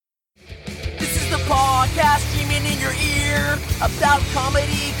about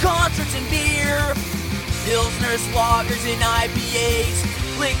comedy, concerts, and beer. Pilsners, lagers, and IPAs.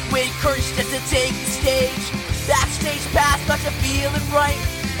 Liquid courage just to take the stage. Backstage pass, got you feeling right.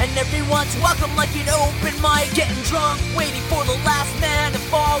 And everyone's welcome like an open mic. Getting drunk, waiting for the last man to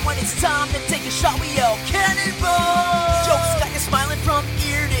fall. When it's time to take a shot, we yell cannonball. Jokes got you smiling from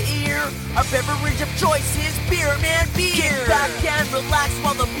ear to ear. Our beverage of choice is beer, man, beer. Kick back and relax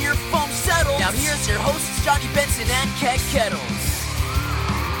while the beer foam settles. Now here's your hosts, Johnny Benson and Keg Kettles.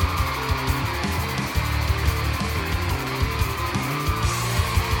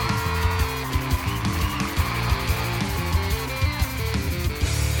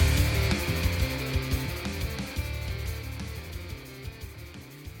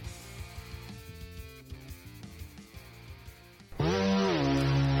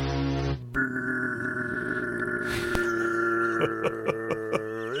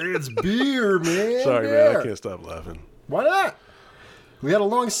 It's beer, man. Sorry, man. I can't stop laughing. Why not? We had a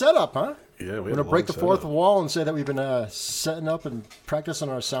long setup, huh? Yeah, We're going to break the fourth wall and say that we've been setting up and practicing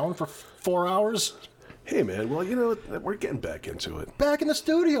our sound for 4 hours. Hey, man. Well, you know, we're getting back into it. Back in the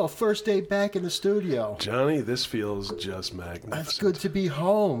studio. First day back in the studio. Johnny, this feels just magnificent. It's good to be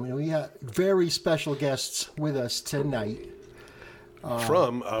home. We got very special guests with us tonight.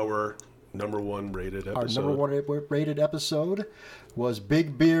 From our number one rated episode. Our number one rated episode was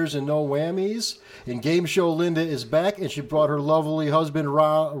Big Beers and No Whammies. And Game Show Linda is back, and she brought her lovely husband,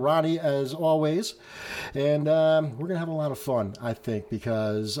 Ronnie, as always. And we're going to have a lot of fun, I think,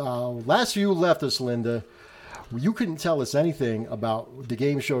 because last you left us, Linda, you couldn't tell us anything about the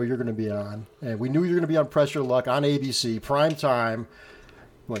game show you're going to be on. And we knew you were going to be on Press Your Luck on ABC, prime time,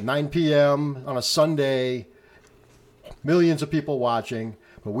 9 p.m. on a Sunday, millions of people watching.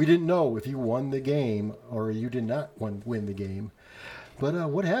 But we didn't know if you won the game or you did not win the game. But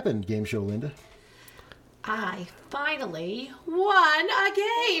what happened, Game Show Linda? I finally won a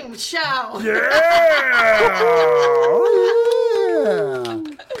game show. Yeah!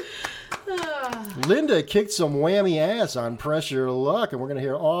 Linda kicked some whammy ass on Press Your Luck, and we're going to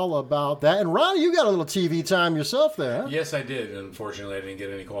hear all about that. And Ronnie, you got a little TV time yourself there, huh? Yes, I did. Unfortunately, I didn't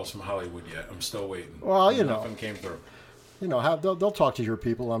get any calls from Hollywood yet. I'm still waiting. Well, you know. Nothing came through. You know, they'll talk to your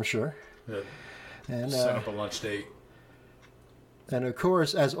people, I'm sure. Yeah. And set up a lunch date. And of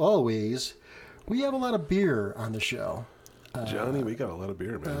course, as always, we have a lot of beer on the show. Johnny, we got a lot of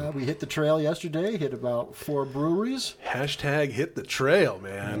beer, man. We hit the trail yesterday, hit about 4 breweries. Hashtag hit the trail,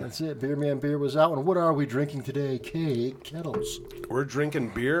 man. And that's it. Beer Man Beer was out. And what are we drinking today? Keg Kettles. We're drinking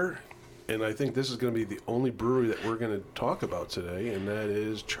beer, and I think this is going to be the only brewery that we're going to talk about today, and that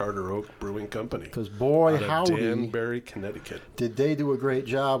is Charter Oak Brewing Company. Because, boy, out of howdy, Danbury, Connecticut. Did they do a great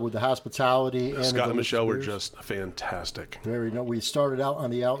job with the hospitality. And Scott the and Michelle beers. were just fantastic. We started out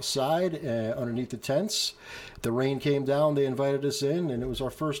on the outside, underneath the tents. The rain came down. They invited us in, and it was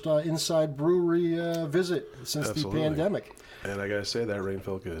our first inside brewery visit since Absolutely. the pandemic. And I got to say, that rain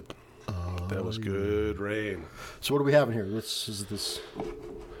felt good. That was good rain. So what do we have in here? This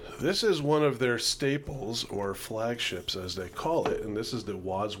is one of their staples, or flagships, as they call it, and this is the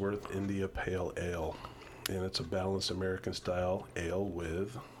Wadsworth India Pale Ale. And it's a balanced American-style ale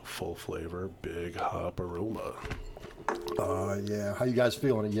with full flavor, big hop aroma. Yeah. How you guys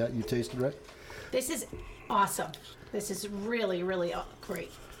feeling it yet? You tasted it? This is awesome. This is really, really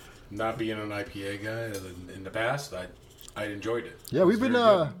great. Not being an IPA guy in the past, I enjoyed it. Yeah, we've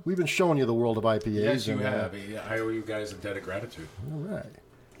been showing you the world of IPAs. Yes, you have. I owe you guys a debt of gratitude. All right.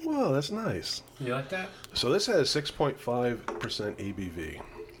 Well, that's nice. You like that? So this has 6.5% ABV,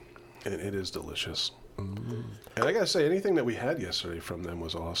 and it is delicious. And I gotta say, anything that we had yesterday from them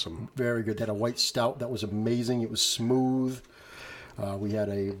was awesome. Very good. They had a white stout that was amazing. It was smooth. We had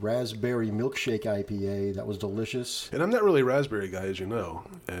a raspberry milkshake IPA that was delicious. And I'm not really a raspberry guy, as you know,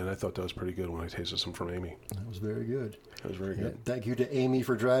 and I thought that was pretty good when I tasted some from Amy. That was very good. That was very good. Thank you to Amy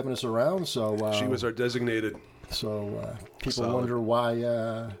for driving us around. So she was our designated. So people Solid. wonder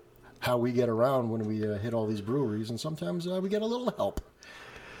why, how we get around when we hit all these breweries, and sometimes we get a little help.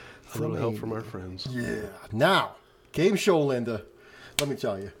 A little help from our friends. Yeah. Now, game show, Linda. Let me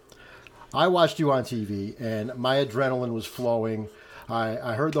tell you, I watched you on TV, and my adrenaline was flowing.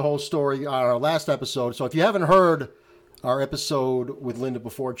 I heard the whole story on our last episode. So if you haven't heard our episode with Linda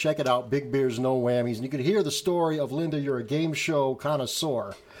before, check it out. Big Beers, No Whammies, and you can hear the story of Linda. You're a game show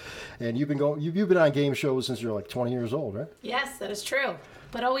connoisseur, and you've been on game shows since you're like 20 years old, right? Yes, that is true.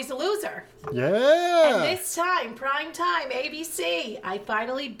 But always a loser. Yeah. And this time, prime time, ABC, I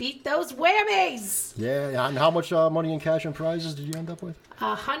finally beat those whammies. Yeah. And how much money in cash and prizes did you end up with?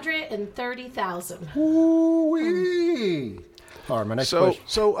 $130,000. Ooh-wee. All right, my next So,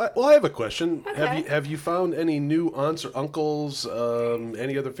 question. well, I have a question. Okay. Have you found any new aunts or uncles,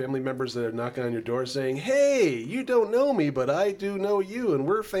 any other family members that are knocking on your door saying, "Hey, you don't know me, but I do know you, and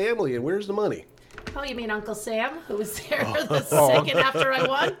we're family, and where's the money?" Oh, you mean Uncle Sam, who was there the second after I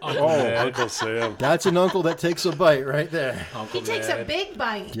won? Uncle Sam. That's an uncle that takes a bite right there. Uncle He takes a Ned. big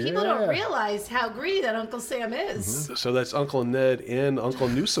bite. People Yeah. don't realize how greedy that Uncle Sam is. So that's Uncle Ned and Uncle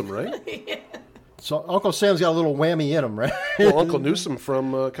Newsom, right? So Uncle Sam's got a little whammy in him, right? Well, Uncle Newsom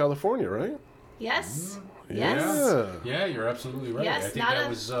from California, right? Yes. Yeah. Yes. Yeah, you're absolutely right. Yes, I think not that a-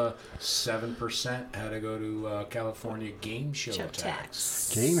 was 7% had to go to California game show Show tax.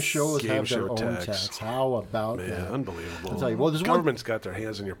 tax. Game shows Game have their show own tax. tax. How about Man, that? unbelievable. I'll tell you, well, there's one- Government's got their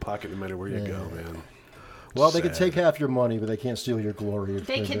hands in your pocket no matter where you go, man. Well, they can Sad. take half your money, but they can't steal your glory.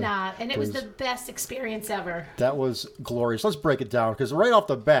 They cannot. And it was Please. the best experience ever. That was glorious. Let's break it down, because right off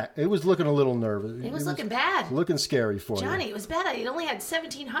the bat, it was looking a little nervous. It was looking bad. Looking scary for Johnny, you. it was bad. I only had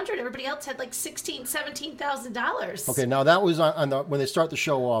 $1,700. Everybody else had like $17,000. Okay, now that was on the, when they start the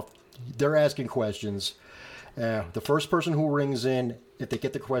show off, they're asking questions. The first person who rings in, if they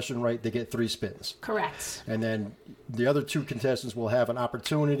get the question right, they get 3 spins. Correct. And then the other 2 contestants will have an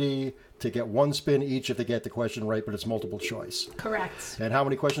opportunity to get 1 spin each if they get the question right, but it's multiple choice. Correct. And how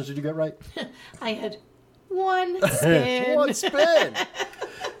many questions did you get right? I had 1 spin. 1 spin.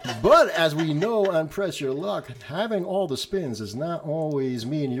 But as we know on Press Your Luck, having all the spins does not always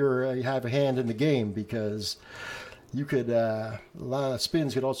mean you have a hand in the game, because you could a lot of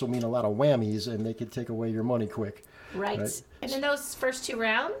spins could also mean a lot of whammies, and they could take away your money quick. Right. Right. And in those first 2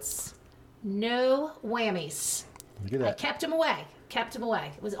 rounds, no whammies. Look at I that. kept him away. Kept him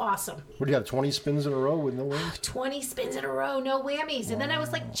away. It was awesome. What do you have, 20 spins in a row with no wins? 20 spins in a row, no whammies. And then I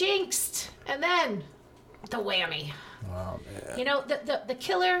was like jinxed. And then the whammy. Oh, man. You know, the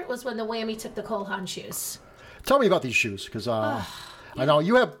killer was when the whammy took the Cole Haan shoes. Tell me about these shoes, because I know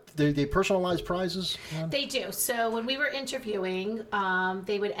you have the personalized prizes. They do. So when we were interviewing,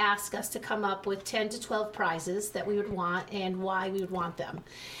 they would ask us to come up with 10 to 12 prizes that we would want and why we would want them.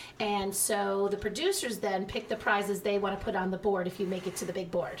 And so the producers then pick the prizes they want to put on the board if you make it to the big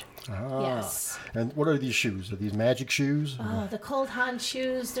board. Yes. And what are these shoes? Are these magic shoes? Oh, the Cold Haan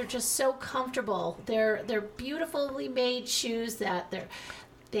shoes, they're just so comfortable. They're beautifully made shoes that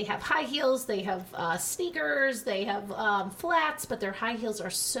they have high heels, they have sneakers, they have flats, but their high heels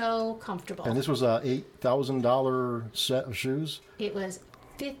are so comfortable. And this was a $8,000 set of shoes? It was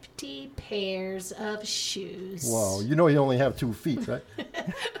 50 pairs of shoes. Wow, you know you only have 2 feet, right?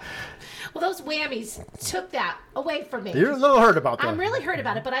 Well, those whammies took that away from me. You're a little hurt about that. I'm really hurt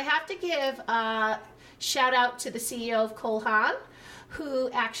about it, but I have to give a shout out to the CEO of Cole Haan, who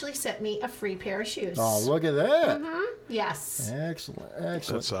actually sent me a free pair of shoes. Oh, look at that. Yes. Excellent, That's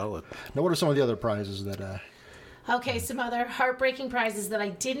excellent. solid. Now, what are some of the other prizes that... Okay, some other heartbreaking prizes that I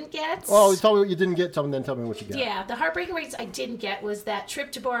didn't get. Oh, tell me what you didn't get, then tell me what you got. Yeah, the heartbreaking rates I didn't get was that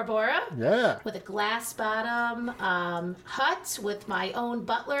trip to Bora Bora. Yeah. With a glass bottom hut with my own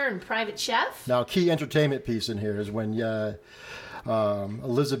butler and private chef. Now, key entertainment piece in here is when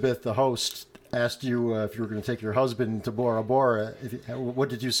Elizabeth, the host, asked you if you were going to take your husband to Bora Bora. What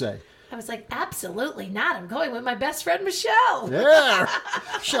did you say? I was like, absolutely not. I'm going with my best friend, Michelle. Yeah.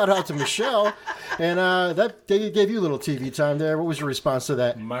 Shout out to Michelle. And that they gave you a little TV time there. What was your response to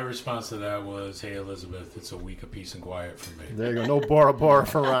that? My response to that was, "Hey Elizabeth, it's a week of peace and quiet for me." There you go. No Bora Bora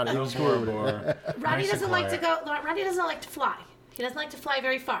for Ronnie. He was Bora screwed. Bora. Ronnie Nice and doesn't like to quiet. go. Ronnie doesn't like to fly. He doesn't like to fly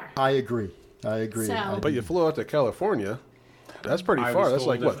very far. I agree. So- But you flew out to California. That's pretty I far. was That's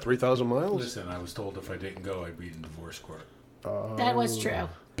told like, what, if- 3,000 miles? Listen, I was told if I didn't go, I'd be in divorce court. That was true.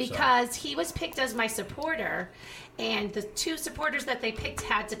 Because he was picked as my supporter, and the 2 supporters that they picked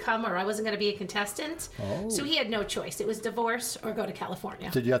had to come, or I wasn't going to be a contestant. So he had no choice. It was divorce or go to California.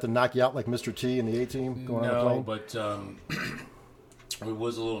 Did you have to knock you out like Mr. T in the A-Team going on a plane? No, but it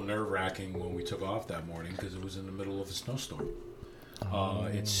was a little nerve-wracking when we took off that morning because it was in the middle of a snowstorm.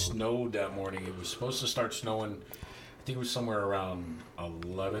 It snowed that morning. It was supposed to start snowing, I think it was somewhere around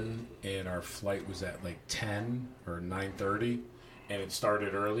 11, and our flight was at like 10 or 9:30, and it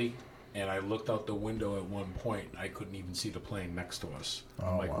started early. And I looked out the window at one point, I couldn't even see the plane next to us.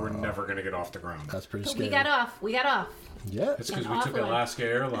 I'm like, we're never going to get off the ground. That's pretty But scary. we got off. We got off. Yeah. It's because And we off took we went. Alaska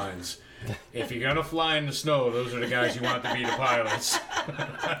Airlines. If you're going to fly in the snow, those are the guys you want to be the pilots.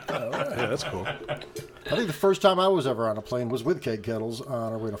 Yeah, that's cool. I think the first time I was ever on a plane was with Keg Kettles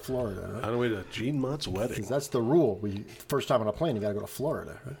on our way to Florida. Right? On the way to Gene Mott's wedding. 'Cause that's the rule. First time on a plane, you got to go to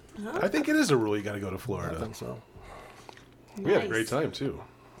Florida. Right? I think it is a rule you got to go to I Florida. think so. We had a Nice. great time, too.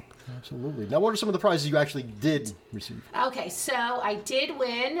 Absolutely. Now, what are some of the prizes you actually did receive? Okay, so I did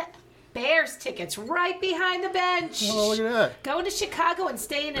win Bears tickets right behind the bench. Oh, look at that. Going to Chicago and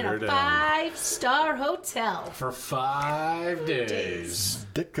staying in Bear a down. 5-star hotel. For 5 days.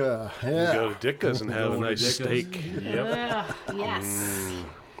 Ditka, Go yeah. to Dicka's and have a Go to nice Dicka's. steak. Yep. Ugh, yes.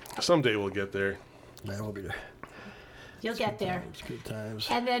 Someday we'll get there. Yeah, we'll be there. You'll get there. It's good times.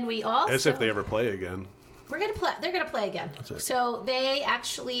 And then we also... As if they ever play again. We're gonna play. They're gonna play again. it. So they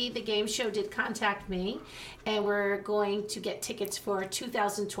actually, the game show did contact me, and we're going to get tickets for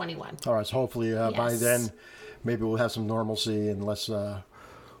 2021. All right, so hopefully by Yes. then, maybe we'll have some normalcy and less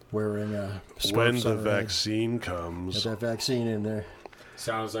wearing When scarves the on our head. vaccine Get comes, that vaccine in there.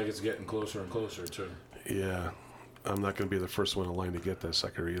 Sounds like it's getting closer and closer, too. yeah, I'm not going to be the first one in line to get that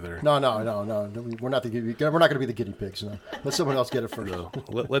sucker either. No. We're not we're not going to be the guinea pigs. No, let someone else get it first. No.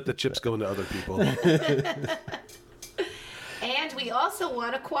 Let the chips go into other people. And we also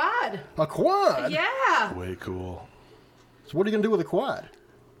want a quad. A quad. Yeah. Way cool. So what are you going to do with a quad?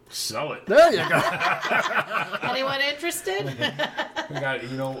 Sell it. There you go. Anyone interested? We got,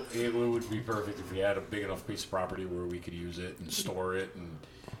 you know, it would be perfect if we had a big enough piece of property where we could use it and store it, and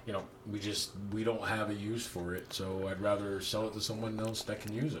you know, we don't have a use for it, so I'd rather sell it to someone else that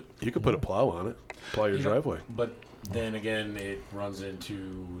can use it. You could put a plow on it. Plow your You know, driveway. But then again, it runs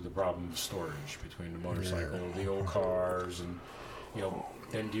into the problem of storage between the motorcycle, the old cars, and you know,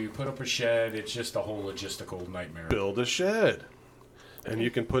 then do you put up a shed? It's just a whole logistical nightmare. Build a shed. And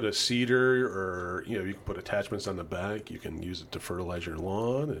you can put a cedar, or you can put attachments on the back. You can use it to fertilize your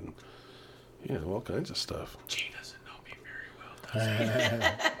lawn, and all kinds of stuff. She doesn't know me very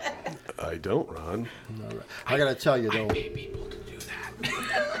well. I don't, Ron. I got to tell you though, Pay people to do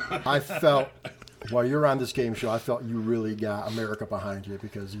that. I felt while you're on this game show, I felt you really got America behind you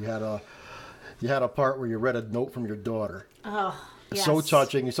because you had a part where you read a note from your daughter. Oh, yes. So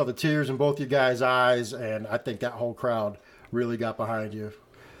touching. You saw the tears in both you guys' eyes, and I think that whole crowd really got behind you.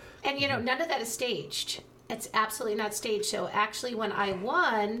 And you know, none of that is staged. It's absolutely not staged. So actually, when I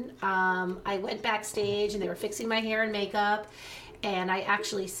won, I went backstage and they were fixing my hair and makeup, and I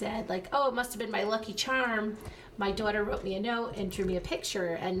actually said like, "Oh, it must have been my lucky charm." My daughter wrote me a note and drew me a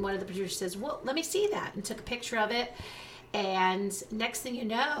picture, and one of the producers says, "Well, let me see that," and took a picture of it. And next thing you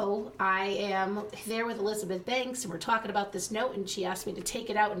know, I am there with Elizabeth Banks, and we're talking about this note, and she asked me to take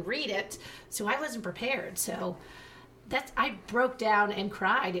it out and read it. So I wasn't prepared. So I broke down and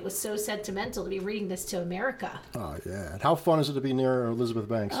cried. It was so sentimental to be reading this to America. Oh yeah. And how fun is it to be near Elizabeth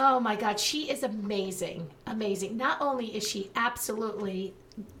Banks? Oh my God, she is amazing. Amazing. Not only is she absolutely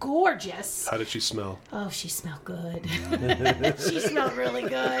gorgeous. How did she smell? Oh, she smelled good. She smelled really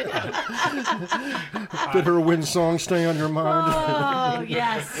good. Did her wind song stay on your mind? Oh,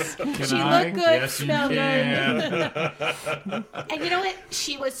 yes. She I? looked good, Yes, you smelled can. good. And you know what?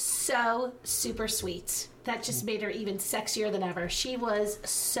 She was so super sweet. That just made her even sexier than ever. She was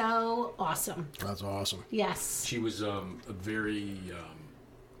so awesome. That's awesome. Yes. She was a very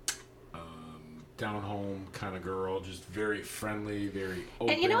down home kind of girl, just very friendly, very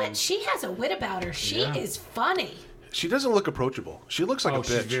open. And you know what? She has a wit about her. She Yeah. is funny. She doesn't look approachable. She looks like a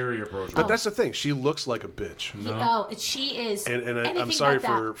she's bitch. very approachable. But that's the thing. She looks like a bitch. Oh, she is. And I'm anything sorry but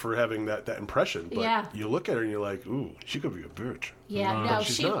that. for having that impression, but Yeah. you look at her and you're like, ooh, she could be a bitch. Yeah, no,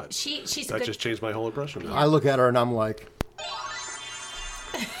 she's she, not. she's a That good. just changed my whole impression. I look at her and I'm like,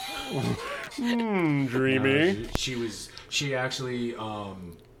 Dreamy. She actually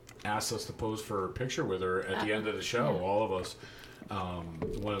asked us to pose for a picture with her at the end of the show. All of us.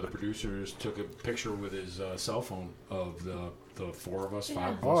 One of the producers took a picture with his cell phone of the four of us,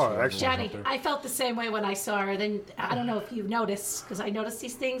 five of us. Oh, whoever was excellent. up Johnny, there. I felt the same way when I saw her. Then I don't know if you've noticed, because I noticed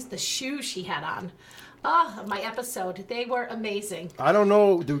these things. The shoes she had on. Oh, my episode. They were amazing. I don't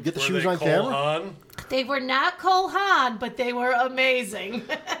know. Do we get the Were shoes they on Cole camera? Haan? They were not Cole Haan, but they were amazing.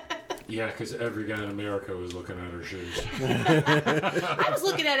 Yeah, because every guy in America was looking at her shoes. I was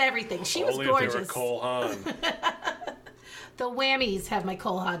looking at everything. She was Only if they were gorgeous. Cole Haan. The whammies have my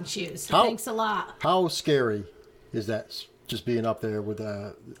Cole Haan shoes. So How- thanks a lot. How scary is that? Just being up there with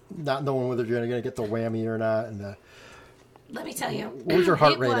not knowing whether you're going to get the whammy or not, and Let me tell you. What was your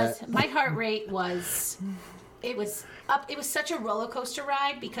heart rate at? My heart rate was, it was up. It was such a roller coaster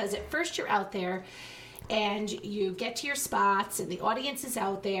ride because at first you're out there and you get to your spots and the audience is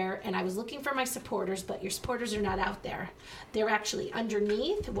out there, and I was looking for my supporters, but your supporters are not out there. They're actually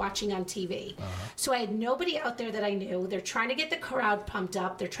underneath watching on TV. So I had nobody out there that I knew. They're trying to get the crowd pumped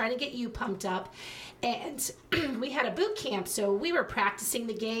up. They're trying to get you pumped up. And we had a boot camp, so we were practicing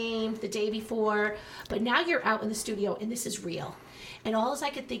the game the day before, but now you're out in the studio and this is real. And all I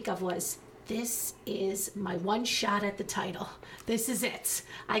could think of was, this is my one shot at the title. This is it.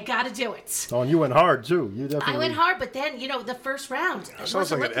 I got to do it. Oh, and you went hard, too. You definitely... I went hard, but then, the first round.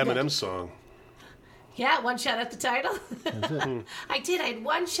 Sounds like an Eminem song. Yeah, one shot at the title. I did. I had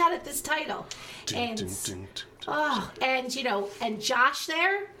one shot at this title. And Josh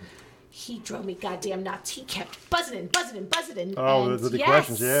there, he drove me goddamn nuts. He kept buzzing in. Oh, and the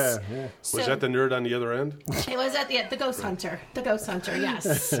questions, yeah. Was that the nerd on the other end? It was at the ghost hunter. The ghost hunter,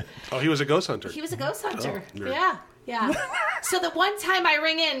 yes. Oh, he was a ghost hunter. He was a ghost hunter. Oh, nerd. Yeah. So the one time I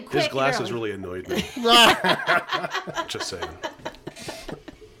ring in, quick. His glasses really annoyed me. Just saying.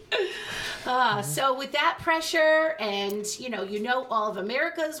 So with that pressure and, all of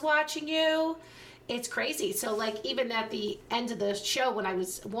America is watching you, it's crazy. So, like, even at the end of the show when I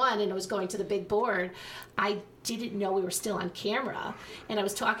was won and I was going to the big board, I didn't know we were still on camera. And I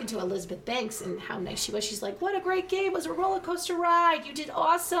was talking to Elizabeth Banks and how nice she was. She's like, what a great game. It was a roller coaster ride. You did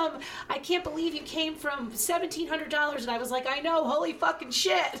awesome. I can't believe you came from $1,700. And I was like, I know. Holy fucking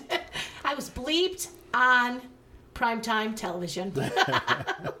shit. I was bleeped on primetime television.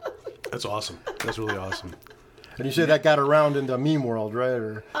 That's awesome. That's really awesome. And you say that got around in the meme world, right?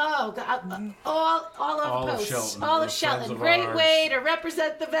 Or... Oh, God. All of posts. Shelton. All They're of Shelton. friends of Great ours. way to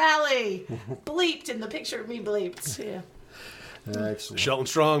represent the valley. Bleeped in the picture of me bleeped. Yeah. Excellent. Shelton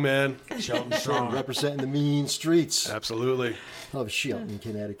Strong, man. Shelton Strong. Representing the mean streets Absolutely. of Shelton,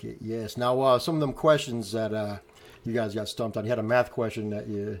 Connecticut. Yes. Now, some of them questions that you guys got stumped on. You had a math question that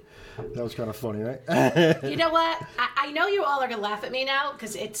was kind of funny, right? You know what? I know you all are going to laugh at me now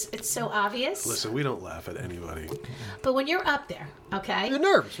because it's so obvious. Listen, we don't laugh at anybody. But when you're up there, okay? You're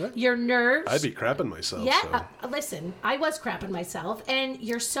nervous, right? You're nerves. I'd be crapping myself. Yeah, So. listen, I was crapping myself, and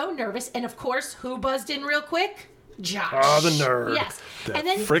you're so nervous. And of course, who buzzed in real quick? Josh. Oh, the nerd. Yes. That and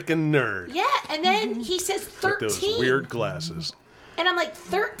then freaking nerd. yeah, and then he says 13. With those weird glasses. And I'm like,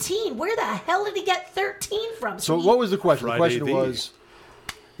 13? Where the hell did he get 13 from? So what was the question? Friday The question was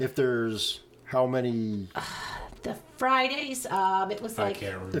if there's how many... The Fridays, it was like...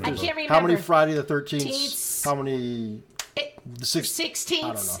 can't remember. I can't remember. How many Friday the 13th? Teens. How many... The 16th? I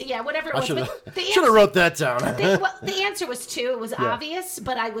don't know. Yeah, whatever it I was. should But the have wrote that down. the answer was 2. It was obvious,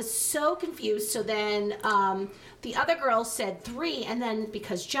 but I was so confused. So then the other girl said 3, and then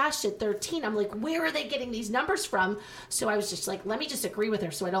because Josh said 13, I'm like, where are they getting these numbers from? So I was just like, let me just agree with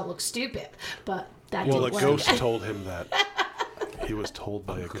her so I don't look stupid. But that Well, a didn't work. ghost told him that. He was told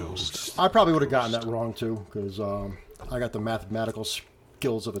by a ghost. I probably would have gotten that wrong too, because I got the mathematical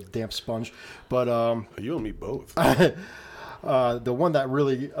skills of a damp sponge. But You and me both. the one that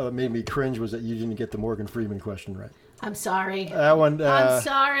really made me cringe was that you didn't get the Morgan Freeman question right. I'm sorry. That one. I'm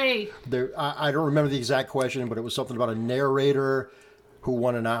sorry. I don't remember the exact question, but it was something about a narrator who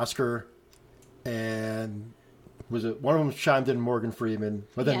won an Oscar, and was it one of them chimed in Morgan Freeman,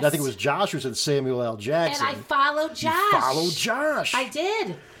 but then I Yes. think it was Josh who said Samuel L. Jackson. And I followed Josh. You followed Josh. I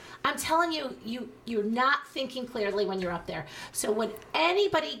did. I'm telling you, you're not thinking clearly when you're up there. So when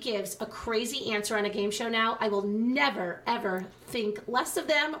anybody gives a crazy answer on a game show now, I will never, ever think less of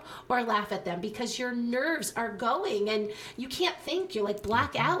them or laugh at them because your nerves are going and you can't think. You're like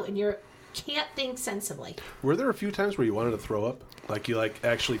black out and you can't think sensibly. Were there a few times where you wanted to throw up? Like you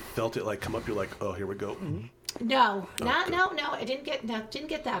actually felt it come up, you're like, oh, here we go. No, no. I didn't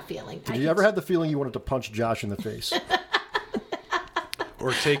get that feeling. Did you ever have the feeling you wanted to punch Josh in the face?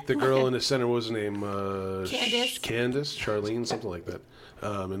 Or take the girl in the center, what was her name? Candace, Charlene, something like that.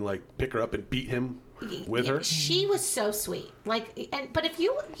 And pick her up and beat him with her. She was so sweet. But if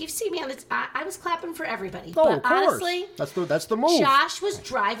you see me on this, I was clapping for everybody. Oh, but of course. honestly, that's the move. Josh was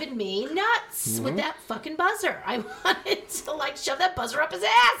driving me nuts with that fucking buzzer. I wanted to shove that buzzer up his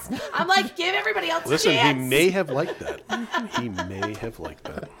ass. I'm like, give everybody else Listen, a chance. he may have liked that. He may have liked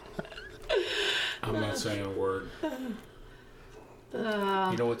that. I'm not saying a word. You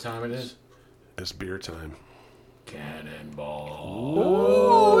know what time it is? It's beer time. Cannonball.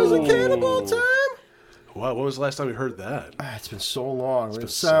 Oh, is it cannibal time? Wow, when was the last time we heard that? It's been so long. It been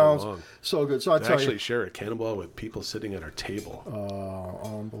sounds so long. so good. So I To tell actually you, share a cannonball with people sitting at our table.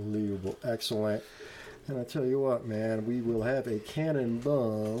 unbelievable, excellent. And I tell you what, man, we will have a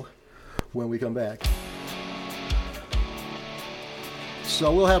cannonball when we come back.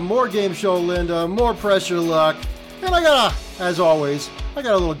 So we'll have more game show, Linda, more pressure luck. And as always, I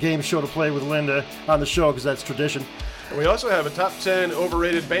got a little game show to play with Linda on the show because that's tradition. And we also have a top 10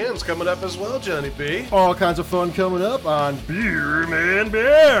 overrated bands coming up as well, Johnny B. All kinds of fun coming up on Beer Man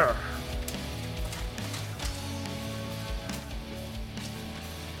Bear.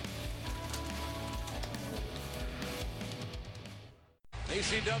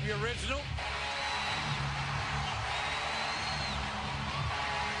 ACW original.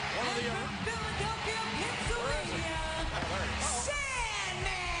 One of Philadelphia, Pennsylvania,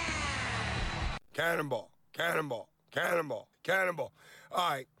 Sandman! Cannonball, cannonball, cannonball, cannonball. All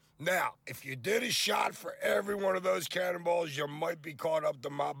right, now, if you did a shot for every one of those cannonballs, you might be caught up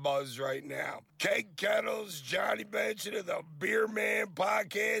to my buzz right now. Keg Kettles, Johnny Benson of the Beer Man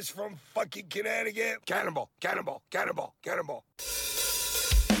podcast from fucking Connecticut. Cannonball, cannonball, cannonball, cannonball.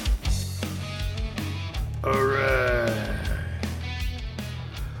 All right.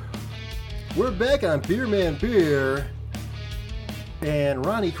 We're back on Beer Man Beer. And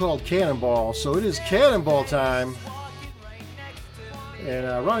Ronnie called Cannonball, so it is Cannonball time.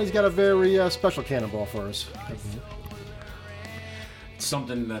 And Ronnie's got a very special cannonball for us. It's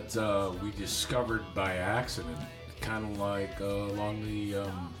something that we discovered by accident, kind of like along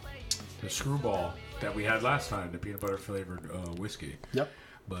the screwball that we had last time, the peanut butter flavored whiskey. Yep.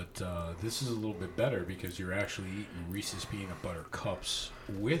 But this is a little bit better because you're actually eating Reese's peanut butter cups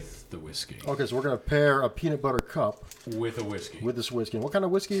with the whiskey. Okay, so we're going to pair a peanut butter cup With a whiskey. with this whiskey. And what kind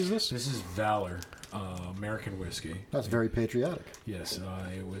of whiskey is this? This is Valor, American whiskey. That's very patriotic. Yes,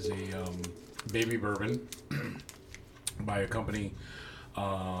 it was a baby bourbon by a company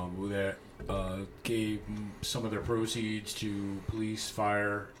that gave some of their proceeds to police,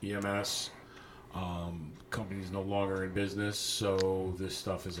 fire, EMS. Company's no longer in business, so this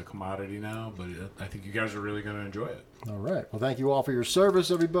stuff is a commodity now, but I think you guys are really going to enjoy it. All right. Well, thank you all for your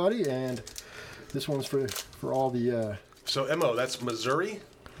service, everybody. And this one's for all the So, Mo, that's Missouri?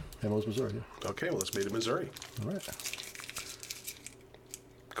 Emmons, Missouri. Yeah. Okay, well, it's made in Missouri. All right.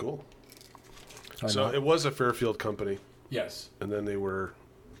 Cool. I So know. it was a Fairfield company, Yes. and then they were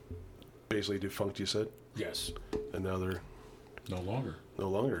basically defunct, you said? Yes. And now they're No longer. no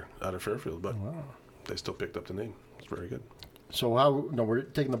longer out of Fairfield, but Wow. they still picked up the name. It's very good. So how? No, we're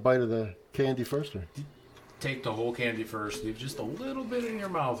taking the bite of the candy first. Or? Take the whole candy first. Leave just a little bit in your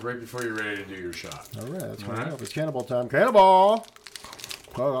mouth right before you're ready to do your shot. All right. That's All coming right. up. It's Cannonball time. Cannonball.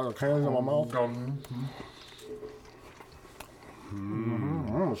 Oh, I got candy in my mouth.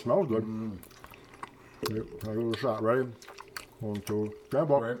 It smells good. Yep, I'll give it a shot. Ready? 1, 2,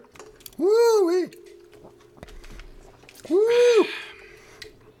 Cannonball. Right. Woo-wee. Woo!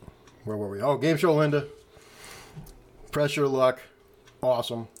 Where were we? Oh, Game Show Linda. Press your luck.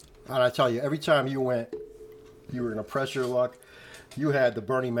 Awesome. And I tell you, every time you went, you were going to press your luck. You had the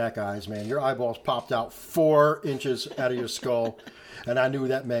Bernie Mac eyes, man. Your eyeballs popped out 4 inches out of your skull. And I knew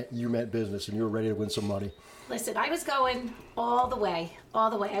that meant you meant business and you were ready to win some money. Listen, I was going all the way.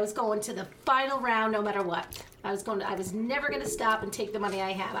 I was going to the final round no matter what. I was never going to stop and take the money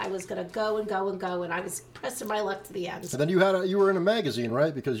I had. I was going to go and go and go, and I was pressing my luck to the end. And then you were in a magazine,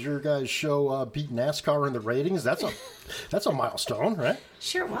 right? Because your guys' show beat NASCAR in the ratings. That's a milestone, right?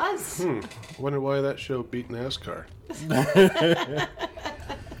 Sure was. Wonder why that show beat NASCAR.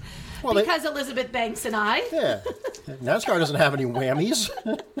 Well, Because Elizabeth Banks and I. yeah. NASCAR doesn't have any whammies.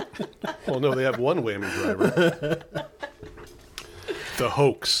 Well, no, they have one whammy driver. The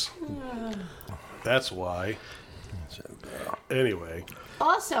hoax. That's why. Anyway.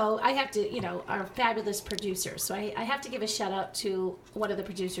 Also, I have to, our fabulous producers. So I have to give a shout out to one of the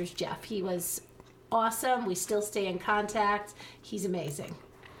producers, Jeff. He was awesome. We still stay in contact. He's amazing.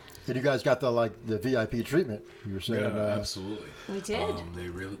 And you guys got the VIP treatment. You were saying. Yeah, absolutely. We did.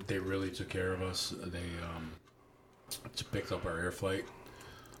 They really took care of us. They picked up our air flight.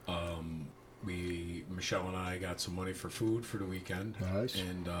 Michelle and I got some money for food for the weekend. Nice.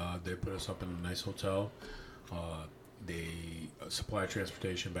 And they put us up in a nice hotel. They supply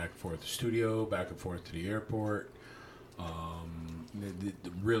transportation back and forth to the studio, back and forth to the airport. They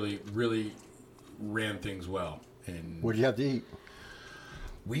really ran things well. And What did you have to eat?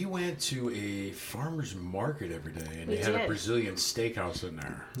 we went to a farmer's market every day, and We they had a did. Brazilian steakhouse in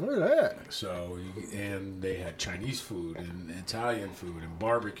there. Look at that. So, and they had Chinese food and Italian food and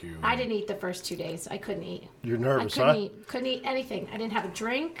barbecue. I didn't eat the first 2 days. I couldn't eat. You're I nervous, couldn't huh? eat. Couldn't eat anything. I didn't have a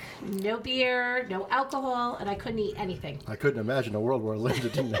drink, no beer, no alcohol, and I couldn't eat anything. I couldn't imagine a world where Linda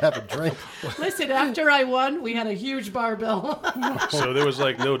didn't have a drink. Listen, after I won, we had a huge bar bill. So there was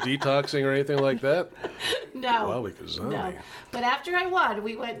no detoxing or anything like that? No. Wow, we could zombie. No. But after I won,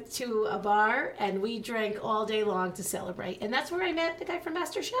 we went to a bar and we drank all day long to celebrate. And that's where I met the guy from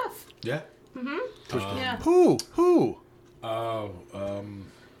Master Chef. Yeah. Yeah. Who?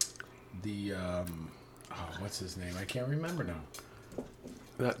 What's his name? I can't remember now.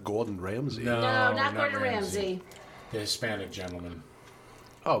 Not Gordon Ramsay. No, not Gordon Ramsay. The Hispanic gentleman.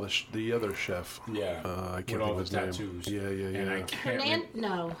 Oh, the other chef. Yeah. I can't with all think the of his name. tattoos. Yeah. And I can't.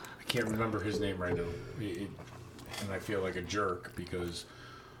 No. I can't remember his name right now. And I feel like a jerk because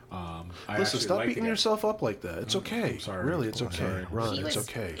Listen, stop beating yourself up like that. It's okay. I'm sorry. Really, it's I'm okay. sorry. Ron, He it's was,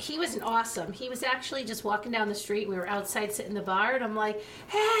 okay. He was awesome. He was actually just walking down the street. We were outside sitting in the bar, and I'm like,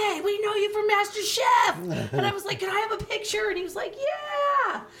 "Hey, we know you from Master Chef." And I was like, "Can I have a picture?" And he was like,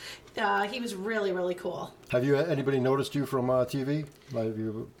 "Yeah." He was really, really cool. Have you anybody noticed you from TV? Like, have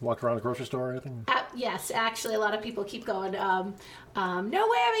you walked around the grocery store or anything? Yes, actually, a lot of people keep going, no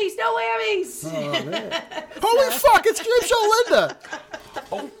whammies, no whammies. Oh, man. Holy fuck! It's Game Show Linda.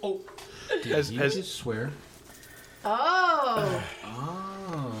 Oh. Did you just swear? Oh.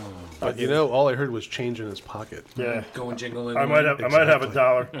 But you know, all I heard was change in his pocket. Yeah. Going jingling. I might have a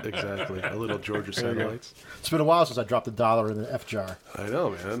dollar. Exactly. A little Georgia satellites. It's been a while since I dropped a dollar in the F jar. I know,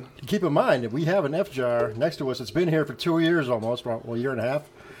 man. Keep in mind that we have an F jar next to us. It's been here for 2 years almost, well, a year and a half.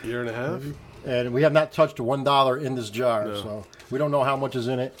 Year and a half? And we have not touched $1 in this jar. No. So we don't know how much is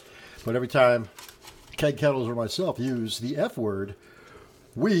in it. But every time Keg Kettles or myself use the F word,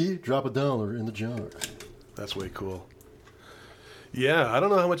 we drop a dollar in the jar. That's way cool. Yeah, I don't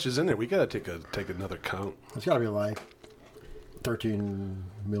know how much is in there. We gotta take another count. It's got to be like $13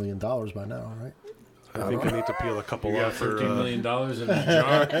 million by now, right? I think I need to peel a couple You got off for. $13 million in the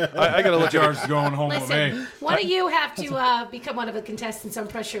jar. I gotta The look at. jar's going home with me. Listen, one of you have to become one of the contestants on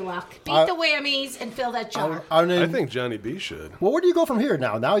Pressure Luck. Beat the whammies and fill that jar. I think Johnny B should. Well, where do you go from here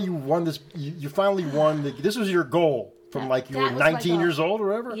now? Now you won this. You finally won. This was your goal from like you That were was my 19 goal. years old or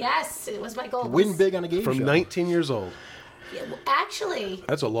whatever. Yes, it was my goal. Win big on a game From show. 19 years old. Actually,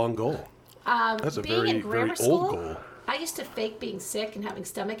 That's a long goal. That's a being very, in very grammar old school, goal. I used to fake being sick and having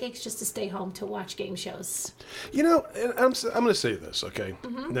stomach aches just to stay home to watch game shows. You know, and I'm going to say this, okay?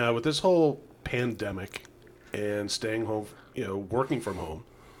 Mm-hmm. Now, with this whole pandemic and staying home, working from home,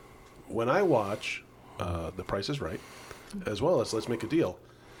 when I watch The Price is Right, as well as Let's Make a Deal,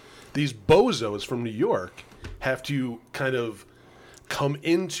 these bozos from New York have to kind of come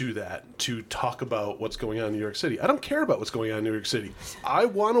into that to talk about what's going on in New York City. I don't care about what's going on in New York City. I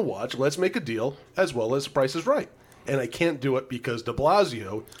want to watch Let's Make a Deal as well as Price is Right. And I can't do it because de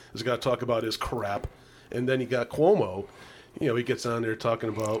Blasio has got to talk about his crap. And then you got Cuomo. He gets on there talking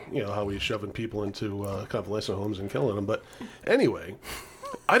about, how he's shoving people into convalescent homes and killing them. But anyway,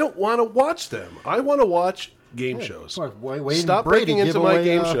 I don't want to watch them. I want to watch game shows. Wayne Stop Brady breaking into give my away,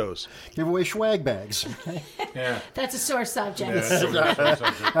 game shows. Give away swag bags. Yeah. That's a sore subject.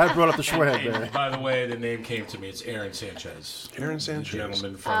 I brought up the swag bag. And by the way, the name came to me. It's Aaron Sanchez. Aaron The Sanchez.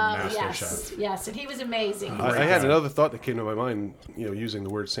 gentleman from Yes, MasterChef. yes, and he was amazing. I had another thought that came to my mind, using the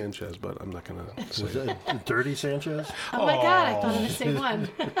word Sanchez, but I'm not going to say it. Dirty Sanchez. Oh my God, I thought of the same one.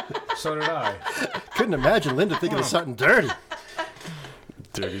 So did I. Couldn't imagine Linda thinking of something dirty.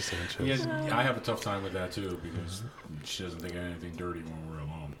 Dirty Sanchez. Yes, I have a tough time with that too because she doesn't think of anything dirty when we're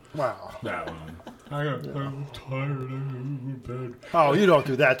alone. Wow. That one. I'm tired. I'm bed. Oh, you don't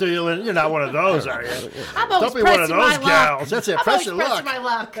do that, do you, Linda? You're not one of those, are you? I'm always Don't be one of pressing those my gals. luck. That's it. I'm Press always your pressing luck. my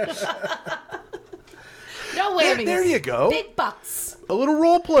luck. No There, whammies. there you go. Big bucks. A little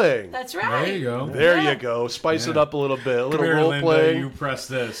role playing. That's right. There you go. There Yeah. you go. Spice it up a little bit. A little Come here, role Linda, playing. you press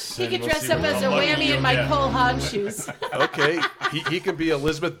this. He and could we'll dress see up what as a lucky whammy you in my get. Cole Haan shoes. Okay. He can be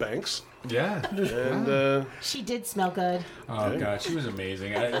Elizabeth Banks. Yeah. And She did smell good. Oh God, she was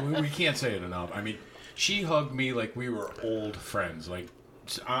amazing. We can't say it enough. I mean, she hugged me like we were old friends. Like,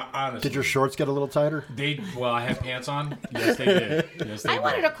 honestly. Did your shorts get a little tighter? Well, I had pants on. Yes, they did. Yes, they I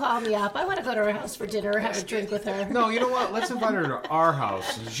wanted did. her to call me up. I want to go to her house for dinner, have a drink with her. No, you know what? Let's invite her to our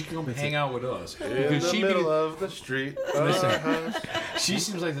house and she can come hang out with us. in Because the middle of the street. she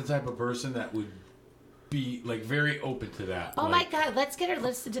seems like the type of person that would be like very open to that. Oh Like, my God, let's get her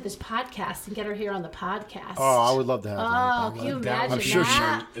listen to this podcast and get her here on the podcast. Oh, I would love to have her. Oh, can you imagine I'm sure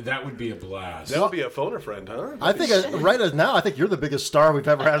that? that would be a blast. That would be a phoner friend, huh? I think right as now, I think you're the biggest star we've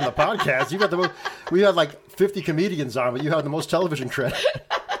ever had on the podcast. You got the most, we had like 50 comedians on, but you have the most television credit.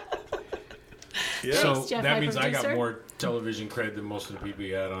 Yeah. So Thanks, Jeff, that my means I got producer. more television cred than most of the people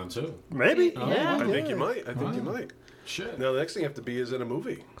you had on too. Maybe. Yeah. I think you might. I think you might. Shit. Now, the next thing you have to be is in a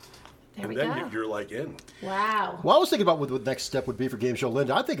movie. There we And go. then you're like in. Wow. Well, I was thinking about what the next step would be for Game Show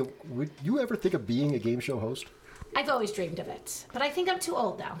Linda. I think, would you ever think of being a game show host? I've always dreamed of it, but I think I'm too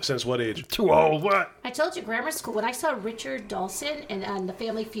old now. Since what age? Too old, what? I told you, grammar school, when I saw Richard Dawson and the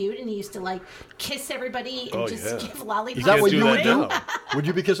Family Feud, and he used to like kiss everybody and Oh, just yeah. give lollipops. Is that can't what do you that would do? now. Would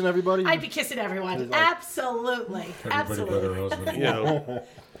you be kissing everybody? I'd be kissing everyone. Absolutely. Everybody but her Absolutely. husband. You know,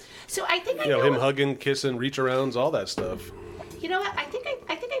 So I think I know. him hugging, kissing, reach arounds, all that stuff. You know what? I think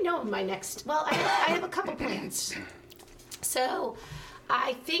I know my next. Well, I have a couple plans. So,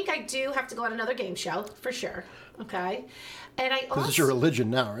 I think I do have to go on another game show for sure. Okay, and I This is your also religion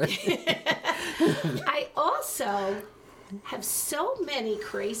now, right? I also have so many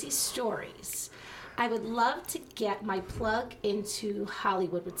crazy stories. I would love to get my plug into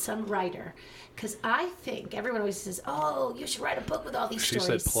Hollywood with some writer, because I think everyone always says, "Oh, you should write a book with all these She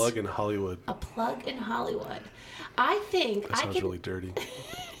stories." said plug in Hollywood. A plug in Hollywood. I think That I sounds could. really dirty.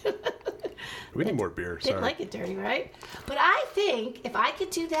 We need more beer. Didn't Sorry. like it dirty, right? But I think if I could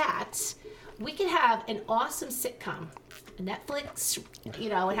do that, we could have an awesome sitcom. Netflix, you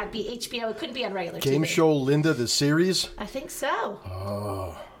know, it had to be HBO. It couldn't be on regular Game TV. show Linda, the series. I think so.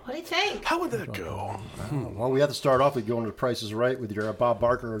 What do you think? How would that go? Well, we have to start off with going to The Price is Right with your Bob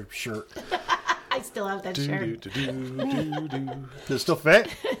Barker shirt. I still have that Do, shirt. do, do, do, do. Does it still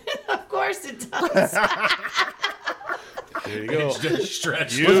fit? Of course it does. There you go.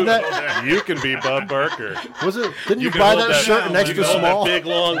 Stretch. Wasn't that- You can be Bob Barker. Was it? Didn't you, can buy hold that shirt an extra you can hold small? That big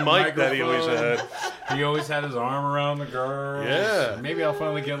long mic that he always had. He always had his arm around the girl. Yeah. Maybe I'll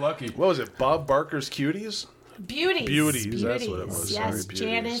finally get lucky. What was it? Bob Barker's Cuties? Beauties. Beauties, that's what it was. Yes, Sorry, Beauties.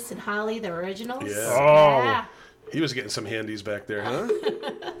 Janice and Holly, the originals. Yeah. Oh. Yeah. He was getting some handies back there, huh?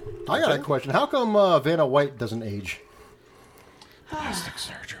 I got a question. How come Vanna White doesn't age? Plastic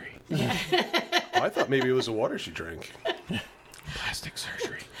surgery. I thought maybe it was the water she drank. Plastic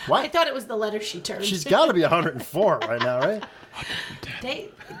surgery. I Why? thought it was the letter she turned. She's got to be 104 right now, right?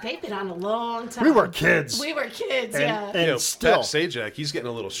 They've been on a long time. We were kids. We were kids, And- yeah. and- You know, still. Pat Sajak, he's getting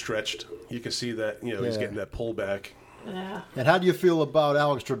a little stretched. You can see that, he's Yeah. getting that pullback. Yeah. And how do you feel about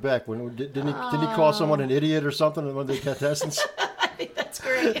Alex Trebek? Didn't he call someone an idiot or something? One of the contestants. I think that's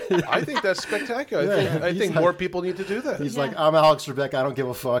great. I think that's spectacular. Yeah, I he's think like- more people need to do that. He's like, I'm Alex Trebek. I don't give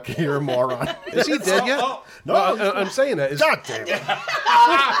a fuck. You're a moron. Is he dead yet? No, I'm saying that. God damn it.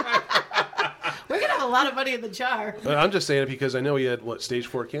 We're going to have a lot of money in the jar. I'm just saying it because I know he had stage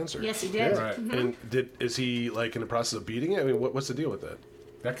 4 cancer. Yes, he did. Right. And is he like in the process of beating it? I mean, what's the deal with that?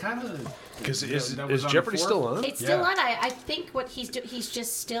 That kind of. Because is that was on Jeopardy the still fourth? on? It's still Yeah. on. I think what he's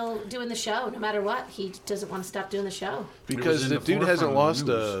just still doing the show. No matter what, he doesn't want to stop doing the show. Because in the the dude hasn't forefront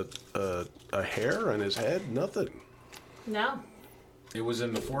lost of a hair on his head. Nothing. No. It was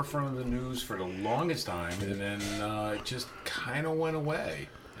in the forefront of the news for the longest time, and then it just kind of went away.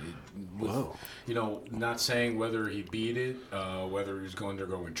 Wow. Not saying whether he beat it, whether he was going to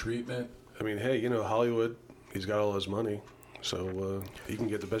go in treatment. I mean, hey, Hollywood, he's got all his money. So he can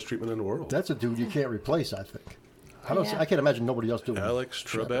get the best treatment in the world. That's a dude you can't replace, I think. Yeah. I can't imagine nobody else doing it. Alex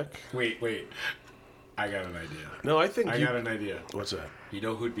Trebek? Wait. I got an idea. No, I think I got an idea. What's that? You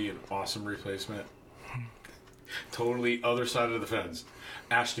know who'd be an awesome replacement? Totally other side of the fence.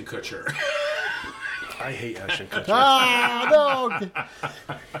 Ashton Kutcher. I hate Ashton Kutcher. Ah,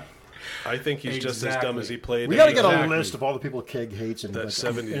 no. I think he's just as dumb as he played. We got to get a Exactly. list of all the people Keg hates in that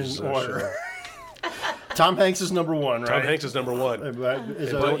 70s in order. show. Tom Hanks is number one, right? Tom Hanks is number one.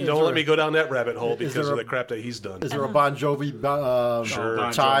 Is Don't let me go down that rabbit hole because there of a- the crap that he's done. Is there a Bon Jovi Sure.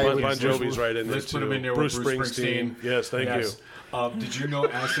 Bon tie? Jovi. Bon Jovi's right in there Let's too. put him in there Bruce with Bruce Springsteen. Yes, thank you. Did you know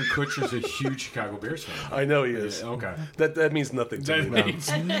Ashton Kutcher's a huge Chicago Bears fan? I know he is. Yeah, okay. That means nothing to That me. means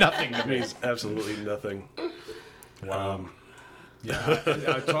nothing to me. means absolutely nothing. Wow.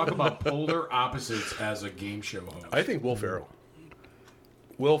 Yeah. Talk about polar opposites as a game show host. I think Will Ferrell.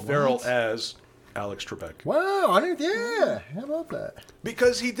 Will Ferrell as Alex Trebek. Wow, I didn't. Yeah, how about that?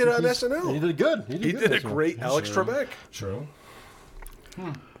 Because he did it on He SNL. did good. He good did a this one. great Alex Trebek. True.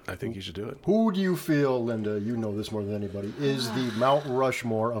 I think you should do it. Who do you feel, Linda? You know this more than anybody. Is the Mount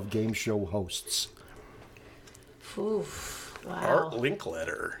Rushmore of game show hosts? Oof. Wow. Art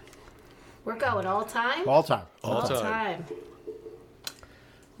Linkletter. We're going all time? All time. All time.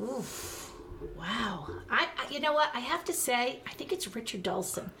 Oof. Wow. I you know what? I have to say, I think it's Richard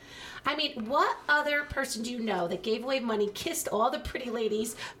Dawson. I mean, what other person do you know that gave away money, kissed all the pretty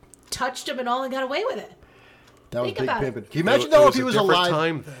ladies, touched them and all, and got away with it? That was Think big about pimping. it. Can you imagine It though was if he a was different alive?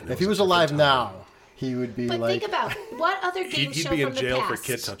 time then. It If he was was a alive different time. now, he would be But like. think about what other game He'd show be from in the jail past? for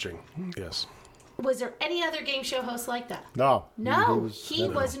kid touching. Yes. Was there any other game show host like that? No. No, He he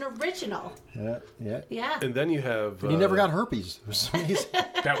was. was an original. Yeah, yeah. Yeah. And then you have. He never got herpes. It was amazing.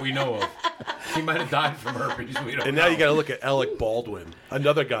 That we know of. He might have died from herpes. We don't And know. now you got to look at Alec Baldwin,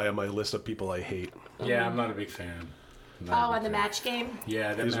 another guy on my list of people I hate. Yeah, I'm not a big fan. Oh, on the match game?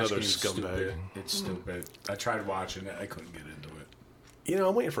 Yeah, that He's match another game's scumbag. stupid. It's stupid. I tried watching it. I couldn't get into it.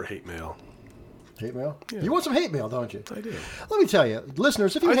 I'm waiting for hate mail. Hate mail? Yeah. You want some hate mail, don't you? I do. Let me tell you,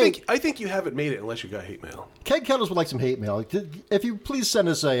 listeners, if you I think you haven't made it unless you got hate mail. Keg Kettles would like some hate mail. If you please send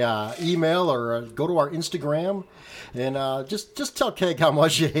us a email or go to our Instagram and just tell Keg how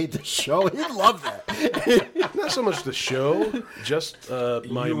much you hate the show. He'd love that. Not so much the show, just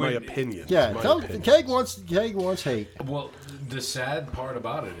my opinion. Yeah, my opinions. Keg wants hate. Well, the sad part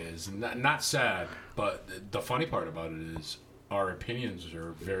about it is, not sad, but the funny part about it is, our opinions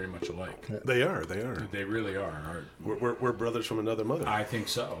are very much alike. They are. They really are. We're brothers from another mother. I think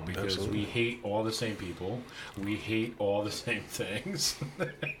so, because we hate all the same people. We hate all the same things.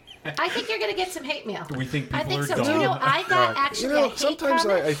 I think you're going to get some hate mail. We think people I think are so. dumb. Do you know, I got actually a hate sometimes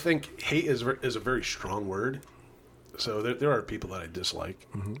comment. I think hate is a very strong word. So there are people that I dislike,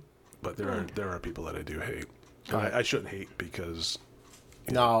 but there are people that I do hate. I shouldn't hate because...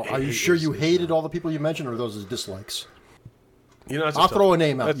 Now, are you sure you hated all the people you mentioned, or are those as dislikes? I'll throw a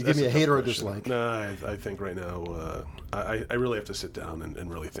name out. You give me a hate or a dislike. No, I think right now I really have to sit down and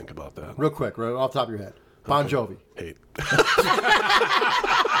really think about that. Real quick, right off the top of your head. Bon Jovi. Hate.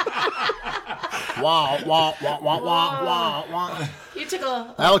 Wow, wow, wow, wow, wow, wow, wow. You took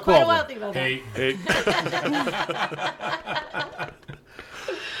quite Alec a while Baldwin. to think about that. Hate.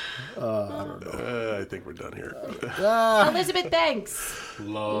 I don't know. I think we're done here. Elizabeth Banks.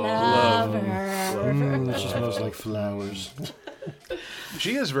 Love. Her. She smells like flowers.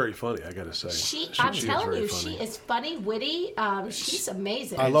 She is very funny, I gotta say. I'm she is telling very you, funny. she is funny, witty. She's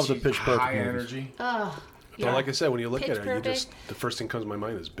amazing. I love the She's Pitch Perfect high movies. energy. But like I said, when you look Pitch at her, Perfect. the first thing comes to my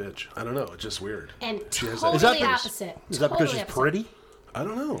mind is bitch. I don't know, it's just weird. And She has totally Is that because- opposite. Is that because Totally she's opposite. pretty? I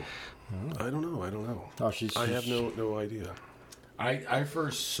don't know. I don't know. Oh, she's. I have no idea. I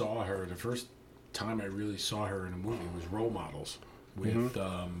first saw her, the first time I really saw her in a movie was Role Models with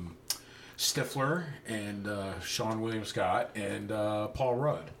Stifler and Sean William Scott and Paul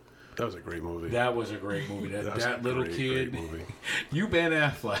Rudd. That was a great movie. That was a great movie. That was a That little great, kid. great movie. You Ben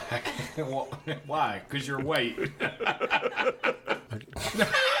Affleck. Why? Because you're white.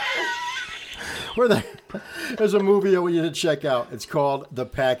 There's a movie I want you to check out. It's called The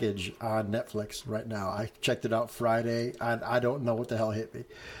Package on Netflix right now. I checked it out Friday, and I don't know what the hell hit me.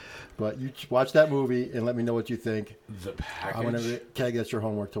 But you watch that movie and let me know what you think. The Package. I'm gonna Keg, that's your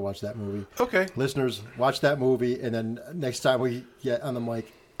homework to watch that movie. Okay. Listeners, watch that movie, and then next time we get on the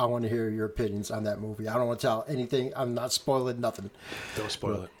mic, I want to hear your opinions on that movie. I don't want to tell anything. I'm not spoiling nothing. Don't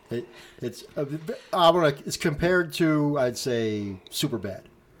spoil it. It's compared to, I'd say, Superbad.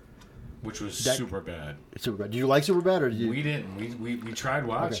 Which was super bad. Superbad. Do you like Superbad, or do you? We didn't. We tried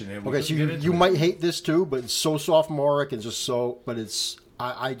watching it. We Okay, so couldn't get into you it. might hate this too, but it's so sophomoric and just so. But it's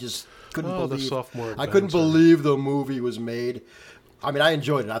I just couldn't Oh, the believe. sophomoric I couldn't banter. believe the movie was made. I mean, I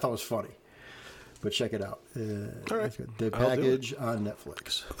enjoyed it. I thought it was funny. But check it out. All right. That's good. The I'll do Package on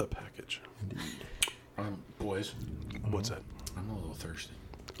Netflix. The Package. Boys, What's that? I'm a little thirsty.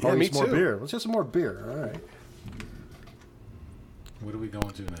 Oh, me need some more too. beer. Let's get some more beer. All right. What are we going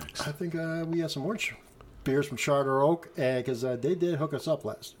to next? I think we have some more beers from Charter Oak, because they did hook us up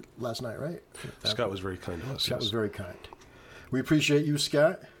last night, right? Scott was very kind to us. Scott yes. was very kind. We appreciate you,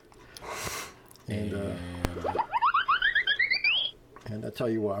 Scott. And I tell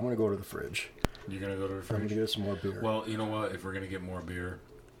you what, I'm going to go to the fridge. You're gonna go to the I'm going fridge. to get some more beer. Well, you know what? If we're gonna get more beer,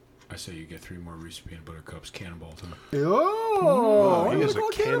 I say you get 3 more Reese's peanut butter cups, Cannonball time. Oh, he is a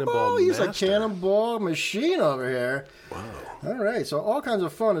cannonball He's a master. cannonball machine over here. Wow. All right, so all kinds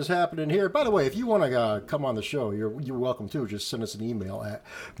of fun is happening here. By the way, if you want to come on the show, you're welcome to. Just send us an email at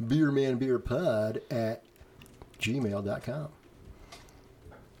beermanbeerpod@gmail.com.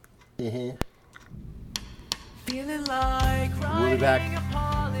 Feeling like We'll be back. writing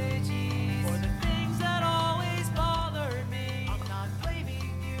apologies for the things that always bothered me. I'm not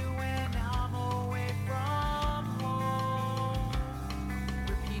blaming you when I'm away from home.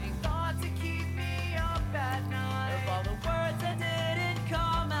 Repeating thoughts that keep me up at night. Of all the words that didn't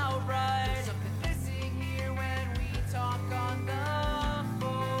come out right. There's something missing here when we talk on the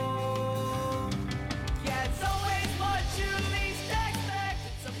phone. Yeah, it's always what you least expect.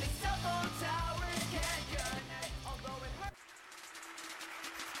 Something cell phone towers can't connect. Although it hurts.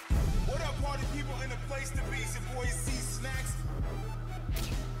 What up, party people in the place to be? It's your boy C Snacks.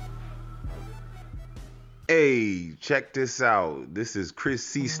 Hey, check this out. This is Chris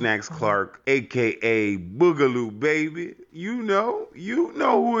C. Snacks Clark, aka Boogaloo, baby. You know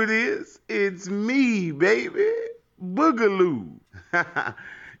who it is. It's me, baby. Boogaloo.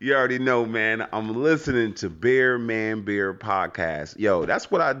 You already know, man. I'm listening to Beer Man Beer Podcast. Yo,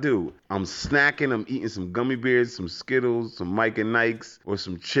 that's what I do. I'm snacking. I'm eating some gummy bears, some Skittles, some Mike and Nikes, or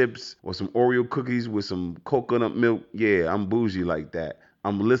some chips, or some Oreo cookies with some coconut milk. Yeah, I'm bougie like that.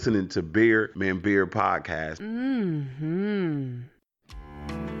 I'm listening to Beer Man Beer podcast.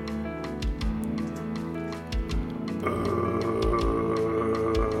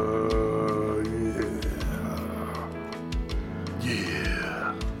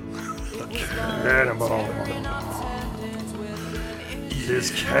 Cannonball.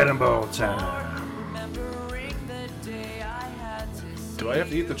 It's cannonball time. Do I have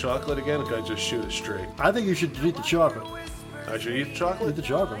to eat the chocolate again, or can I just shoot it straight? I think you should eat the chocolate. I should eat the Eat chocolate? the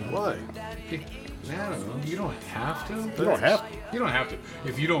chocolate. Why? I don't know. You don't have to. You don't have to. You don't have to.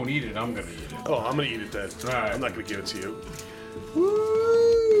 If you don't eat it, I'm gonna eat it. Oh, I'm gonna eat it then. Alright. I'm not gonna give it to you.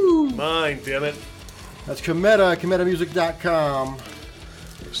 Woo! Mine, damn it. That's Cometa, CometaMusic.com.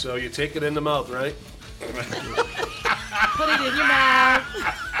 So you take it in the mouth, right? Put it in your mouth.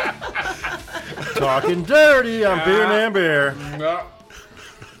 Talking dirty on Beer Man Beer. No.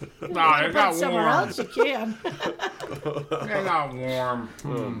 No, it Put got it somewhere warm. else you can. It got warm.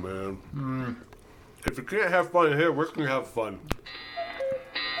 Oh, man. If you can't have fun here, where can you have fun?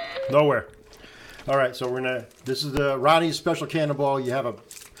 Nowhere. All right, so this is the Ronnie's special cannonball. You have a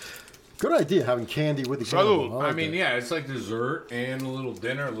good idea having candy with the Salud. cannonball. I like mean, that. yeah, it's like dessert and a little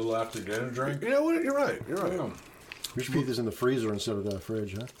dinner, a little after dinner drink. You know what? You're right. You're right. We should keep this in the freezer instead of the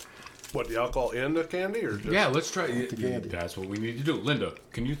fridge, huh? What, the alcohol in the candy? Or just... Yeah, let's try it. candy. That's what we need to do. Linda,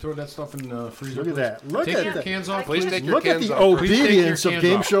 can you throw that stuff in the freezer? Look at please? that. Look Take at your that. cans off, Please please. take your Look at cans the off. Please take your obedience of cans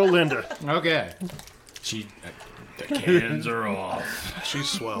Game off. Show Linda. Okay. The cans are off. She's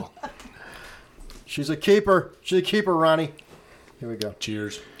swell. She's a keeper. She's a keeper, Ronnie. Here we go.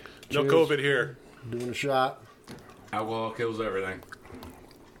 Cheers. No Cheers. COVID here. Doing a shot. Alcohol kills everything.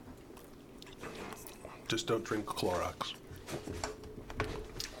 Just don't drink Clorox.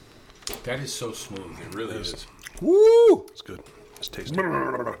 That is so smooth. It really Yes. is. Woo! It's good. It's tasty.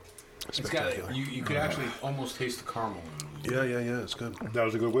 It's got, Spectacular. you could actually almost taste the caramel. Yeah, yeah, yeah. It's good. That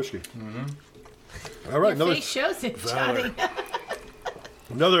was a good whiskey. Mm-hmm. All right, Your another. face shows it, Johnny.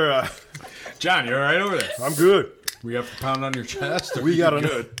 John, you all right over there? I'm good. We have to pound on your chest? Or We got you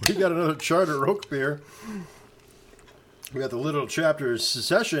another. good? We got another Charter Oak beer. We got the Little Chapters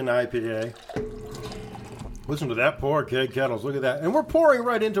Session IPA. Listen to that pour, Keg Kettles. Look at that, and we're pouring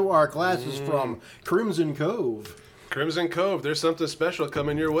right into our glasses from Crimson Cove. Crimson Cove. There's something special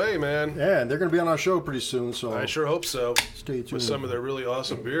coming your way, man. Yeah, and they're going to be on our show pretty soon, so I sure hope so. stay tuned. With some of their really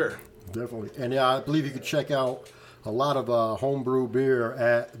awesome beer. Definitely. And yeah, I believe you can check out a lot of homebrew beer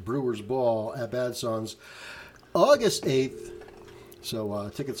at Brewers Ball at Bad Sons August 8th. So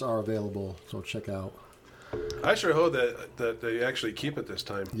tickets are available, so check out. I sure hope that they actually keep it this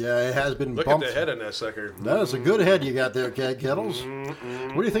time. Yeah, it has been Look bumped. at the head on that sucker. That is a good head you got there, Keg Kettles.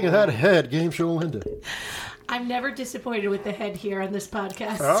 What do you think of that head, Game Show Linda? I'm never disappointed with the head here on this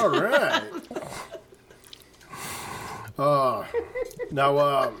podcast. All right.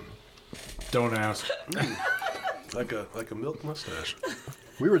 Now, Don't ask. Like a milk mustache.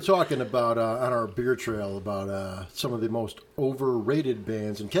 we were talking about on our beer trail about some of the most overrated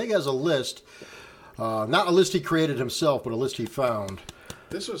bands, and Keg has a list. Not a list he created himself, but a list he found.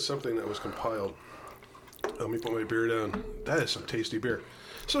 This was something that was compiled. Let me put my beer down. That is some tasty beer.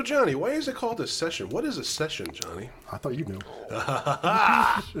 So, Johnny, why is it called a session? What is a session, Johnny? I thought you knew.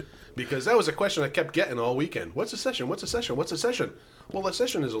 Because that was a question I kept getting all weekend. What's a session? What's a session? What's a session? Well, a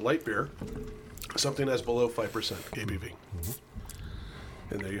session is a light beer, something that's below 5% ABV.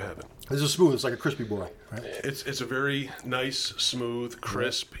 And there you have it. This is smooth. It's like a crispy boy, right? It's a very nice, smooth,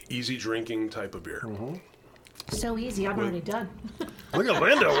 crisp, easy drinking type of beer. So easy. I'm already done. Look at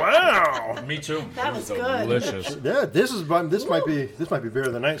Linda! Wow. Me too. That was good. Delicious. Yeah, this might be beer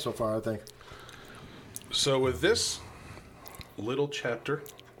of the night so far. I think. So with this little charter,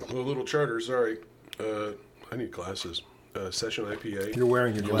 sorry, I need glasses. Session IPA. You're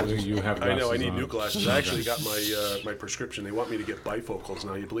wearing your glasses. You have I know. I glasses need on. new glasses. I actually got my prescription. They want me to get bifocals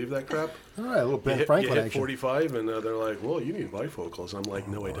now. You believe that crap? All right, a little Ben You Franklin hit action. 45, and they're like, "Well, you need bifocals." I'm like,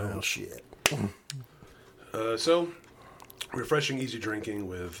 "No, I don't." Oh shit. So, refreshing, easy drinking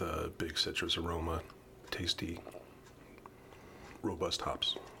with big citrus aroma, tasty, robust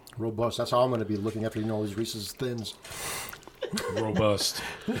hops. Robust. That's how I'm going to be looking after all these Reese's Thins. Robust.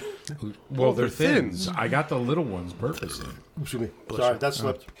 Well, they're thins. I got the little ones purposely. Excuse me. Sorry, that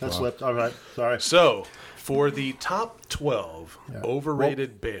slipped. That slipped. All right. Sorry. So, for the top 12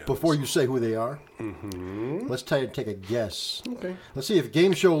 overrated bands. Before you say who they are, let's take a guess. Okay. Let's see if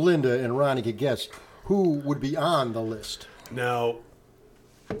Game Show Linda and Ronnie could guess who would be on the list. Now,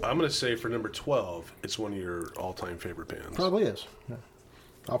 I'm going to say for number 12, it's one of your all-time favorite bands. Probably is. Yeah.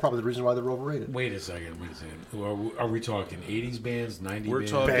 Probably the reason why they're overrated. Wait a second. Are we talking 80s bands, 90s We're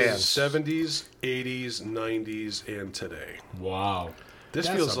bands? talking Bands. 70s, 80s, 90s, and today. Wow. This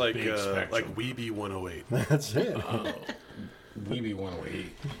That's feels a like big spectrum. Weeby 108. That's it. Weeby 108.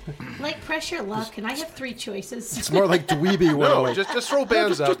 Like Pressure Luck, and I have 3 choices. It's more like Dweeby 108. No, just throw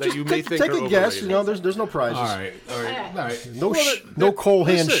bands out that you may think take are a guess. overrated. You know, there's no prizes. All right. No, Well, no coal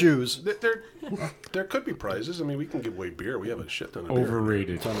hand listen, shoes. There could be prizes. I mean, we can give away beer. We have a shit ton of beer.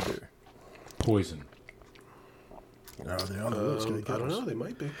 Overrated. Poison. Are they on the list? I don't know. They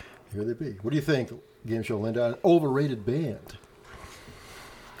might be. Here they be. What do you think, Game Show Linda? Overrated band.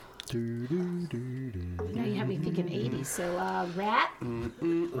 Now you have me thinking 80s. So, Rat?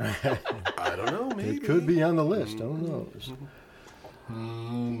 I don't know. Maybe. It could be on the list. I don't know.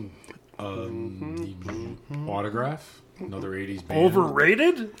 Autograph. Another 80s band.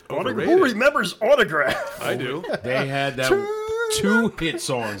 Overrated? Overrated. Who remembers Autograph? I do. They had that 2 hit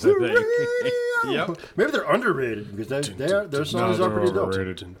songs, I think. Yep. Maybe they're underrated because their songs are pretty dope.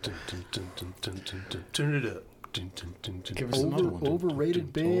 Turn it up. Give us another one.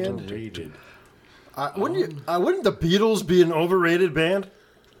 Overrated band. Overrated. Wouldn't the Beatles be an overrated band?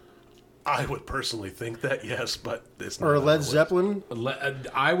 I would personally think that, yes, but it's not. Or on Led the list. Zeppelin?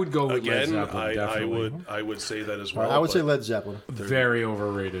 I would go with Led Again, Zeppelin, definitely. I would say that as well. I would say but Led Zeppelin. Very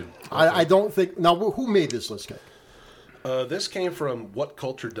overrated. I don't think... Now, who made this list, Ken? This came from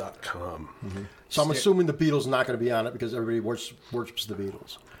whatculture.com. So I'm assuming the Beatles not going to be on it because everybody worships the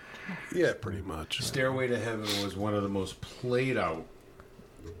Beatles. Yeah, pretty much. Stairway to Heaven was one of the most played out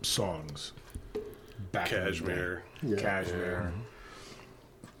songs back in the day. Cashmere. Yeah. Cashmere.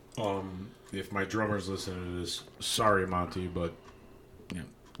 If my drummer's listening to this, sorry, Monty, but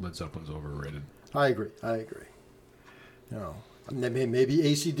Led Zeppelin's overrated. I agree. You know, maybe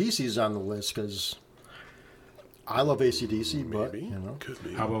AC/DC is on the list because I love AC/DC, but Maybe. you know, Could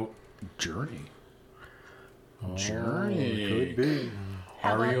be. How about Journey? Journey. could be.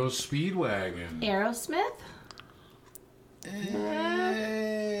 REO Speedwagon. Aerosmith?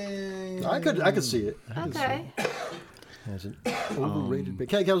 I could see it. Okay. As an overrated band.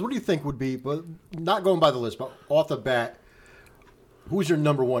 Kels, what do you think would be? But not going by the list, but off the bat, who's your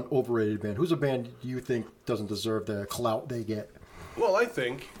number one overrated band? Who's a band you think doesn't deserve the clout they get? Well, I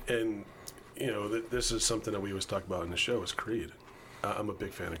think, and this is something that we always talk about in the show, is Creed. I'm a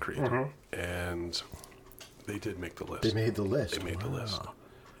big fan of Creed, and they did make the list. They made the list. They made the list,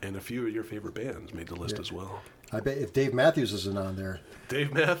 and a few of your favorite bands made the list as well. I bet if Dave Matthews isn't on there,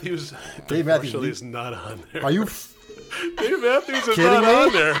 Dave Matthews, Dave Matthews unfortunately, is not on there. are you Dave Matthews is kidding not me?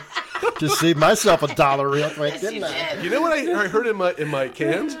 on there. just saved myself $1 real quick, didn't I? You know what I heard in my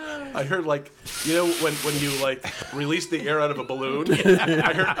cans? I heard when you release the air out of a balloon.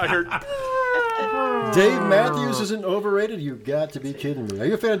 I heard. Dave Matthews isn't overrated? You got to be kidding me. Are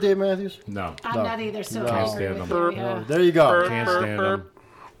you a fan of Dave Matthews? No. I'm No. not either, so No. I Can't agree stand with them. you. Yeah. There you go. Can't stand them.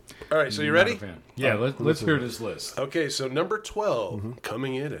 All right, so you Not ready? a fan. Yeah, let's hear this list. Okay, so number 12,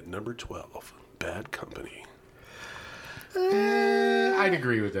 coming in at number 12, Bad Company. I'd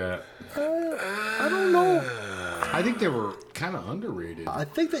agree with that. I don't know. I think they were kind of underrated. I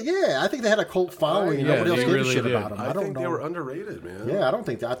think they had a cult following. And Yeah, nobody else they gave a really shit did. about them. I don't think know. they were underrated, man. Yeah, I don't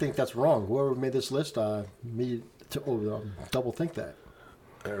think that. I think that's wrong. Whoever made this list, me to double think that.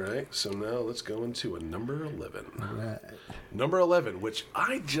 All right, so now let's go into a number 11. Right. Number 11, which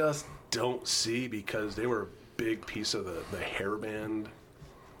I just don't see because they were a big piece of the hair band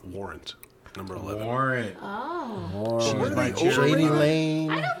Warrant. Number 11. Warrant. Oh. She was my Janie cheerleader. Lane.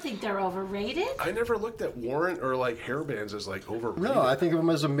 I don't think they're overrated. I never looked at Warrant or hair bands as overrated. No, I think of them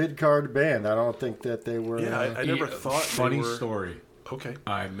as a mid-card band. I don't think that they were. Yeah, I never thought. Funny they were... story. Okay.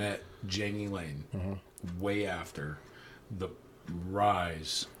 I met Janie Lane way after the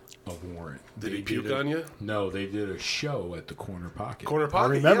rise of Warrant. Did he They puke did on you? No, they did a show at the Corner Pocket. Corner I Pocket.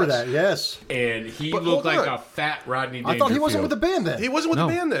 remember yes. that. Yes, And he But looked hold like on. a fat Rodney I Dangerfield. thought he wasn't with the band then. He wasn't with No.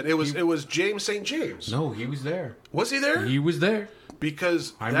 the band then. It was James St. James. No, he was there. Was he there? He was there.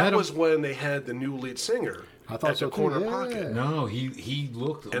 Because I met that him. was when they had the new lead singer. I thought at so the too, Corner yeah. Pocket. No, he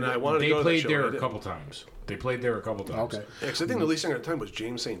looked. And I wanted to They go to that played show, there I a didn't. couple times. They played there a couple times. Okay. Yeah, 'cause I think the lead singer at the time was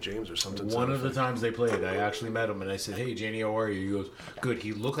James St. James or something. to One that of the effect. times they played, I actually met him and I said, "Hey, Janie, how are you?" He goes, "Good."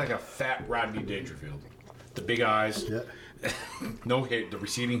 He looked like a fat Rodney Dangerfield. The big eyes, Yeah. no hair, the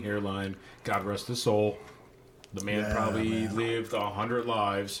receding hairline. God rest his soul. The man probably lived 100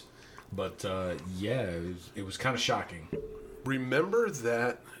 lives, but it was kind of shocking. Remember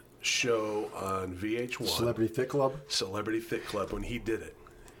that show on VH1, Celebrity Fit Club. Celebrity Fit Club, when he did it?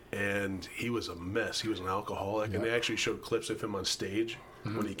 And he was a mess. He was an alcoholic, and they actually showed clips of him on stage.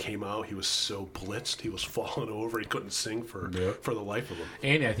 When he came out, he was so blitzed. He was falling over. He couldn't sing for the life of him.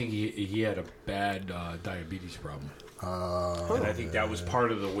 And I think he had a bad diabetes problem. And I think that was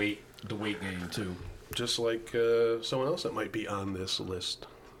part of the weight gain too. just like someone else that might be on this list.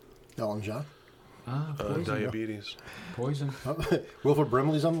 Elton John. Poison. Diabetes. Poison. Wilford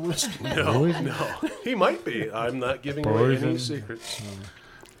Brimley's on the list. No, he might be. I'm not giving away any secrets.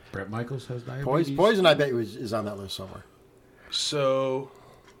 Bret Michaels has diabetes. Poison, I bet, is on that list somewhere. So,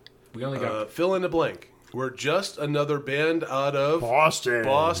 We only got fill in the blank. We're just another band out of Boston.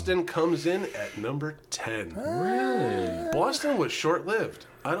 Boston comes in at number 10. really. Boston was short-lived.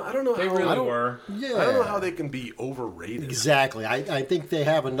 I don't know They how really were. Yeah. I don't know how they can be overrated. Exactly. I think they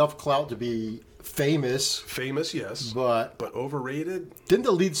have enough clout to be famous, Famous, yes, but overrated. didn't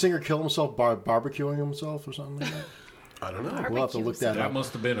the lead singer kill himself barbecuing himself or something like that? I don't know. We'll have to look that That up.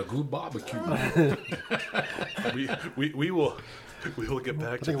 must have been a good barbecue. we will get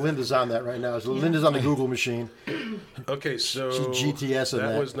back I to think that. Linda's on that right now. So Linda's on the Google machine. Okay, so She's GTS in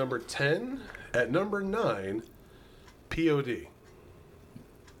that. was number 10. At number 9, POD.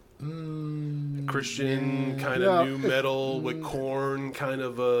 Christian kind of Yeah. new metal with Korn kind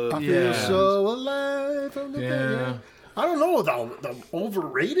of a I feel so alive. From the Yeah. I don't know. The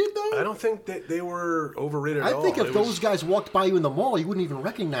overrated though. I don't think that they were overrated at all. I think if It those was- guys walked by you in the mall, you wouldn't even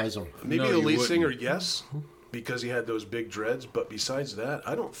recognize them. maybe No, the you lead wouldn't. singer, yes, because he had those big dreads. But besides that,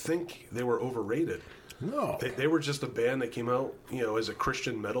 I don't think they were overrated. No. They were just a band that came out, as a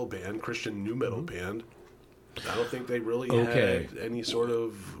Christian metal band, Christian new metal band. I don't think they really Okay. had any sort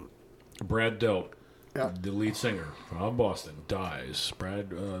of. Brad Delp, Yeah. the lead singer from Boston, dies.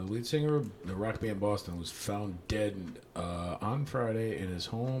 Brad, lead singer of the rock band Boston, was found dead on Friday in his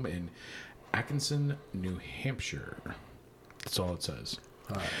home in Atkinson, New Hampshire. That's all it says.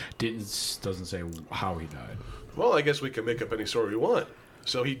 Doesn't say how he died. Well, I guess we can make up any story we want.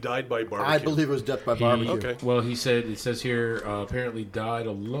 So he died by barbecue. I believe it was death by barbecue. Okay. Well, it says here apparently died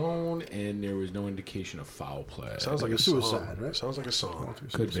alone, and there was no indication of foul play. Sounds like Like a a suicide, song. right? Sounds like a song.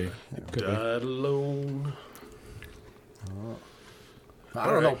 Could be. Could be. Died alone. I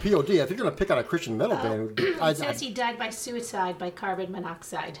don't know. POD. If you're going to pick on a Christian metal band, It says he died by suicide by carbon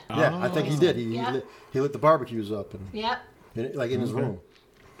monoxide. yeah, I think he did. He Yeah. he lit the barbecues up and Yep. like in his room.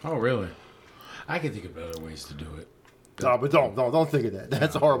 Oh, really? I can think of better ways to do it. No, but don't think of that.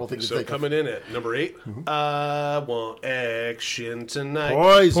 That's a horrible thing to So think of. coming in at number 8, I want action tonight.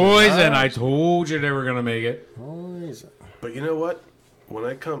 Poison. Poison. I told you they were gonna make it. Poison. But you know what? When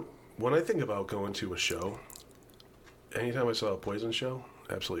I think about going to a show, anytime I saw a Poison show,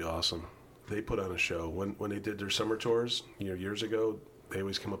 absolutely awesome. They put on a show. When they did their summer tours, years ago, they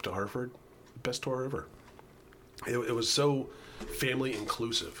always came up to Hartford. Best tour ever. It was so family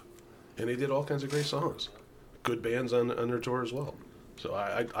inclusive, and they did all kinds of great songs. Good bands on their tour as well. So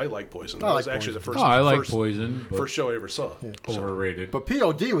I like Poison. That was like actually the Poison. first. Oh, I like first, Poison. But First show I ever saw. overrated. But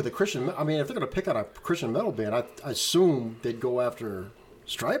POD with a Christian, I mean, if they're going to pick on a Christian metal band, I assume they'd go after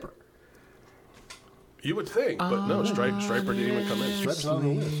Stryper. You would think, but no, Stryper didn't even come in. Stryper's not on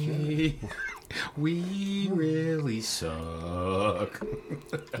the list. Yeah. We really suck.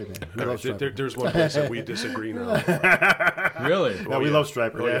 Hey, man, we All love right, Stryper. there's one place that we disagree now. Really? Yeah, we love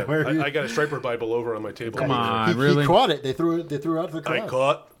Stryper. Oh, yeah. yeah. I got a Striper Bible over on my table. Come on, He really? caught it. They threw it out of the I crowd.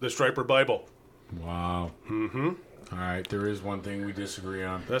 caught the Striper Bible. Wow. Mm-hmm. All right, there is one thing we disagree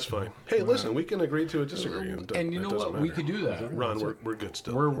on. That's fine. Hey, listen, we can agree to a disagree. And you know what? We could do that. Ron, we're good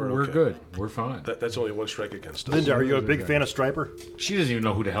still. We're okay. good. We're fine. That's only one strike against us. Linda, are you a big fan of Stryper? She doesn't even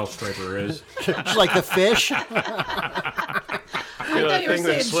know who the hell Striper is. She's like the fish. You know, thought you were that thing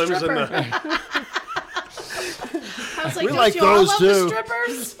that saying swims in stripper. the. I was like, We don't like you all those, love too. the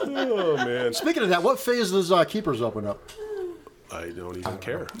strippers? Oh man, Speaking of that, what phase does Keepers open up? I don't even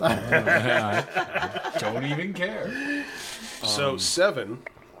care. Don't even care. So 7,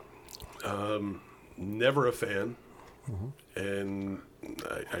 never a fan, and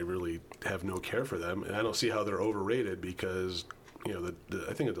I really have no care for them, and I don't see how they're overrated because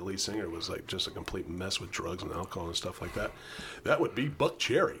I think the lead singer was like just a complete mess with drugs and alcohol and stuff like that. That would be Buck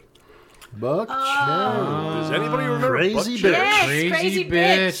Cherry. Buck Cherry. Does anybody remember Crazy Buck bitch. Cherry? Yes, crazy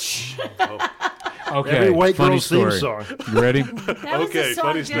bitch. Okay, Every white funny girl's theme story. song. You ready? That was Okay, a song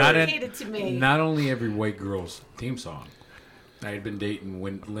funny story. dedicated to me. Not only every white girl's theme song. I had been dating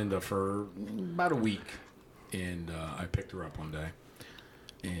Linda for about a week, and I picked her up one day,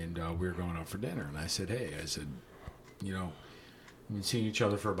 and we were going out for dinner, and I said, we've been seeing each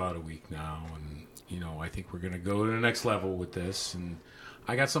other for about a week now, and, I think we're going to go to the next level with this, and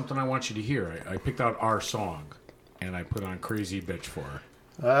I got something I want you to hear. I picked out our song, and I put on Crazy Bitch for her.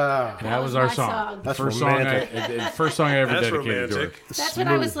 And that was our my song. song. That's First romantic. first song I ever That's dedicated romantic. to her. That's when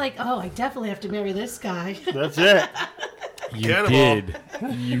I was like, oh, I definitely have to marry this guy. That's it. You Cannonball. did.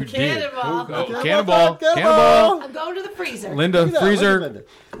 You did. Cannonball. Oh, cannonball. I'm going to the freezer. Linda, Look at that, freezer. wait a minute.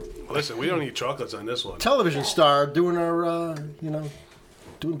 Listen, we don't need chocolates on this one. Television star doing our,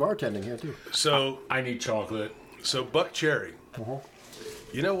 doing bartending here too. So, I need chocolate. Buck Cherry. Uh-huh.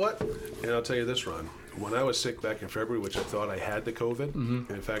 You know what? And I'll tell you this, Ron. When I was sick back in February, which I thought I had the COVID, and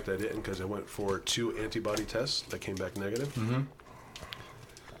in fact I didn't because I went for 2 antibody tests that came back negative.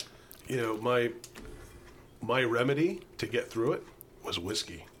 You know, my remedy to get through it was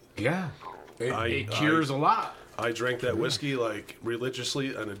whiskey. Yeah. It cures a lot. I drank that whiskey like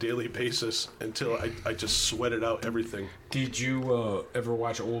religiously on a daily basis until I just sweated out everything. Did you ever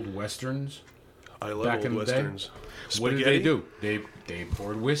watch old westerns? I love Back old in the westerns. day? What did they do? They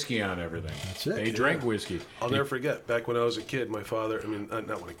poured whiskey on everything. That's it. They drank whiskey. I'll never forget, back when I was a kid, my father, I mean,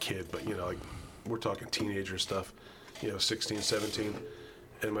 not when a kid, but, like, we're talking teenager stuff, 16, 17,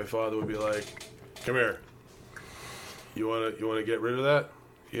 and my father would be like, come here, you wanna get rid of that?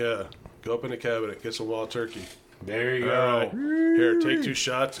 Yeah, go up in the cabinet, get some wild turkey. There you All go. right, here, take 2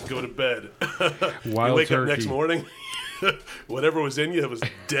 shots, and go to bed. Wild you wake turkey. up next morning, whatever was in you was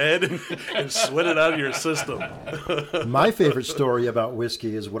dead and sweated out of your system. My favorite story about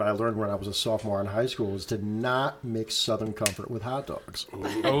whiskey is what I learned when I was a sophomore in high school was to not mix Southern Comfort with hot dogs.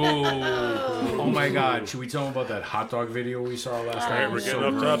 Oh my God! Should we tell them about that hot dog video we saw last night? We're getting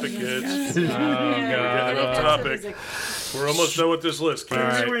off topic, kids. Oh God! Getting off topic. We're almost done with this list. All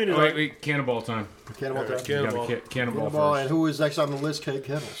Kids. right, wait, cannonball time. Cannonball time. Cannonball. Cannonball Cannonball, and first. who is next on the list? Kate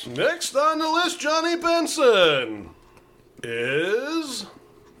Kettles. Next on the list, Johnny Benson is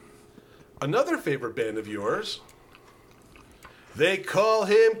another favorite band of yours. They call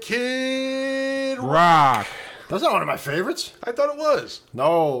him Kid Rock. Rock. That's not one of my favorites. I thought it was.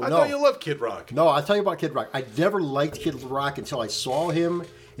 No, I no. thought you loved Kid Rock. No, I'll tell you about Kid Rock. I never liked Kid Rock until I saw him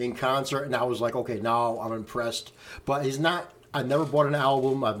in concert, and I was like, okay, now I'm impressed. But he's not. I never bought an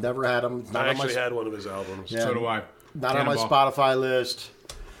album. I've never had him. Not I on my, actually had one of his albums. Yeah. So do I. not on my Cannonball. Spotify list.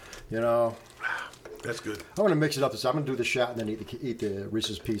 That's good. I'm gonna mix it up. I'm gonna do the shot and then eat the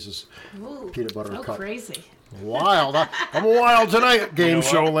Reese's Pieces Ooh, peanut butter oh, cup. crazy. Wild. I'm wild tonight. Game know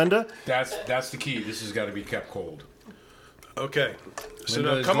show, what? Linda. That's the key. This has got to be kept cold. Okay. So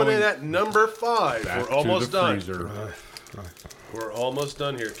Linda now is coming in going at number 5. Back We're almost to the done. freezer. We're almost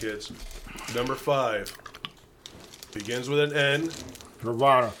done here, kids. Number 5 begins with an N,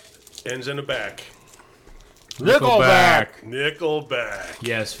 Nirvana. ends in a back. Nickelback. Nickelback.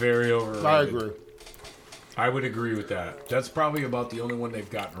 Yes, very overrated. I agree. I would agree with that. That's probably about the only one they've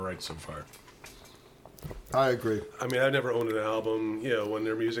gotten right so far. I agree. I mean, I've never owned an album. When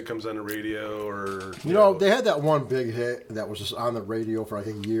their music comes on the radio or You know, they had that one big hit that was just on the radio for like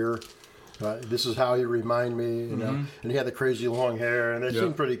a year. This is how you remind me, you know. And he had the crazy long hair, and it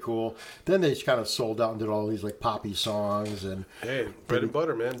seemed pretty cool. Then they just kind of sold out and did all these like poppy songs, and Hey, bread and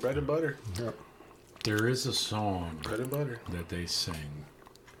butter, man. Bread and butter. There is a song Bread and butter. that they sing.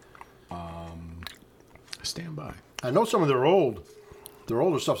 Stand by. I know some of their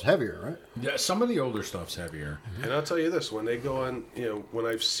older stuff's heavier, right? Yeah, some of the older stuff's heavier. And I'll tell you this: when they go on, when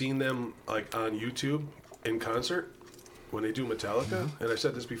I've seen them like on YouTube in concert, when they do Metallica, and I've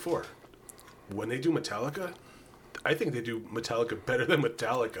said this before, when they do Metallica, I think they do Metallica better than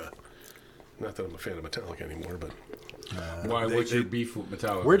Metallica. Not that I'm a fan of Metallica anymore, but Why? What's your beef with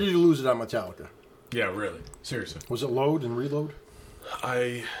Metallica? Where did you lose it on Metallica? Yeah, really. Seriously. Was it load and reload?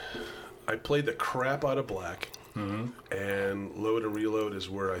 I played the crap out of Black, and Load and Reload is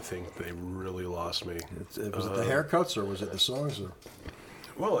where I think they really lost me. Was it the haircuts or was it the songs? Or?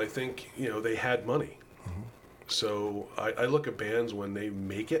 Well, I think they had money, so I look at bands when they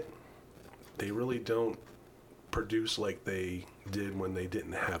make it, they really don't produce like they did when they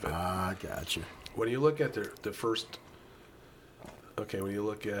didn't have it. Ah, gotcha. When you look at the first, when you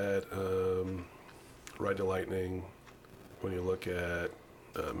look at Ride the Lightning, when you look at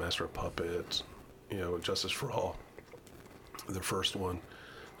Master of Puppets, Justice for All, the first one.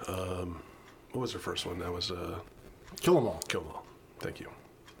 What was the first one? That was Kill 'Em All. Kill 'Em All. Thank you.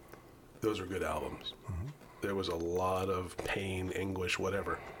 Those are good albums. There was a lot of pain, anguish,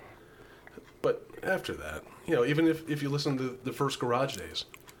 whatever. But after that, even if you listen to the first Garage Days,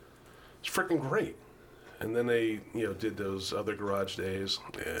 it's freaking great. And then they, did those other Garage Days.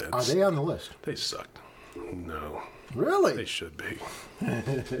 And Are they on the list? They sucked. No. Really? They should be.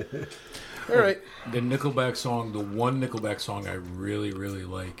 All right. The Nickelback song, the one Nickelback song I really, really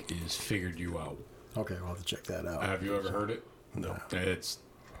like is Figured You Out. Okay, we'll have to check that out. Have you ever heard it? No.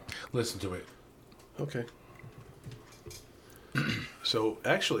 Listen to it. Okay. So,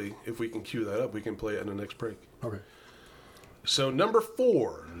 actually, if we can cue that up, we can play it in the next break. Okay. So, number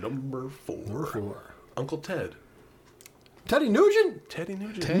four. Number 4. Uncle Ted. Teddy Nugent? Teddy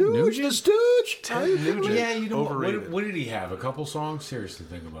Nugent. Nuge the Stooge? Teddy Nugent. Yeah, you know Overrated. what did he have? A couple songs? Seriously,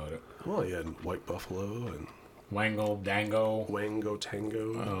 think about it. Well, he had White Buffalo and Wango, Dango, Wango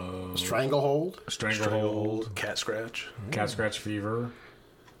Tango, Stranglehold? Stranglehold, Cat Scratch. Cat Scratch Fever.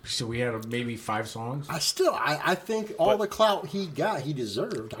 So we had maybe 5 songs. I think all the clout he got, he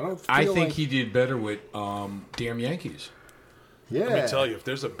deserved. I think he did better with Damn Yankees. Yeah. Let me tell you, if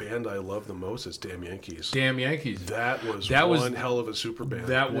there's a band I love the most, it's Damn Yankees. Damn Yankees. That was one hell of a super band.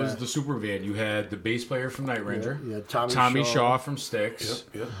 That was the super band. You had the bass player from Night Ranger. Yeah, Tommy Shaw from Styx.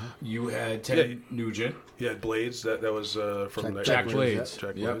 Yep. You had Ted Nugent. You had Blades. That was from Night Jack Ranger. Blades.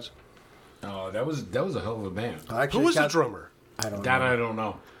 Jack Yep. Blades. Oh, that was a hell of a band. Who was the drummer? I don't That know. I don't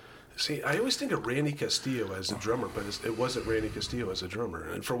know. See, I always think of Randy Castillo as the drummer, but it wasn't Randy Castillo as a drummer.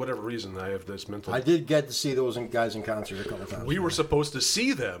 And for whatever reason, I have this mental... I did get to see those guys in concert a couple times. We were supposed to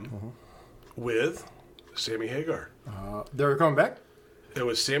see them with Sammy Hagar. They were coming back? It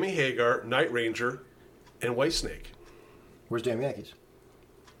was Sammy Hagar, Night Ranger, and Whitesnake. Where's Damn Yankees?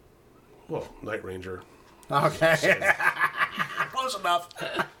 Well, Night Ranger. Okay. Close enough.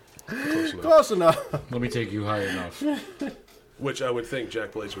 Close enough. Close enough. Let me take you high enough. Which I would think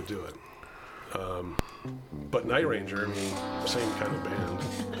Jack Blades would do it. But Night Ranger, same kind of band.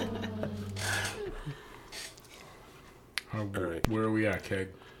 All right. Where are we at, Keg?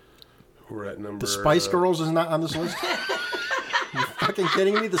 We're at number... The Spice Girls is not on this list? You fucking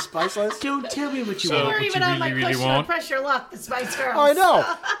kidding me? The Spice list? Don't tell me what you They want. were What even you on my really, really Push want. Pressure Luck, the Spice Girls. Oh, I know.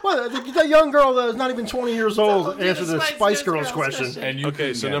 Well, the young girl that was not even 20 years old do answered the the Spice Spice Girls Girls question. And you Okay,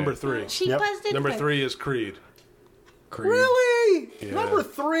 can so get number it. 3. She Yep. buzzed into Number it. 3 is Creed. Creed. Really? Yeah. Number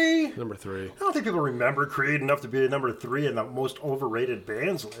 3? Number 3. I don't think people remember Creed enough to be number 3 in the most overrated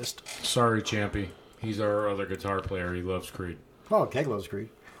bands list. Sorry, Champy. He's our other guitar player. He loves Creed. Oh, Keg loves Creed.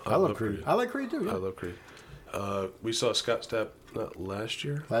 I love Creed. Creed. I like Creed too. Yeah. I love Creed. We saw Scott Stapp last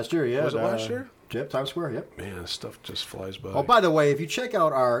year. Last year, yeah. Was it last year? Yep, Times Square, yep. Man, stuff just flies by. Oh, by the way, if you check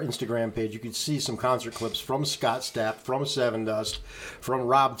out our Instagram page, you can see some concert clips from Scott Stapp, from Seven Dust, from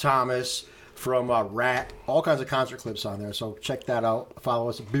Rob Thomas, from Rat, all kinds of concert clips on there. So check that out. Follow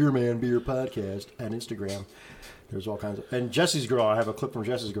us at Beer Man Beer Podcast and Instagram. There's all kinds of... And Jesse's Girl, I have a clip from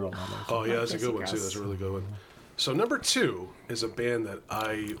Jesse's Girl on there. Oh, yeah, that's a good one, Jessica too. That's a really good one. So number 2 is a band that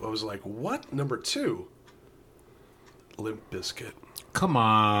I was like, what? Number 2? Limp Bizkit. Come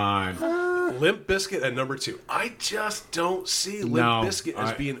on. Limp Bizkit at number 2. I just don't see Limp No, Bizkit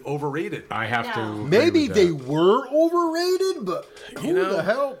as being overrated. I have to. No. agree Maybe with they that. were overrated, but who You know- the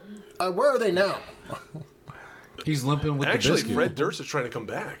hell... where are they now? He's limping with Actually, the biscuit. Fred Durst is trying to come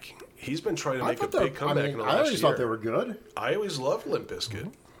back. He's been trying to make a thought they- big comeback in the I last always year. thought they were good. I always loved Limp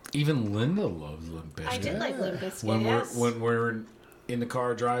Bizkit. Even Linda loves Limp Bizkit. I did like Limp Bizkit, when yes. we're in the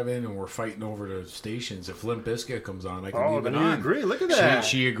car driving and we're fighting over the stations, if Limp Bizkit comes on, I can Oh, leave then it you on. agree. Look at that.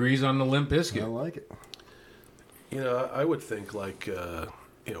 She agrees on the Limp I Bizkit. like it. You know, I would think like,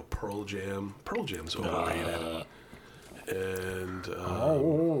 Pearl Jam. Pearl Jam's overrated. And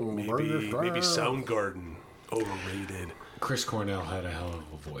maybe Soundgarden, overrated. Chris Cornell had a hell of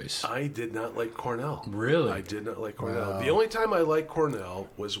a voice. I did not like Cornell. Really? I did not like Cornell. The only time I liked Cornell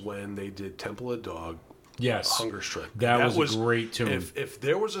was when they did Temple of Dog, Yes. Hunger Strike. That was a great tune. If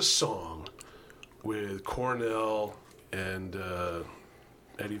there was a song with Cornell and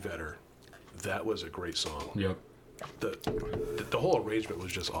Eddie Vedder, that was a great song. Yep. The whole arrangement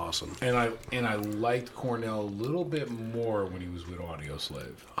was just awesome. And I liked Cornell a little bit more when he was with Audio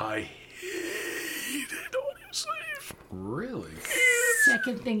Slave. I hated Audioslave. Really?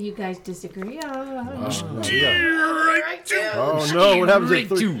 Second thing you guys disagree on. Oh no! What happens at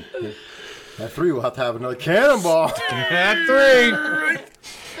 3? Two. At 3, we'll have to have another cannonball. At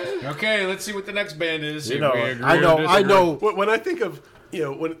 3. Okay, let's see what the next band is. You If know, we agree I or know. disagree. When I think of,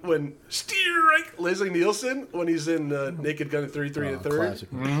 when Leslie Nielsen, when he's in Naked Gun at 33 and a third, Classic.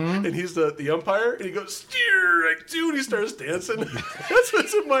 and he's the umpire, and he goes, Strike 2, and he starts dancing. That's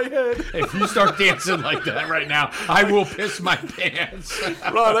what's in my head. If you start dancing like that right now, I will piss my pants.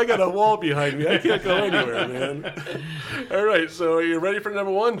 Ron, I got a wall behind me. I can't go anywhere, man. All right, so are you ready for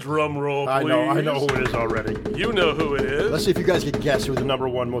number 1? Drum roll, please. I know who it is already. You know who it is. Let's see if you guys can guess who the number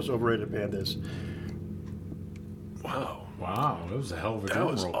 1 most overrated band is. Wow. Wow, that was a hell of a That drum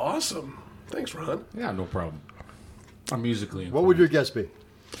was roll. awesome. Thanks, Ron. Yeah, no problem. I'm musically What would your guess be?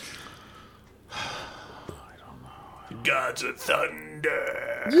 Gods of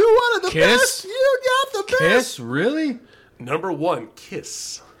Thunder. You wanted the Kiss? best. You got the best. Kiss? Really? Number 1,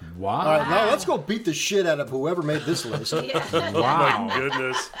 Kiss. Wow. All right, now let's go beat the shit out of whoever made this list. Wow. My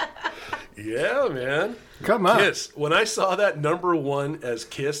goodness. Yeah, man. Come on. Kiss. When I saw that number 1 as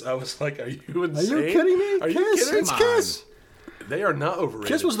Kiss, I was like, are you insane? Are you kidding me? Are Kiss. you kidding? It's Come Kiss. They are not overrated.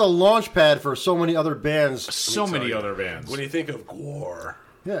 Kiss was the launch pad for so many other bands. So many other bands. When you think of Gwar,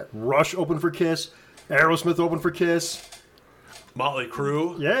 Yeah, Rush opened for Kiss. Aerosmith opened for Kiss. Motley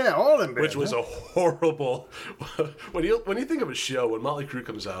Crue, Yeah, all them bands. which was a horrible. when you think of a show when Motley Crue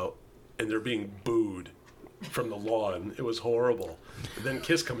comes out and they're being booed from the lawn, it was horrible. And then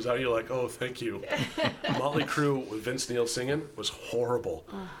Kiss comes out, you're like, oh, thank you. Motley Crue with Vince Neil singing was horrible.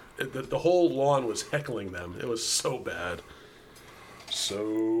 The whole lawn was heckling them. It was so bad.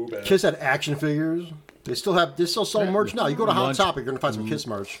 So bad. Kiss had action figures. They still sell merch now. You go to Hot Topic, you're gonna find some Kiss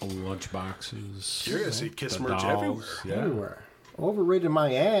merch Lunch boxes. You're gonna see Kiss the merch dolls, everywhere. Yeah. everywhere. Overrated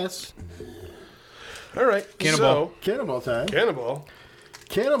my ass. All right, Cannonball. Cannonball time. So, Cannonball.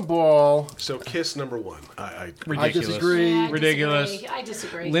 Cannonball. So Kiss number one. I I Ridiculous. disagree. Yeah, I Ridiculous. disagree. I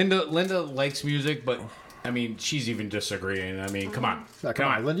disagree. Linda likes music, but I mean, she's even disagreeing. I mean, come on. Now, come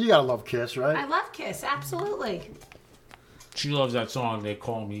on, Linda, you gotta love Kiss, I right? love Kiss, absolutely. She loves that song. They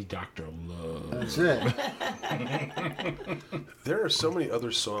call me Dr. Love. That's it. There are so many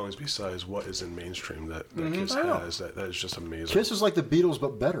other songs besides what is in mainstream that Kiss I know. has. That is just amazing. Kiss is like the Beatles,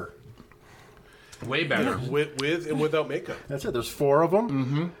 but better. Way better. with and without makeup. That's it. There's 4 of them.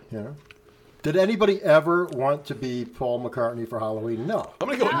 Mm-hmm. You know. Did anybody ever want to be Paul McCartney for Halloween? No. I'm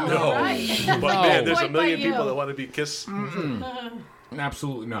gonna go no. Right. But man, there's a Point by million people you. that want to be Kiss.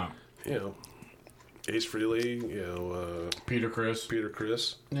 Absolutely not. You know, Ace Frehley. You know, Peter Criss. Peter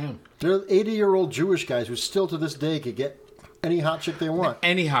Criss. Yeah. There are 80-year-old Jewish guys who still to this day could get any hot chick they want.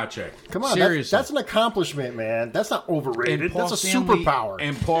 Any hot chick. Come on, Seriously. that's an accomplishment, man. That's not overrated. And Paul That's a Stanley- superpower.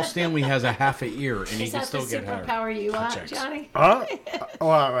 And Paul Stanley has a half a ear, and he Is can that the still get hot. superpower you want, chicks. Johnny? Huh? Oh,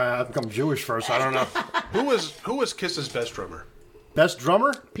 I think I'm Jewish first. I don't know. Who was Kiss's best drummer? Best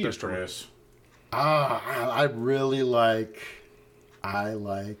drummer? Peter Best drummer. Criss. I really like.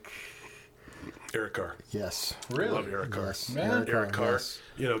 Eric Carr. Yes. I love Eric Carr. Yes. Yeah. Eric Carr. yes.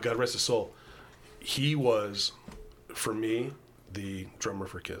 You know, God rest his soul. He was, for me, the drummer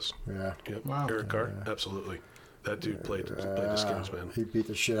for Kiss. Yeah. Yep. Wow. Eric Carr, absolutely. That dude played the skins, man. He beat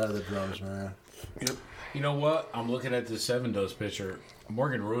the shit out of the drums, man. Yep. You know what? I'm looking at the Seven Dose picture.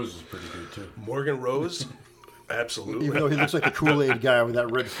 Morgan Rose is pretty good, too. Morgan Rose, absolutely. Even though he looks like the Kool-Aid guy with that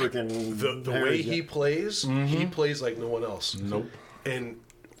red freaking the hair way he's he got. plays, he plays like no one else. Nope. And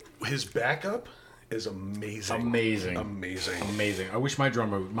his backup is amazing. Amazing. Amazing. Amazing. I wish my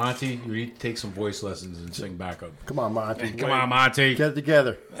drummer, Monty, you need to take some voice lessons and sing backup. Come on, Monty. Come on, Monty. Get it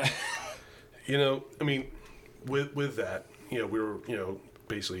together. You know, I mean, with that, you know, we were, you know,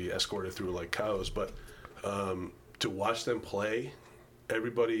 basically escorted through like cows, but to watch them play,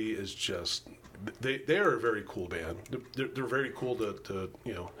 everybody is just, they are a very cool band. They're very cool to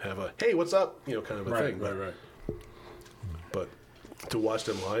you know, have a, hey, what's up, you know, kind of a thing. Right. But to watch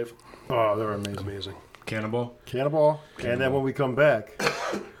them live, Oh, they're amazing. amazing. Cannonball. Cannonball. And then when we come back,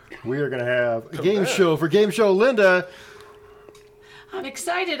 we are going to have a game show for Game Show Linda. I'm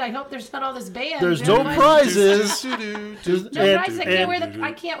excited. I hope there's not all this band. There's no prizes. No prize.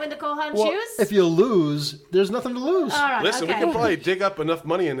 I can't win the Kohan Well, shoes? if you lose, there's nothing to lose. All right, Listen, okay. we can probably dig up enough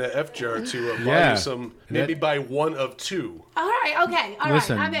money in that F jar to buy Yeah. you some, maybe buy one of two. All right, okay. All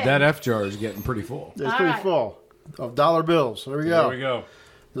Listen, right, I'm in. that F jar is getting pretty full. It's All pretty right. full of dollar bills. There we go. There we go.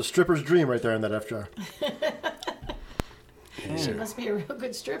 The stripper's dream right there in that F jar. She must be a real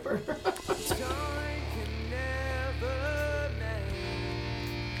good stripper.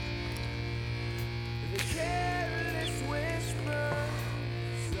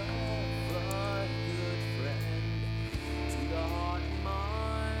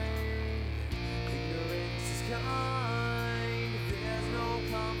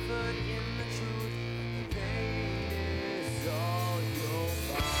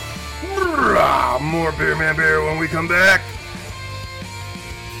 More Beer Man Beer when we come back.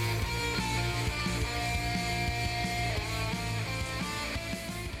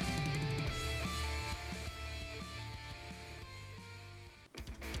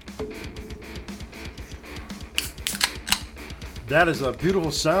 That is a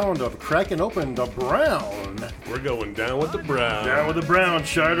beautiful sound of cracking open the brown. We're going down with the brown. Down with the brown,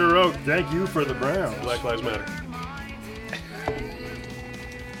 Charter Oak. Thank you for the brown. Black Lives Matter.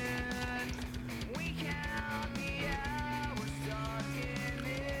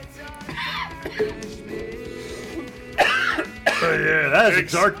 Oh, yeah, that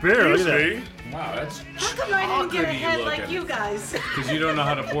is a dark beer. Look at that. Excuse me. Wow, that's How come I didn't get good are you ahead like looking? you guys? because you don't know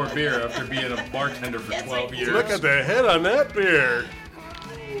how to pour beer after being a bartender for Yes, 12 I years. Look at the head on that beer.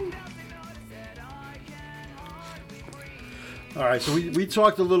 All right, so we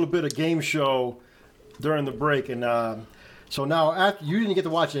talked a little bit of game show during the break, and so now after you didn't get to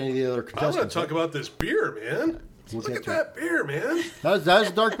watch any of the other I want contestants. to talk about this beer, man. We'll Look get at to that beer, man. That's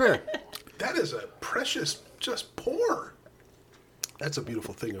a dark beer. That is a precious just pour. That's a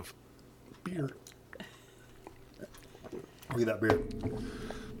beautiful thing of beer. Look at that beer.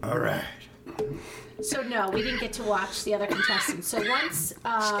 All right. So no, we didn't get to watch the other contestants. So once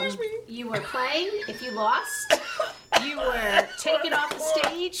you were playing, if you lost, you were taken off the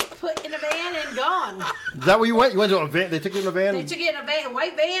stage, put in a van, and gone. Is that where you went? You went to a van? They took you in a van? They took you in a van, a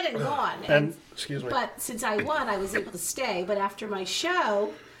white van, and gone. And Excuse me. But since I won, I was able to stay. But after my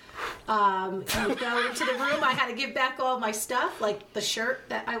show, you would go into the room. I had to give back all my stuff, like the shirt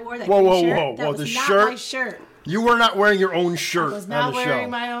that I wore. That Whoa, green whoa, shirt. whoa, That whoa, was the not shirt? my shirt. you were not wearing your own shirt I was on not the wearing show.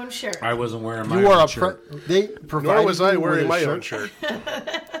 my own shirt. I wasn't wearing my You wore own a shirt. they provided Nor was I you with wearing a my own shirt.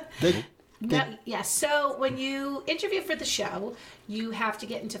 They, No, yeah, so when you interview for the show, you have to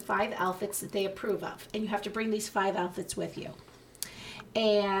get into 5 outfits that they approve of, and you have to bring these 5 outfits with you.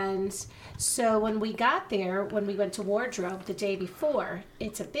 And so when we got there, when we went to wardrobe the day before,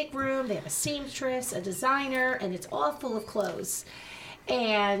 it's a big room, they have a seamstress, a designer, and it's all full of clothes.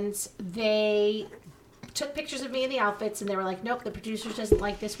 And they took pictures of me in the outfits, and they were like, nope, the producers doesn't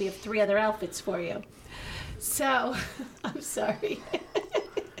like this, we have 3 other outfits for you. So, I'm sorry.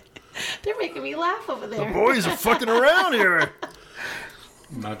 They're making me laugh over there. boys are fucking around here.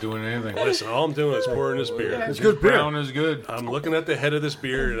 I'm not doing anything. Listen, all I'm doing is pouring this beer. It's good beer. Brown is good. I'm looking at the head of this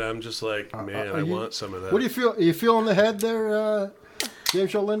beer, and I'm just like, man, I want some of that. What do you feel? Are you feeling the head there, Game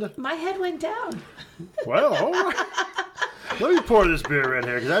Show Linda? My head went down. Well, all right. Let me pour this beer in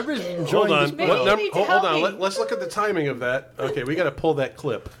here because I've been enjoying Hold this on. beer. Maybe you need to Hold help on. me. Let's look at the timing of that. Okay, we got to pull that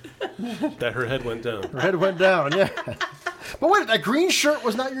clip that her head went down. Her head went down, yeah. But wait, that green shirt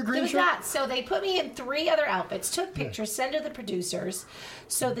was not your It green was shirt? not. So they put me in 3 other outfits, took pictures, sent to the producers.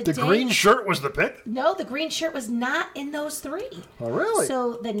 So The day, green shirt was the pick? No, the green shirt was not in those 3. Oh, really?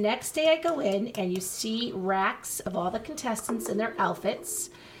 So the next day I go in and you see racks of all the contestants in their outfits,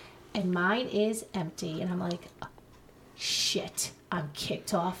 and mine is empty. And I'm like, shit, I'm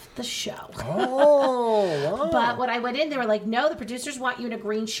kicked off the show. Oh, wow. But when I went in, they were like, no, the producers want you in a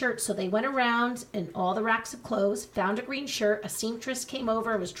green shirt. So they went around in all the racks of clothes, found a green shirt. A seamstress came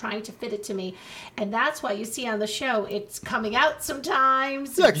over and was trying to fit it to me. And that's why you see on the show, it's coming out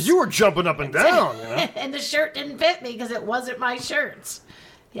sometimes. Yeah, because you were jumping up and down, you know? And the shirt didn't fit me because it wasn't my shirt.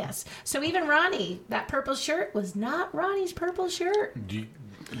 Yes. So even Ronnie, that purple shirt was not Ronnie's purple shirt. Do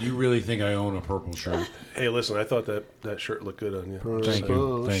you really think I own a purple shirt? Hey, listen, I thought that shirt looked good on you. Thank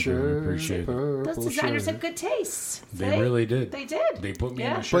you. Thank you. I appreciate it. Those designers have good taste. They really did. They did. They put me in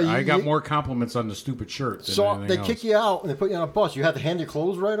Yeah. the shirt. But I got you- more compliments on the stupid shirt than So anything they else. kick you out and they put you on a bus. You had to hand your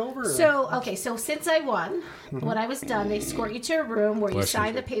clothes right over? or- So, okay, so since I won, when I was done, they escort you to a room where you Bless you.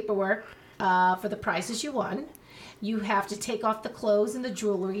 sign the paperwork for the prizes you won. You have to take off the clothes and the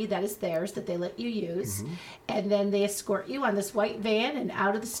jewelry that is theirs that they let you use. And then they escort you on this white van and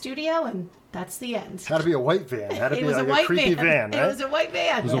out of the studio, and that's the end. Had to be a white van. Had to It be was like a white creepy van, It right? was a white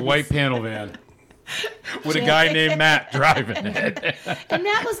van. It was a white panel van with a guy named Matt driving it. And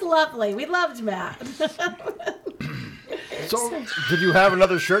Matt was lovely. We loved Matt. So, did you have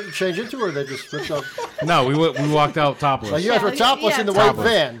another shirt to change into, or they just switched up? No, we went out topless. Like you guys were topless Yeah, in the topless.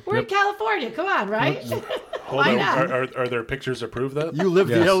 white van. We're in California. Come on, right? Hold Why on. not? Are there pictures to prove that? You lived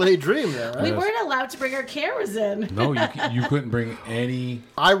Yes. the LA dream there, right? We weren't allowed to bring our cameras in. No, you couldn't bring any.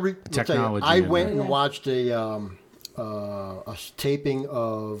 I'll tell you, Technology I in went there. and watched a taping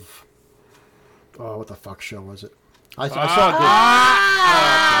of what the fuck show was it? I saw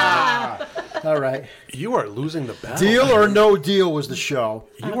it. All right, You are losing the battle. Deal or No Deal was the show,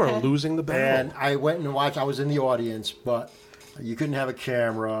 You are losing the battle. and I went and watched. I was in the audience, but you couldn't have a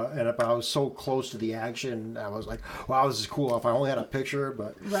camera, and if I was so close to the action, I was like, "Wow, this is cool." If I only had a picture,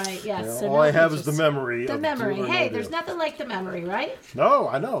 but Right, yes. you know, So all no I have is pictures. the memory. The of memory. Deal or No Hey, Deal. there's nothing like the memory, right? No,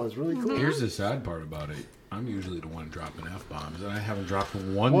 I know it's really cool. Here's the sad part about it. I'm usually the one dropping F-bombs, and I haven't dropped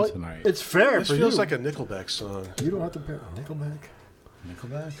one Well, tonight. it's fair This for feels you. like a Nickelback song. You don't have to pay Nickelback.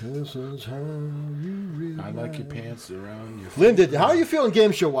 Nickelback. This is how you really. I like your pants around your. Linda, how are you feeling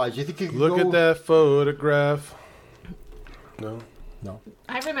game show wise? You think you could Look go? at that photograph. No. No.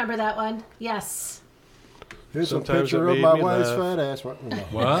 I remember that one. Yes. Here's Sometimes a picture it of made my me wife's laugh. fat ass. What? No.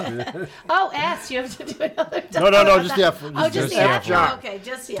 What? Oh, S. You have to do another. No, just the F. Oh, just the the F. F. Oh, okay,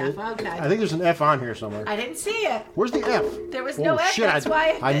 just the F. Okay. I think there's an F on here somewhere. I didn't see it. Where's the F? There was Oh no F. shit! That's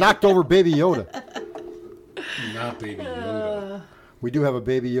why I knocked over Baby Yoda. Not Baby Yoda. We do have a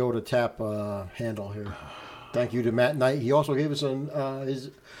Baby Yoda tap handle here. Thank you to Matt Knight. He also gave us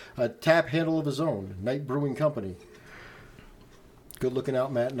a tap handle of his own, Knight Brewing Company. Good looking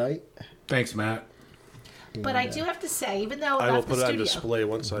out, Matt Knight. Thanks, Matt. But I do have to say, even though I will that's the put it on studio. display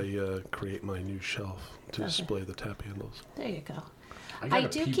once I create my new shelf. to display the tap handles. There you go. got I a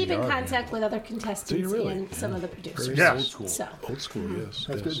do keep in PBR contact handle. with other contestants Do you really? and some of the producers. Yeah. Old school. So Old school, yes. That's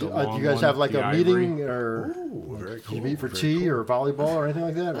yes. good. the Do long you guys one, have like the a ivory. meeting or Ooh, very do cool. you meet for very tea cool. or volleyball or anything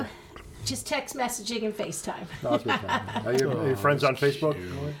like that? Or? just text messaging and FaceTime. No, it's good fun. Are your friends on Facebook?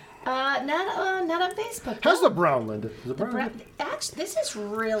 Not on Facebook. How's no. the brown, Linda? Is the brown? Actually, this is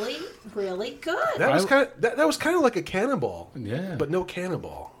really, really good. That was kind of that was kind of like a cannonball. Yeah. But no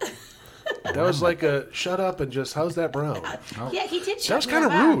cannonball. That was like a shut up and just how's that brown? Yeah, he did. That was kind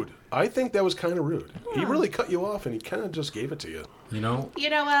of rude. I think that was kind of rude. He really cut you off and he kind of just gave it to you. You know, You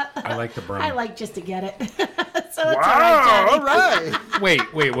know what? I like the brown. I like just to get it. So it's all Wow! right, All Johnny. right.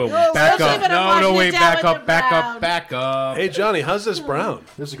 Wait, Well, back especially up. when I'm No, washing wait, it down back with up, the back brown. up, back up. Hey Johnny, how's this brown?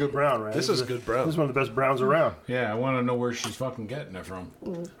 This is a good brown, right? This is good brown. This is one of the best browns around. Yeah, I want to know where she's fucking getting it from.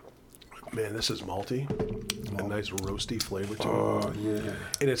 Man, this is malty. A nice roasty flavor to it. Yeah.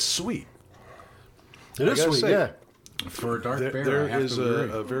 And it's sweet. It is gotta sweet, say, yeah. For a dark bear, There I have is to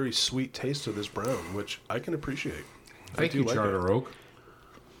agree. a very sweet taste to this brown, which I can appreciate. Thank I do you, like Charter it. Oak.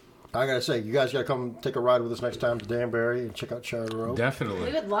 I gotta say, you guys gotta come take a ride with us next time to Danbury and check out Charter Oak. We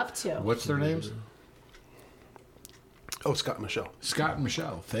Definitely. would love to. What's their names? Oh, Scott and Michelle. Scott and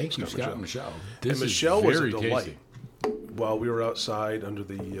Michelle. Thank you, Scott and Michelle. This And is Michelle was a very delight. tasty. While we were outside under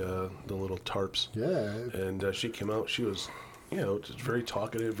the little tarps, Yeah. and she came out. She was, just very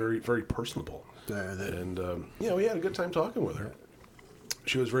talkative, very very personable, and we had a good time talking with her.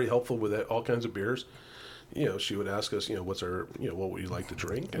 She was very helpful with all kinds of beers. She would ask us, what's our, what would you like to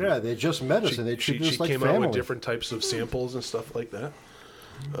drink? And Yeah, they just met us and they treated us she like came family. out with different types of samples and stuff like that.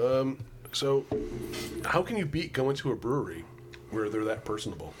 So, how can you beat going to a brewery where they're that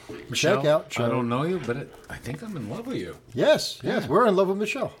personable? Check out I Charter. don't know you, but I think I'm in love with you. Yes, we're in love with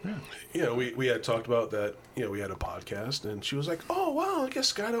Michelle. We had talked about that. We had a podcast, and she was like, "Oh wow, I guess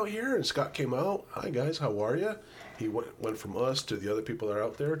Scott out here." And Scott came out. "Hi guys, how are you?" He went from us to the other people that are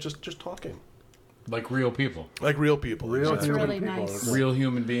out there, just talking Like real people. like real people. Real exactly. human really people. nice. Real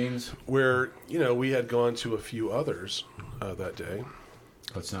human beings. Where we had gone to a few others that day.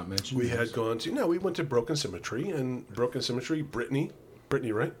 Let's not mention We names. had gone to we went to Broken Symmetry, and Broken Symmetry, Brittany,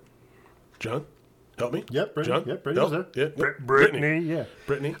 right? John, help me. Yep, Brittany. John? Yep, Brittany was No? there. Yeah, no, Brittany, yeah.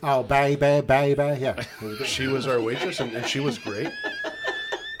 Brittany. Oh, baby, yeah. She was our waitress, and she was great.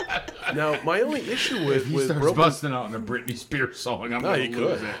 Now, my only issue with He starts Broken... busting out in a Britney Spears song. I'm No, gonna you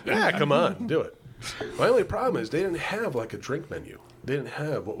lose could. it. Yeah, come on, do it. My only problem is they didn't have like a drink menu. They didn't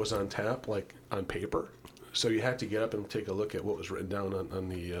have what was on tap like on paper. So you had to get up and take a look at what was written down on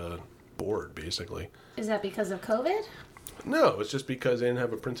the board, basically. Is that because of COVID? No, it's just because they didn't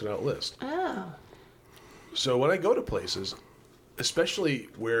have a printed out list. Oh. So when I go to places, especially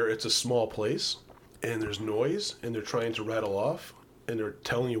where it's a small place and there's noise and they're trying to rattle off and they're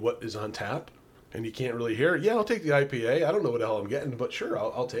telling you what is on tap and you can't really hear it, yeah, I'll take the IPA. I don't know what the hell I'm getting, but sure,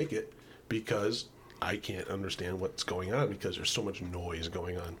 I'll take it because I can't understand what's going on because there's so much noise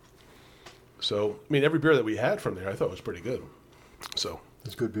going on. So, I mean, every beer that we had from there I thought was pretty good. So,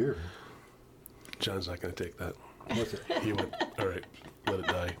 It's good beer. John's not going to take that. What's it? He went, all right, let it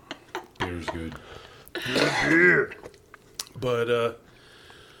die. Beer's good. But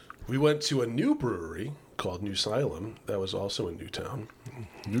we went to a new brewery called New Asylum that was also in Newtown.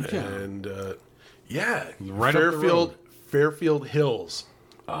 Newtown. And Right up the road. Fairfield Hills.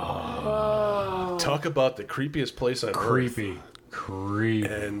 Talk about the creepiest place on earth. Creepy.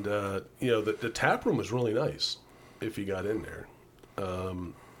 And the tap room was really nice if you got in there.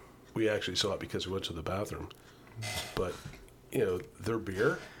 We actually saw it because we went to the bathroom. But their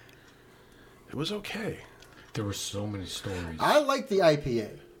beer, it was okay. There were so many stories. I like the IPA.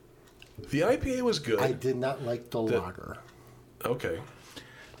 The IPA was good. I did not like the lager. Okay.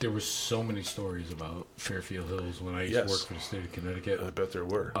 There were so many stories about Fairfield Hills when I used Yes. to work for the state of Connecticut I bet there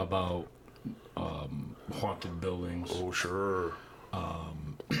were. about haunted buildings, Oh, sure.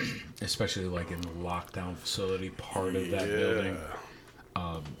 especially like in the lockdown facility part of that building.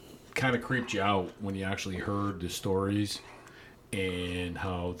 Kind of creeped you out when you actually heard the stories and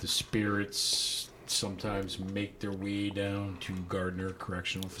how the spirits sometimes make their way down to Gardner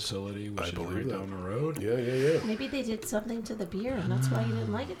Correctional Facility, which is believe right that. down the road. Yeah. Maybe they did something to the beer, and that's why you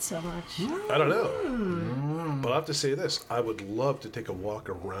didn't like it so much. I don't know. But I have to say this. I would love to take a walk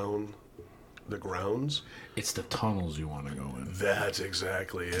around the grounds. It's the tunnels you want to go in. That's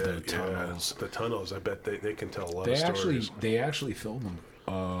exactly it. The tunnels. The tunnels. I bet they can tell a lot They of stories. actually filmed them.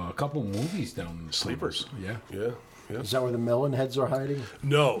 A couple movies down the Sleepers. Yeah. Yeah. Is that where the melon heads are hiding?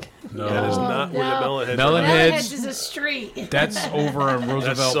 No. That is not where the melonheads Melon are. heads. Melonheads is a street. That's over in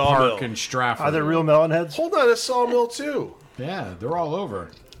Roosevelt Sawmill. Park in Stratford. Are there real melon heads? Hold on, it's Sawmill too. Yeah, they're all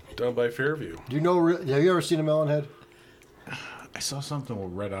over. Down by Fairview. Do you know? Have you ever seen a melon head? I saw something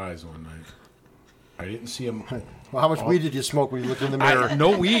with red eyes one night. I didn't see him. Well, how much weed did you smoke when you looked in the mirror?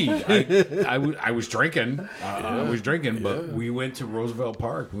 No weed. I was drinking. I was drinking, but we went to Roosevelt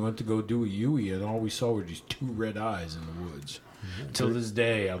Park. We went to go do a Yui, and all we saw were these 2 red eyes in the woods. Till this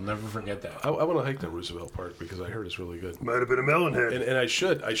day, I'll never forget that. I want to hike that Roosevelt Park because I heard it's really good. Might have been a melon head. And I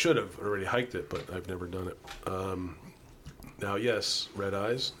should have already hiked it, but I've never done it. Now, yes, red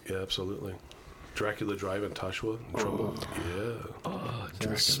eyes. Yeah, absolutely. Dracula Drive in Toshua in Trumbull.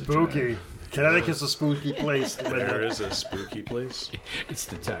 Yeah. Spooky. Connecticut's a spooky place. There is a spooky place. It's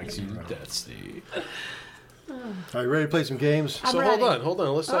the taxi to death, Steve. Are you ready to play some games? I'm So ready. hold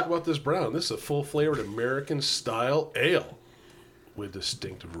on. Let's talk about this brown. This is a full-flavored American-style ale with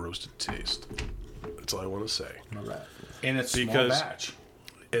distinctive roasted taste. That's all I want to say. All right. And it's small Because- batch.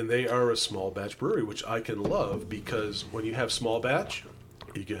 And they are a small batch brewery, which I can love because when you have small batch,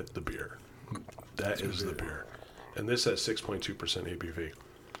 you get the beer. That is the beer. And this has 6.2% ABV.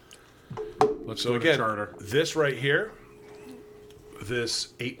 Let's So go again, to Charter. this right here, this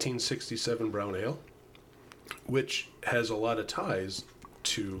 1867 brown ale, which has a lot of ties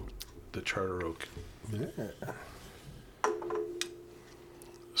to the Charter Oak.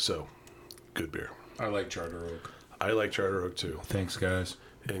 So, good beer. I like Charter Oak. I like Charter Oak too. Thanks, guys.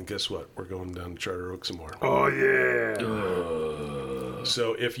 And guess what? We're going down to Charter Oak some more. Oh, yeah.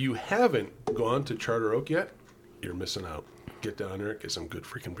 So if you haven't gone to Charter Oak yet, you're missing out. Get down there, get some good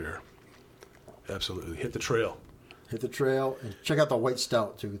freaking beer. Absolutely. Hit the trail. Hit the trail and check out the white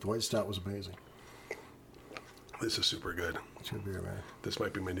stout, too. The white stout was amazing. This is super good. It's good beer, man. This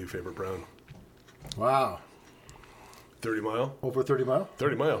might be my new favorite brown. Wow. 30 Mile? Over 30 mile?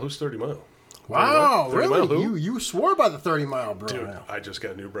 30 Mile? Who's 30 Mile? Wow, 30 Mile really? who? You swore by the 30 mile brown. Dude, ale. I just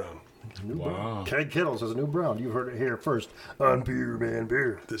got new brown. Wow. Keg Kittles has a new brown. You heard it here first on Beer Man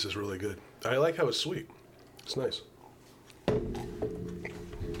Beer. This is really good. I like how it's sweet. It's nice.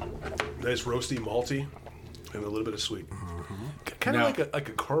 Nice roasty, malty, and a little bit of sweet. Kind of Now- like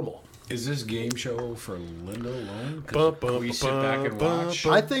a caramel. Is this game show for Linda alone? Bum, 'Cause bum, we sit bum, back and bum, watch.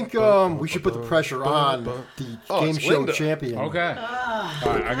 bum. I think we should put the pressure on the Oh, game it's show Linda. champion. Okay. All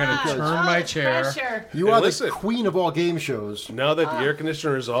right, I'm gonna turn my it's chair. Pressure. You Hey, are listen. the queen of all game shows. Now that the air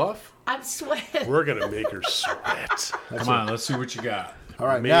conditioner is off, I'm sweating. we're going to make her sweat. Come on, let's see what you got. All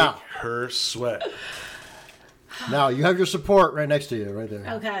right, Make now her sweat. you have your support right next to you, right there.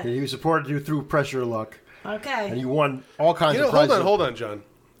 Okay. And you supported you through pressure luck, and Okay. you won all kinds You know, of prizes. hold on, John.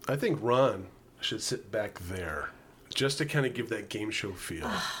 I think Ron should sit back there just to kind of give that game show feel.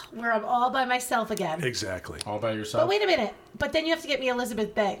 Where I'm all by myself again. Exactly. All by yourself? But wait a minute. But then you have to get me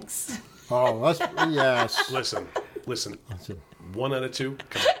Elizabeth Banks. Oh, that's yes. Listen. 1 out of 2.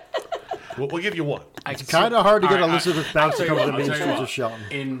 Come on. We'll give you 1. It's kind of hard to get All right, Elizabeth Banks to I'll come to the tell main you streets what. of Shelton.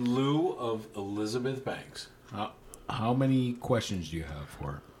 In lieu of Elizabeth Banks, how many questions do you have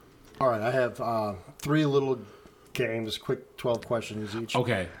for her? All right, I have 3 little games, quick 12 questions each.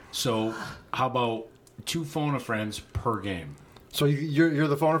 Okay, so how about 2 phone a friends per game? So you're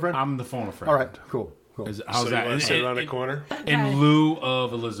the phone a friend? I'm the phone a friend. All right, cool. How's So that? you want to sit around a corner? In lieu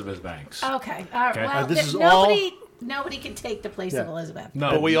of Elizabeth Banks. Okay. All right. Okay. Well, this then is all- nobody can take the place of Yeah. Elizabeth.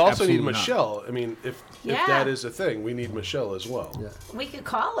 No, But we also need absolutely not. Michelle. I mean, if Yeah. that is a thing, we need Michelle as well. Yeah. We could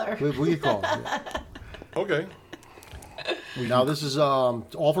call her. We could call. Yeah. Okay. Now this is all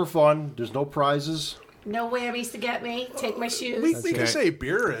for fun. There's no prizes. No whammies to get me. Take my shoes. We can say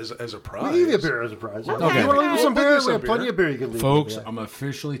beer as a prize. We give you a beer as a prize. Okay. You want to leave some We'll beer? give We have some plenty beer. of beer you can leave. Folks, Yeah. I'm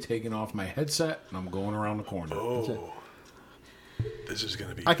officially taking off my headset and I'm going around the corner. Oh. This is going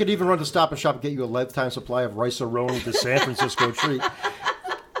to be... I could even run to Stop and Shop and get you a lifetime supply of Rice-A-Roni, the San Francisco treat.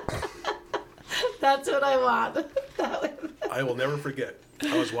 That's what I want. I will never forget.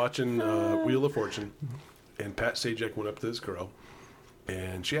 I was watching Wheel of Fortune, and Pat Sajak went up to this girl,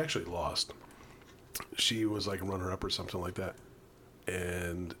 and she actually lost. She was like a runner-up or something like that.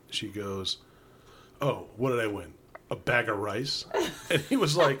 And she goes, "Oh, what did I win? A bag of rice?" And he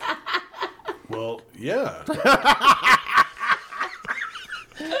was like, "Well, yeah."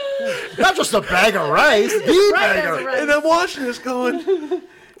 Not just a bag of rice. The bag of rice. And I'm watching this going,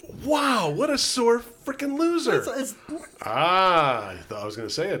 "Wow, what a sore freaking loser." It's- You thought I was going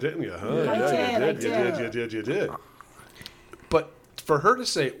to say it, didn't you? Huh? I did. You did. But for her to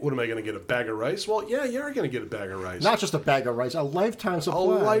say, what am I going to get, a bag of rice? Well, yeah, you are going to get a bag of rice. not just a bag of rice, a lifetime supply.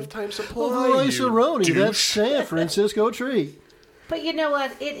 a lifetime supply. of Rice-A-Roni, you that douche. San Francisco treat. But you know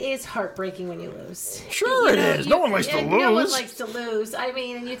what? It is heartbreaking when you lose. Sure You it know, is. No one likes to and No one lose. likes to lose. I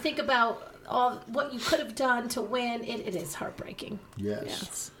mean, and you think about all what you could have done to win. It is heartbreaking.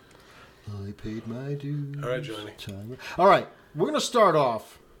 Yes. I paid my dues. All right, Johnny. All right, we're going to start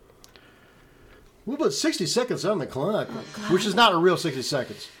off We'll put 60 seconds on the clock, which is not a real 60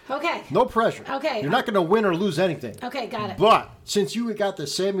 seconds. Okay. No pressure. Okay. You're not going to win or lose anything. Okay, got it. But since you got the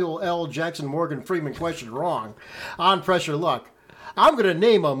Samuel L. Jackson Morgan Freeman question wrong on Pressure Luck, I'm going to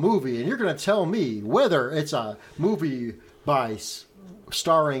name a movie, and you're going to tell me whether it's a movie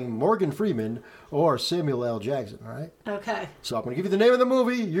starring Morgan Freeman or Samuel L. Jackson, all right? Okay. So I'm going to give you the name of the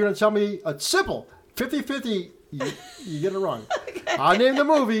movie. You're going to tell me a simple 50-50. You get it wrong. Okay. I name the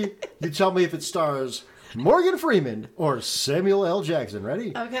movie. You tell me if it stars Morgan Freeman or Samuel L. Jackson.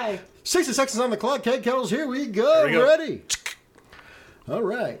 Ready? Okay. 60 seconds on the clock. Keg Kettles, here we go. Ready? All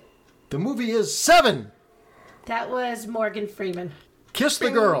right. The movie is Seven. That was Morgan Freeman. Kiss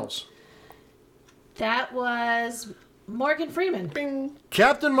the Girls. That was Morgan Freeman. Bing.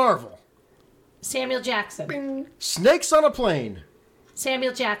 Captain Marvel. Samuel Jackson. Bing. Snakes on a Plane.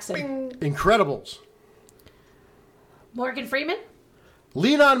 Samuel Jackson. Bing. Incredibles. Morgan Freeman.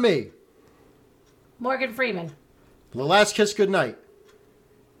 Lean on Me. Morgan Freeman. The Last Kiss Goodnight.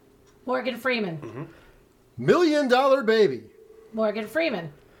 Morgan Freeman. $1 Million Baby. Morgan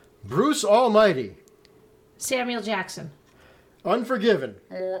Freeman. Bruce Almighty. Samuel Jackson. Unforgiven.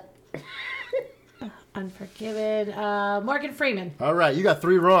 Unforgiven. Morgan Freeman. All right, you got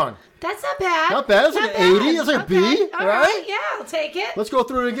 3 wrong. That's not bad. Not bad. It's like an 80. It's like a B. All right. Yeah, I'll take it. Let's go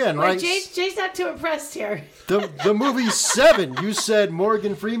through it again, right? Jay's not too impressed here. The movie Seven. You said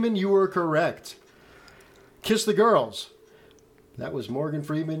Morgan Freeman. You were correct. Kiss the Girls. That was Morgan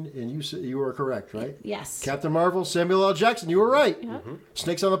Freeman, and you said you were correct, right? Yes. Captain Marvel, Samuel L. Jackson. You were right. Yeah.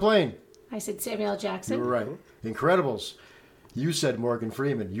 Snakes on the Plane. I said Samuel L. Jackson. You were right. Incredibles. You said Morgan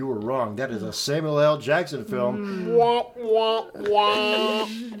Freeman. You were wrong. That is a Samuel L. Jackson film. What are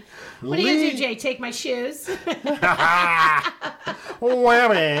you going to do, Jay? Take my shoes?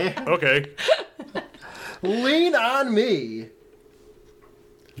 Whammy. Okay. Lean on Me.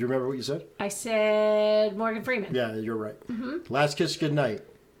 Do you remember what you said? I said Morgan Freeman. Yeah, you're right. Last Kiss Goodnight.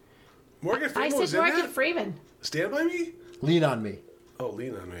 Morgan I Freeman said was in Morgan that? Freeman. Stand By Me? Lean on Me. Oh,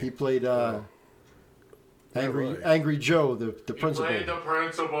 Lean on Me. He played Angry Joe, the principal. Played the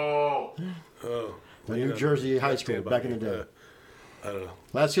principal. Oh. The New Jersey High School Stand By back Me. in the day. I don't know.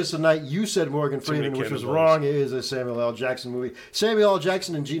 Last Kiss of the Night, you said Morgan Too many Freeman, which was cannibals. wrong. It is a Samuel L. Jackson movie. Samuel L.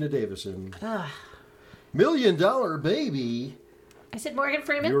 Jackson and Gina Davison. $1 Million Baby. I said Morgan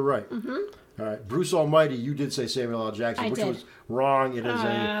Freeman. You're right. All right. Bruce Almighty, you did say Samuel L. Jackson, which was wrong. It is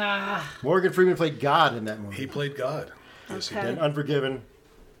a... Morgan Freeman played God in that movie. He played God. Yes, he Okay. And Unforgiven,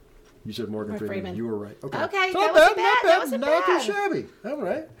 you said Morgan Freeman. Freeman. You were right. Okay. Okay, Not that wasn't bad, bad. not That bad. wasn't Not too bad. shabby. All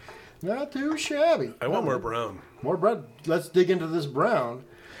right. Not too shabby. I want more brown. More bread. Let's dig into this brown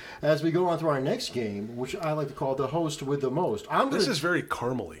as we go on to our next game, which I like to call the host with the most. This is very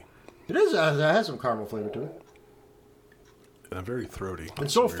caramely. It is. It has some caramel flavor to it. And I'm very throaty. And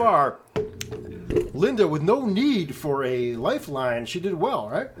so far, Linda, with no need for a lifeline, she did well,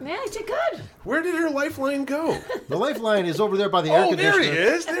 right? Yeah, I did good. Where did her lifeline go? The lifeline is over there by the air Oh, conditioner. there he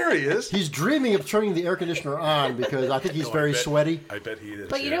is. There he is. He's dreaming of turning the air conditioner on because I think he's No, I very bet- sweaty. I bet he is.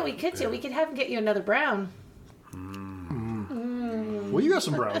 But you know what we could do? We could have him get you another brown. Well, you got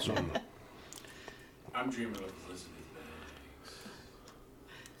some brown, so. I'm dreaming of Elizabeth Banks.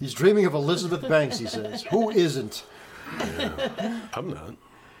 He's dreaming of Elizabeth Banks, he says. Who isn't? I'm not.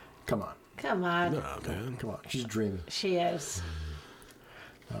 Come on. Come on. Nah, man. Come on. She's dreaming. She is.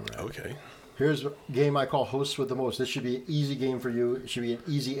 Okay. Here's a game I call Hosts with the Most. This should be an easy game for you. It should be an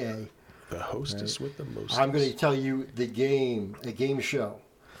easy A. The hostess with the most. I'm going to tell you the game, a game show.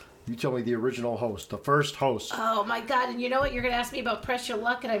 You tell me the original host, the first host. Oh my God! And you know what? You're going to ask me about Pressure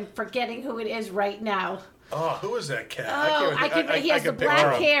Luck, and I'm forgetting who it is right now. Oh, who is that cat? Oh, he has the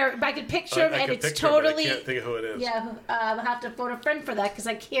black hair. I can picture him, and it's totally. I can't think of who it is. Yeah, I'll have to phone a friend for that because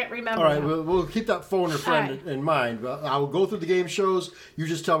I can't remember. All right, now. we'll keep that phone or friend All in mind. But I will go through the game shows. You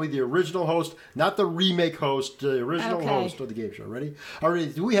just tell me the original host, not the remake host, the original Okay. host of the game show. Ready? All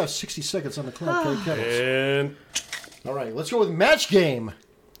right, do we have 60 seconds on the clock? Kate Kettles? And All right, let's go with Match Game.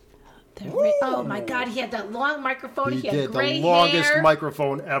 Oh my God! He had that long microphone. He He had did gray the longest hair.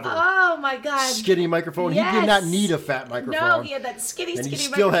 microphone ever. Oh my God! Skinny microphone. He did not need a fat microphone. No, he had that skinny, and skinny he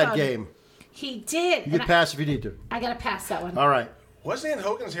still microphone. had game. He did. You can pass if you need to. I gotta pass that one. All right, wasn't it in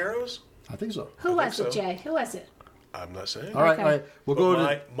Hogan's Heroes? I think so. Who was so. it, Jay? Who was it? I'm not saying. All right, Okay. all right. We'll But go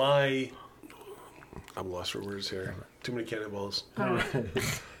to my. I'm lost for words here. Too many cannonballs.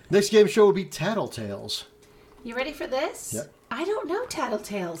 next game show will be Tattletales. You ready for this? Yep. I don't know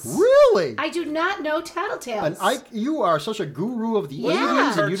Tattletales. Really? I do not know Tattletales. And you are such a guru of the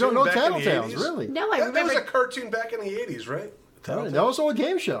Yeah. 80s, and you don't know Cartoon back in the Tattletales, 80s? really? No, I That was remember. a cartoon back in the 80s, right? All right, that was also a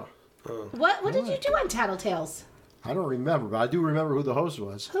game show. What did you do on Tattletales? I don't remember, but I do remember who the host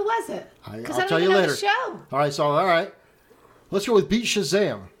was. Who was it? Because I'll I tell don't you even know later. the show. All right. Let's go with Beat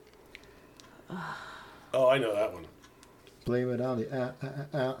Shazam. Oh, I know that one. Blame it on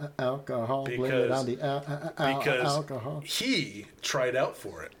the alcohol. Blame it Because- on the Because alcohol. he tried out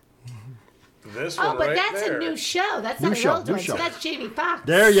for it. This Oh, one but right that's there. a new show. That's New not show, an old new one. show. So that's Jamie Foxx.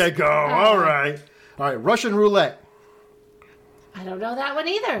 There you go. All right. Russian roulette. I don't know that one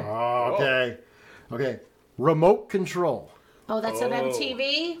either. Okay. Remote control. Oh, that's on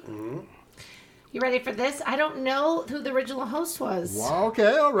MTV? Mm-hmm. You ready for this? I don't know who the original host was. Wow,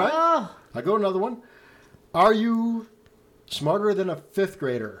 okay, all right. Oh, I go another one. Are you smarter than a fifth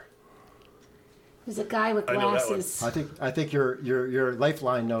grader? there's a guy with I know that one. glasses. I think your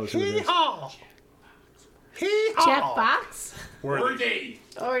lifeline knows who it is. Jeff Fox? Worthy.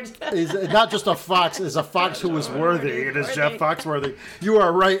 Or He's not just a fox, it's a fox who is worthy. It is Jeff Foxworthy. You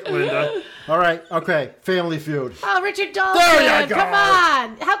are right, Linda. All right, okay. Family Feud. Oh, Richard Dalton. There you go. Come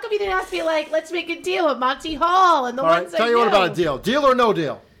on. How come you didn't ask me, like, let's make a deal with Monty Hall and the All right, ones tell I you what know? about a deal. Deal or no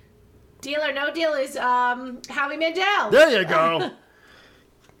deal? Deal or no deal is Howie Mandel. There you go.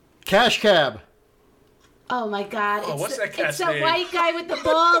 Cash Cab. Oh, my God. Oh, what's that It's cat's the name? white guy with the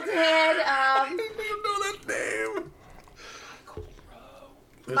bald head. I don't know that name.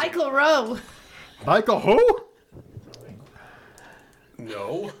 Michael Rowe. Michael who?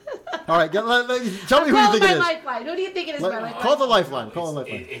 No. All right, tell me who you Call think my it is. lifeline. Who do you think it is, my lifeline? Call the lifeline. Call the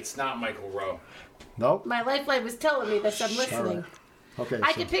lifeline. It's not Michael Rowe. Nope. My lifeline was telling me this. I'm listening. Okay.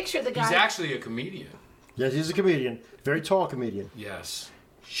 I so- can picture the guy. He's actually a comedian. Yes, he's a comedian. Very tall comedian. Yes.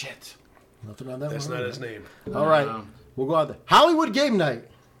 Shit. Nothing on that That's one. not his name. All right. We'll go on there. Hollywood Game Night.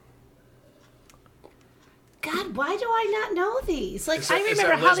 God, why do I not know these? Like, Is I that- is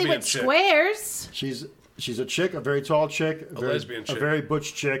remember that lesbian Hollywood chick? Squares. She's a chick, a very tall chick, lesbian a chick. very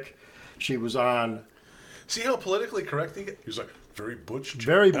butch chick. She was on See how politically correct he gets? He was like, very butch. chick.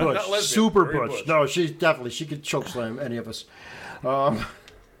 very Not butch, lesbian, super very butch. No, she could choke slam any of us.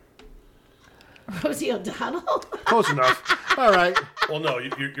 Rosie O'Donnell. Close enough. All right. Well, no,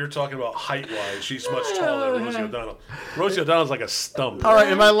 you're talking about height-wise. She's much taller than Rosie O'Donnell. Rosie O'Donnell's like a stump. All right,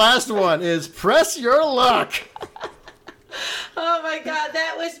 and my last one is Press Your Luck. Oh my God,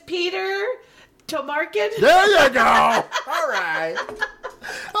 that was Peter Tomarkin. There you go. All right.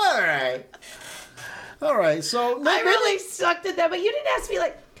 All right. So I really sucked at that, but you didn't ask me,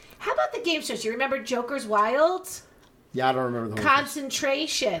 like, how about the game shows? You remember Joker's Wild? Yeah, I don't remember the host.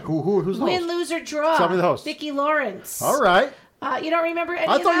 Concentration. Who's the Win, host? lose, or draw. Tell me the host. Vicki Lawrence. All right. You don't remember any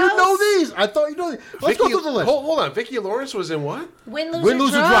I of thought those? you'd know these. I thought you'd know these. Let's go through the list. Hold on. Vicki Lawrence was in what? Win, lose, Win, or lose,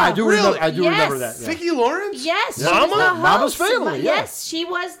 or draw. draw. I do Really? remember that. Yeah. Vicki Lawrence? Yes, she Mama? was the host. Mama's Family, yeah. Yes, she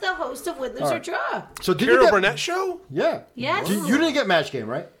was the host of Win, Lose, or Draw. So did you Carol get, Burnett show? Yeah. Yes. You didn't get Match Game,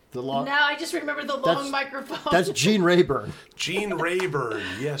 right? The long. No, I just remember the long microphone. That's Gene Rayburn. Gene Rayburn.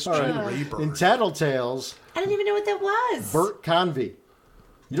 Yes, Gene Rayburn. In Tattletales, I didn't even know what that was. Bert Convy.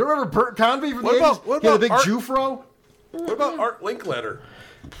 You don't remember Bert Convy from What the about- 80s? what He had a about big Art- Jufro? What about Art Linkletter?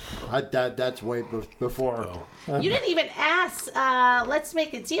 That's way before. You didn't even ask. Let's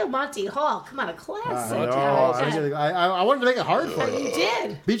make a deal, Monty Hall. Come on, a classic. I wanted to make it hard for But you. you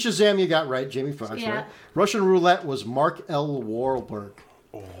did. Beat Shazam, you got right. Jamie Foxx, Yeah. right? Russian Roulette was Mark L. Wahlberg.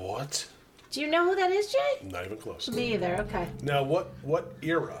 What? Do you know who that is, Jay? Not even close. Me either. Okay. Now, what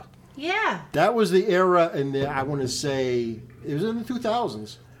era? Yeah. That was the era in the, I want to say, it was in the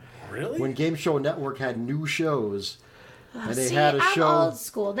 2000s. Really? When Game Show Network had new shows. And they See, had a I'm show. old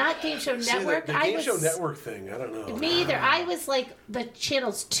school, not Game Show See, Network. the Game Show Network thing, I don't know. Me either. I was like the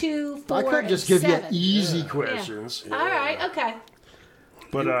channels 2, 4, I could and just give 7. you easy Yeah. questions. All right. Okay.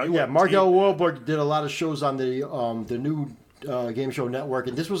 But You yeah, went Mark deep. L. Wahlberg did a lot of shows on the new Game Show Network,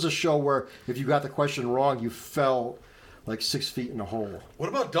 and this was a show where if you got the question wrong, you fell like 6 feet in a hole. What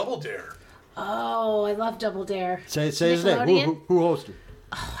about Double Dare? Oh, I love Double Dare. Say his name. Nickelodeon? Who hosted?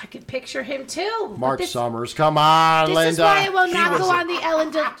 Oh, I could picture him too. Mark But this, Summers. Come on, This Linda. is why I will not was go a- on the Ellen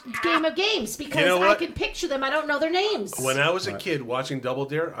Game of Games because You know I what? can picture them. I don't know their names. When I was a kid watching Double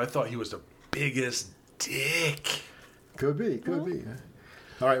Dare, I thought he was the biggest dick. Could be.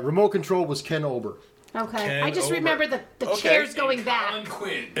 All right, remote control was Ken Ober. Okay. Ken I just Ober. remember the Okay. chairs going Alan back.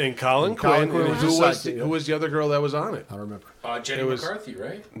 Quinn. And Colin Colin Quinn. Quinn and was who the was sidekick, yeah. who was the other girl that was on it? I don't remember. Jenny It was- McCarthy,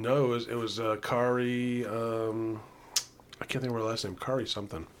 right? No, it was Kari. I can't think of her last name. Kari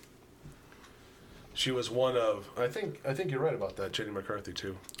something. She was one of. I think you're right about that. Jenny McCarthy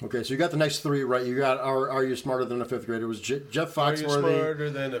too. Okay, so you got the next three right. You got Are You Smarter Than a Fifth Grader? It was Jeff Are you Foxworthy. smarter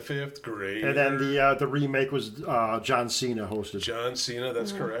than a fifth grader? And then the remake was John Cena hosted. John Cena.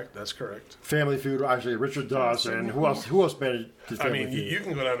 That's correct. That's correct. Family Feud, actually Richard Dawson. Who else? Who else made it? To I Family mean, Feud? you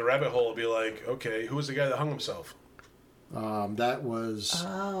can go down the rabbit hole and be like, okay, who was the guy that hung himself? That was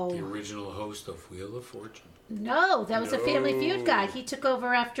Oh. The original host of Wheel of Fortune. No, that was a Family Feud guy. He took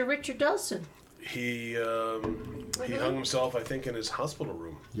over after Richard Dawson. He hung himself, I think, in his hospital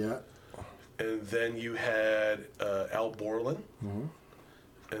room. yeah. And then you had Al Borland.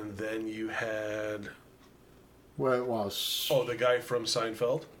 And then you had Well, it was the guy from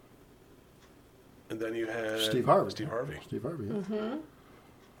Seinfeld. And then you had Steve Harvey. Steve Harvey. Steve Harvey. Yeah.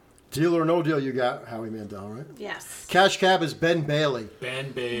 Deal or no deal, you got Howie Mandel, right? Yes. Cash Cab is Ben Bailey.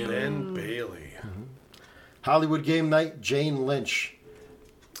 Ben Bailey. Ben Bailey. Hollywood Game Night, Jane Lynch.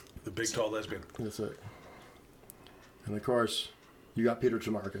 The big, tall lesbian. That's it. And of course, you got Peter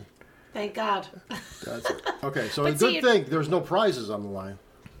Tomarken. Thank God. That's it. Okay, so But a see, good thing there's no prizes on the line.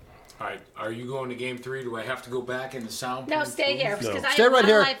 All right, are you going to game 3? Do I have to go back in the sound? No, stay here because I Stay have right one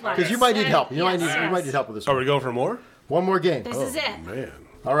here lifeline. because you might need help. You Yes, might need help with this. Are One. we going for more? One more game. This is it. Man.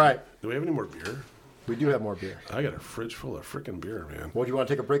 All right, Do we have any more beer? we do have more beer. I got a fridge full of freaking beer, man. Well, do you want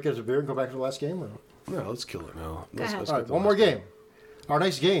to take a break, get a beer, and go back to the last game? Or? No, let's kill it now. Go ahead. All right, one more game. Our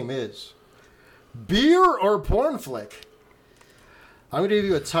next game is beer or porn flick. I'm going to give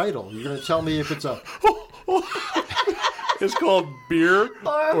you a title. You're going to tell me if it's a It's called beer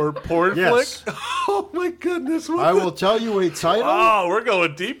or porn Yes. flick. Oh my goodness! What I will tell you a title. Oh, we're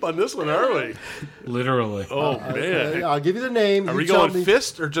going deep on this one, are we? Literally. Oh man! I'll give you the name. Are You we tell going me-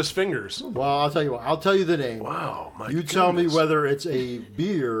 fist or just fingers? Well, I'll tell you what. I'll tell you the name. Wow! My You tell me goodness. whether it's a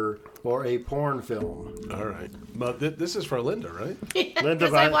beer or a porn film. All right, but this is for Linda, right? Linda,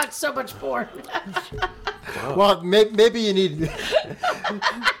 Because I watch so much porn. Well, maybe you need.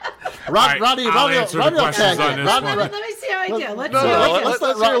 right, Ronnie, I'll answer the will questions tag on it. this Ronnie, one. Let me see how I do. Let's No, see no, how I do.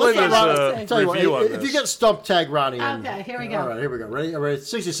 let's hear Linda's Tell you what, review on if this. you get stumped, tag Ronnie. in. Okay, here we go. All right, here we go. Ready? All right,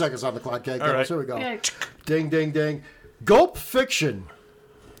 60 seconds on the clock. Okay, All right. Here we go. Okay. Ding, ding, ding. Gulp Fiction.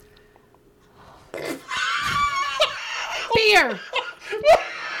 Beer.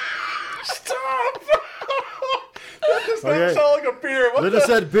 Stop! That does not Okay. sound like a beer. What Linda the?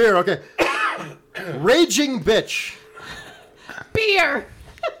 said beer. Okay. Raging Bitch. Beer.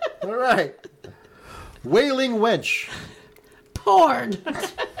 All right. Wailing Wench. Porn.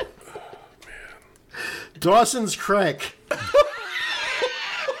 Dawson's Crank.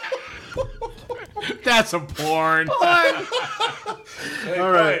 That's a porn. Porn. Hey,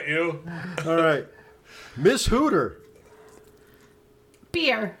 All right. quiet, you. All right. Miss Hooter.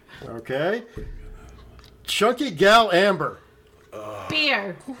 Beer. Okay. Chunky Gal Amber.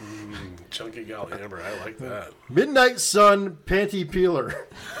 Beer. Chunky gal Amber, I like that. Midnight Sun Panty Peeler.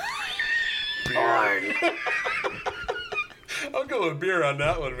 Porn. I'll go with beer on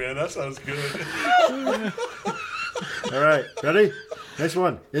that one, man. That sounds good. All right. Ready? Next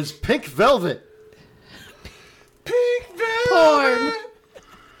one is Pink Velvet. Pink velvet. Porn.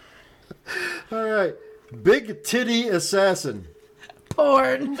 All right. Big Titty Assassin.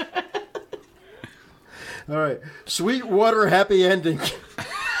 Porn. All right. Sweetwater Happy Ending.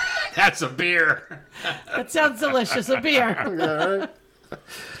 That's a beer. That sounds delicious. A beer. All right.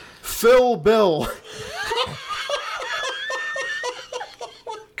 Phil Bill.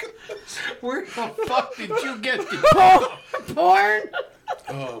 Where the fuck did you get the Porn.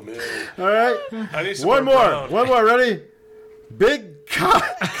 Oh man. All right. I need some One more. brown. One more. Ready? Big Cock.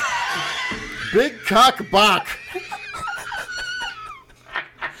 Big Cock Bach.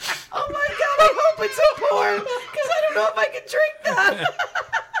 Oh my God! I hope it's a porn because I don't know if I can drink that.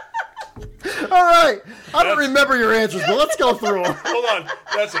 All right. I don't remember your answers, but let's go through them. Hold on.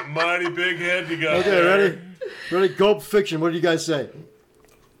 That's a mighty big head you got. Okay, there. ready? Ready? Gulp Fiction. What do you guys say?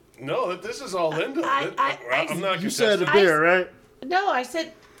 No, this is all Linda. I- I'm not You said a contesting. beer, right? No, I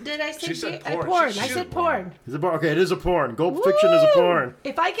said. Did I say She said beer? porn. Porn. She I said said porn. Is it porn? Okay, it is a porn. Gulp Fiction is a Woo! porn.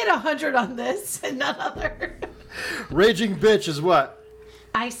 If I get 100 on this and none other, Raging Bitch is what?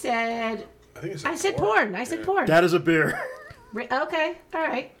 I said. I think I said porn. I said porn. That is a beer. Okay. All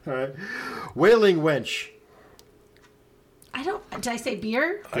right. All right. Wailing Wench. I don't. Did I say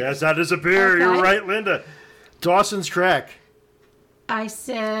beer? Yes, that is a beer. Okay. You're right, Linda. Dawson's Crack. I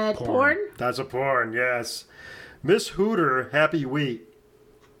said porn. That's a porn, yes. Miss Hooter, Happy Wheat.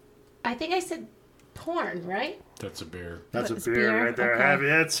 I think I said porn, right? That's a beer. That's a It's beer, beer? right there. Okay. Happy,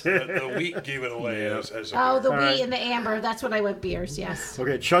 that's it. The wheat gave it away as a Oh, beer. the wheat right. and the amber. That's what I went beers. Yes.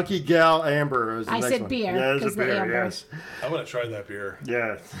 Okay, Chunky Gal Amber is the I next said one. beer, Yeah, it's a 'cause the beer, amber. yes. I'm gonna try that beer.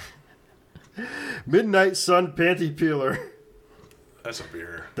 Yeah. Midnight Sun Panty Peeler. That's a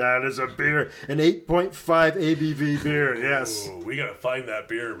beer. That is a beer. An 8.5 ABV beer, yes. Ooh, we gotta find that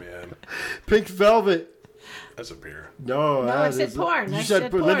beer, man. Pink Velvet. That's a beer. No, No, I that said is- porn. You I said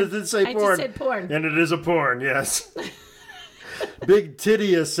said porn. Linda porn. did say I just porn. said porn. And it is a porn, yes. Big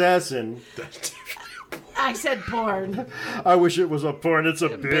Titty Assassin. I said porn. I wish it was a porn. It's a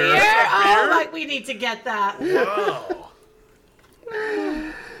beer. Beer? Oh, like we need to get that. Wow.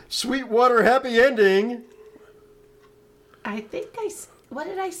 Sweetwater happy ending. I think what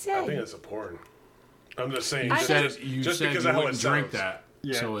did I say? I think it's a porn. I'm just saying. I just, said- just, You just said because you of how it wouldn't drink sounds. that,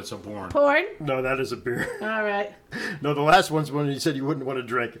 Yeah. so it's a porn. Porn? No, that is a beer. All right. No, the last one's when you said you wouldn't want to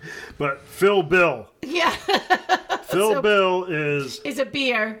drink. But Phil Bill. Yeah. Phil So- Bill is... Is a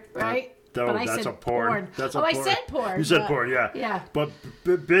beer, right? No, But I that's said a porn. That's a I porn. said porn. You said but- porn, yeah. Yeah. But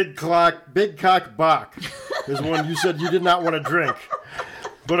Big Cock Bach is one you said you did not want to drink.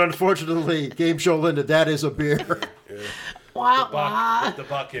 But unfortunately, Game Show Linda, that is a beer. Wah, wah. The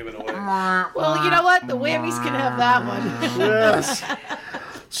buck gave it away. Well, you know what? The whammies can have that one. Yes.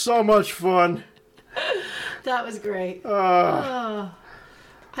 So much fun. That was great. I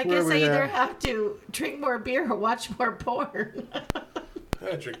guess we I either at? have to drink more beer or watch more porn.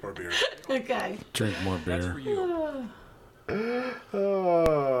 I drink more beer. Okay. Drink more beer.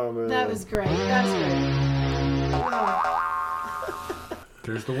 Oh, man. That was great. That was great.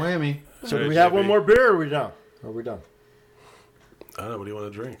 There's the whammy. So do Hey, we have JB. one more beer or are we done? Are we done? I don't know. What do you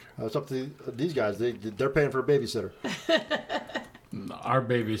want to drink? It's up to these guys. They're paying for a babysitter. Our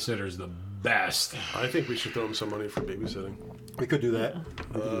babysitter's the best. I think we should throw him some money for babysitting. We could do that.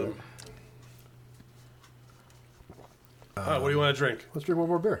 What do you want to drink? Let's drink one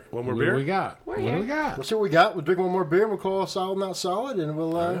more beer. One more What do beer? we got? We're What do here. we got? Let's see what we got. We'll drink one more beer and we'll call solid, not solid, and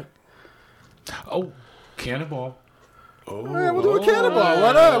we'll. Oh, Cannonball. Yeah, we'll do a cannonball.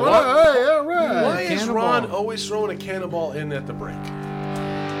 Why not? Why not? Hey, all right. Why is Cannonball. Ron always throwing a cannonball in at the break?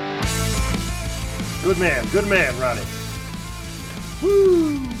 Good man, Ronnie.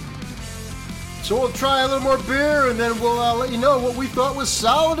 Woo! So we'll try a little more beer, and then we'll let you know what we thought was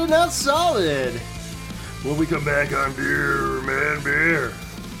solid and not solid. When we come back on Beer Man Beer.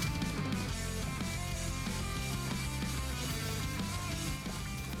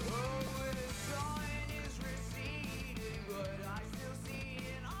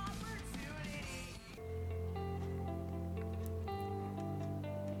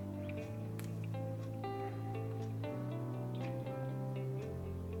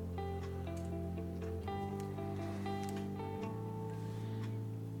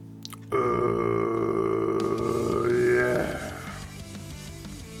 Yeah.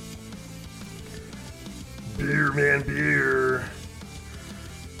 Beer Man Beer.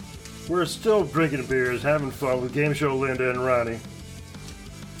 We're still drinking beers, having fun with Game Show Linda and Ronnie.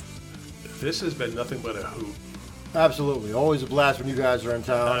 This has been nothing but a hoot. Absolutely. Always a blast when you guys are in A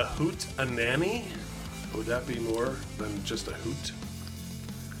town. hoot, a nanny? Would that be more than just a hoot?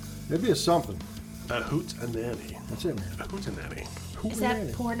 Maybe it's something. A hoot, a nanny. That's it, man. A hoot, a nanny. Is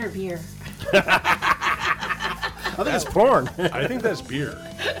that porn or beer? I think it's porn. I think that's beer.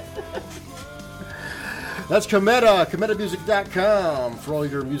 That's Cometa, CometaMusic.com for all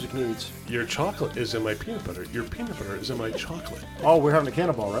your music needs. Your chocolate is in my peanut butter. Your peanut butter is in my chocolate. Oh, we're having a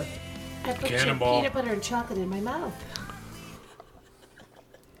cannonball, right? I put Cannonball. peanut butter and chocolate in my mouth.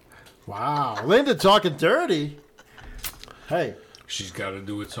 Wow. Linda talking dirty. Hey. She's got to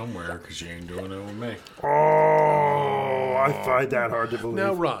do it somewhere because she ain't doing it with me. Oh, I find that hard to believe.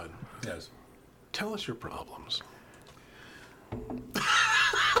 Now, Ron, Yes. tell us your problems.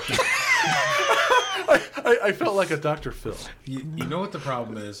 I felt like a Dr. Phil. You know what the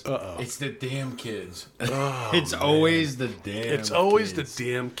problem is? Uh-oh. It's the damn kids. It's always the damn It's always kids. the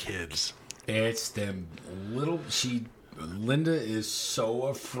damn kids. It's them little... Linda is so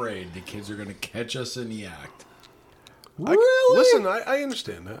afraid the kids are going to catch us in the act. Really? Listen, I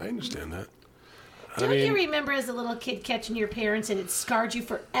understand that. I understand that. Don't you remember as a little kid catching your parents and it scarred you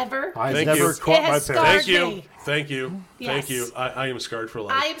forever? I've Thank never you. caught It my has parents. Thank you. me. Thank you. Thank Yes. you. I am scarred for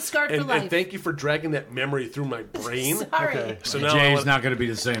life. I am scarred for And life. thank you for dragging that memory through my brain. Sorry. Okay. So now Jay's not going to be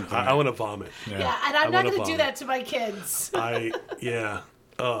the same thing. I want to vomit. Yeah, and I I'm not wanna going to do vomit. that to my kids. Yeah.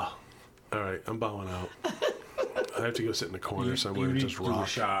 Ugh. All right, I'm bowing out. I have to go sit in the corner somewhere You and need just to do a rock.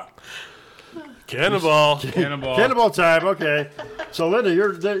 shot. Cannonball. Cannonball. Cannonball time, okay. So, Linda,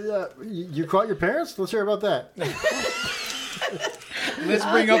 you caught your parents? Let's hear about that. Let's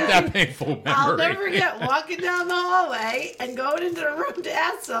bring up that painful memory. I'll never forget walking down the hallway and going into the room to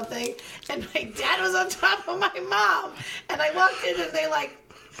ask something, and my dad was on top of my mom, and I walked in and they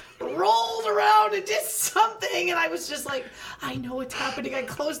rolled around and did something, and I was just like, I know what's happening. I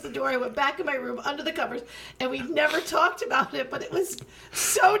closed the door, I went back in my room under the covers, and we never talked about it, but it was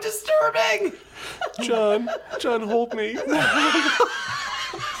so disturbing. John, hold me.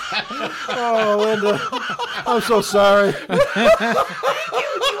 Oh, Linda, I'm so sorry. Do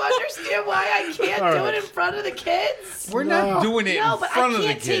you understand why I can't do it in front of the kids? We're not doing it No, in but front I of the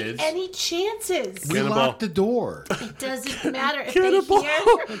can't take kids. any chances. We locked the door. It doesn't matter if Cannonball. they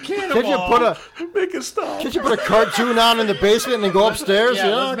hear. Can't you put a Make it stop. Can't you put a cartoon on in the basement and then go upstairs? Yeah,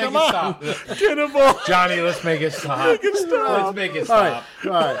 You know, let's make come it on. stop. Cannonball. Johnny, let's make it stop. Let's make it All right, stop.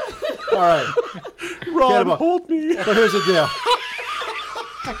 all right, all right. Ron, Cannonball. hold me. But here's the deal.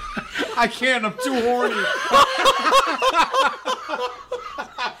 I can't. I'm too horny.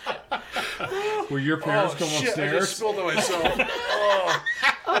 Will your parents come I just upstairs? spilled on myself.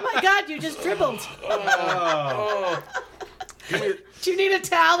 Oh my God, you just dribbled. Give me Do you need a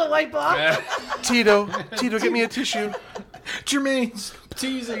towel to wipe off? Tito, get me a tissue. Jermaine's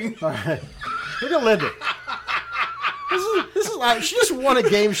teasing. All right. Look at Linda. This is like she just won a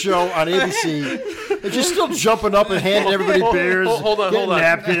game show on ABC, and she's still jumping up and handing everybody beers, Hold on, getting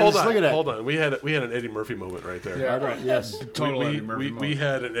napkins. hold on. Look at that. Hold on. We had an Eddie Murphy moment right there. Yeah, Right, yes. Total Eddie Murphy we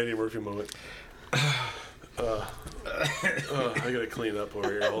had an Eddie Murphy moment. I gotta clean up over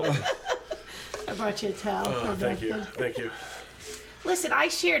here. Hold on. I brought you a towel. Thank you. Listen, I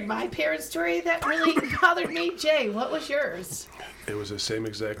shared my parents' story that really bothered me. Jay, what was yours? It was the same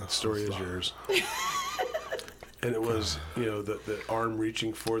exact story as yours. And it was, the arm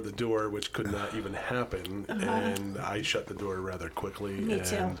reaching for the door, which could not even happen. And I shut the door rather quickly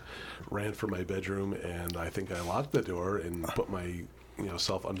and ran for my bedroom. And I think I locked the door and put my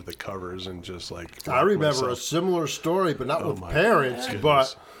self under the covers and just like. I remember myself. a similar story, but not with my parents, goodness.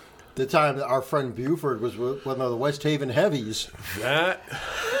 but the time that our friend Buford was with one of the West Haven Heavies. That.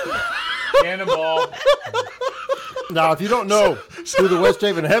 Cannonball. Now, if you don't know who the West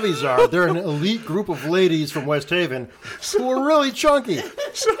Haven Heavies are, they're an elite group of ladies from West Haven who are really chunky.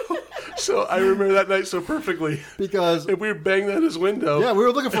 So I remember that night so perfectly. Because, And we were banging on his window. yeah, we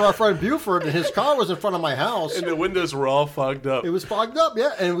were looking for our friend Buford, and his car was in front of my house. And the windows were all fogged up. It was fogged up,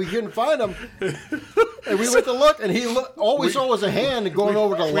 yeah, and we couldn't find him. And we went to look, and all we saw was a hand going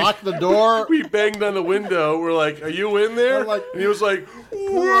over to lock the door. We banged on the window. We're like, "Are you in there?" We're like- and he was like,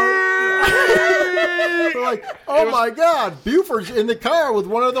 We're like, oh my God, Buford's in the car with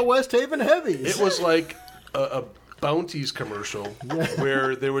one of the West Haven Heavies. It was like a Bounty's commercial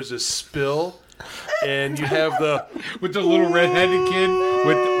where there was a spill, and you have the With the little red-headed kid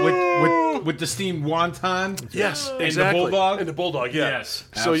with the steamed wonton. yes, And exactly, the bulldog. and the bulldog, yeah. Yes,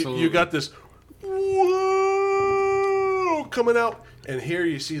 So absolutely. you got this whoa coming out, and here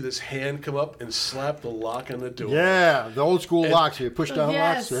you see this hand come up and slap the lock on the door. Yeah, the old school locks. You push down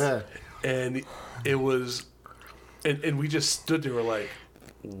Yes. locks. Yeah. And it was, and we just stood there, we're like,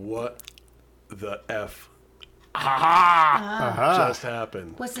 what the F just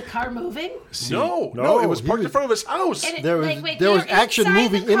happened? Was the car moving? No, No, it was he parked in was- front of his house. And There was- wait, there they was were action inside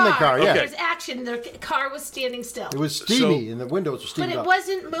moving in the car, yeah. There was action. The car was standing still. It was steamy, and the windows were But steamed it up.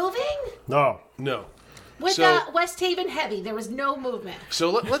 wasn't moving? No. No. With So- West Haven Heavy, there was no movement. So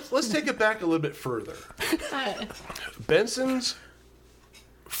let's take it back a little bit further. Benson's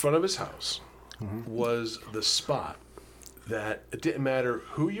front of his house was the spot that it didn't matter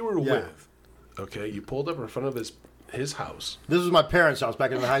who you were Yeah. with. Okay, you pulled up in front of his house. This was my parents' house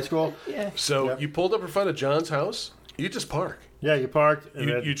back in the high school. Yeah. So Yep. you pulled up in front of John's house. You just park. Yeah, you parked. And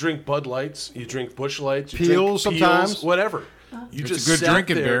then- You drink Bud Lights. You drink Busch Lights. You Peels drink sometimes. whatever. You It's just a good sat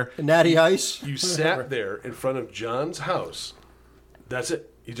drinking there. beer. Natty Ice. You sat there in front of John's house. That's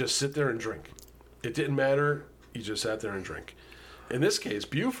it. You just sit there and drink. It didn't matter. You just sat there and drink. In this case,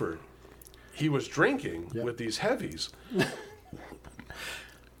 Buford, he was drinking with these heavies.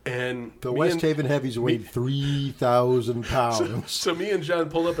 And The me West and- Haven Heavies weighed 3,000 pounds. So me and John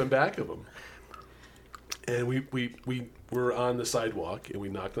pulled up in back of him, and we were on the sidewalk, and we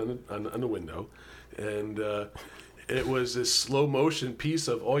knocked on the window, and it was this slow motion piece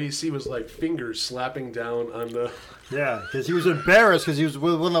of all you see was like fingers slapping down on the. Yeah, because he was embarrassed because he was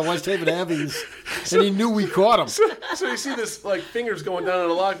with one of the West Haven Heavies, and he knew we caught him. So you see this like fingers going down on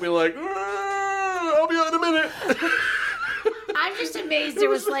the lock, being like, "I'll be out in a minute." I'm just amazed there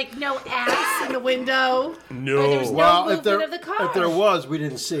was like no ass in the window. No. Or there was no Well, movement of the car. if there was, we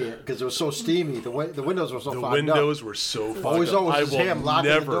didn't see it because it was so steamy. The windows were so The fogged windows up. were so fogged Always up. was his hand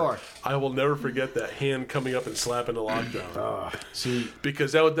locking the door. I will never forget that hand coming up and slapping the lockdown. See,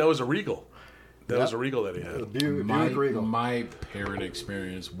 Because that was a Regal. That was a Regal that he had. Buick Regal. my parent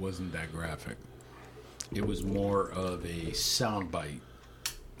experience wasn't that graphic. It was more of a soundbite,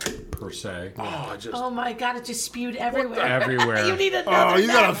 per se. Oh my God! It just spewed everywhere. Everywhere. You need another. Oh, you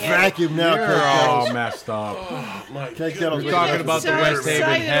got a vacuum now, You're Craig all Kettles. messed up. My Craig goodness. Kettles We're talking talking about the so West Haven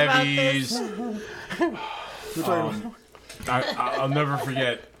excited about Heavies. We're talking about- I'll never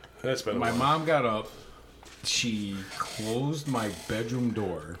forget. That's been a My while. mom got up. She closed my bedroom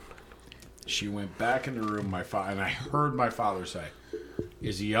door. She went back in the room. And I heard my father say,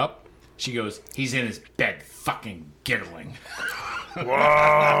 "Is he up?" She goes, "He's in his bed, fucking giggling."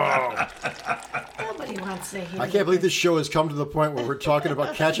 Whoa! Nobody wants to hear I can't believe this show has come to the point where we're talking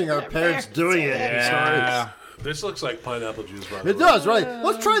about catching our parents doing it. Yeah. This looks like pineapple juice. By the It way. does, right?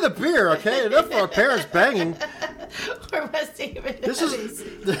 Let's try the beer, okay? Enough of our parents banging. Or West Haven This Heavies.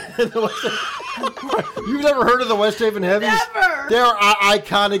 is. You've never heard of the West Haven Heavies? Never. They're an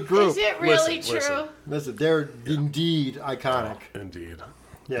iconic group. Is it really Listen, true? listen. Listen, they're indeed iconic. Indeed.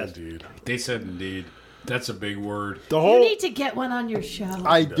 Yes. Indeed. They said indeed. That's a big word. The You whole. need to get one on your show.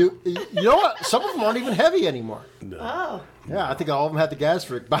 I do. You know what? Some of them aren't even heavy anymore. Oh. Yeah, I think all of them had the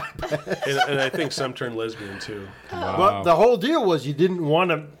gastric bypass. And I think some turned lesbian too. But the whole deal was you didn't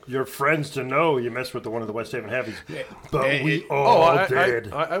want your friends to know you messed with one of the West Haven Heavies. But we all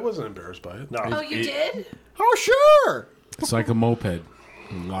did. I wasn't embarrassed by it. No. Oh, you did? Oh, sure. It's like a moped. A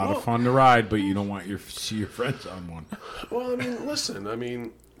lot of fun to ride, but you don't want see your friends on one. Well, I mean, listen. I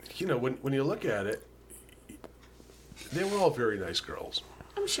mean, you know, when you look at it, they were all very nice girls.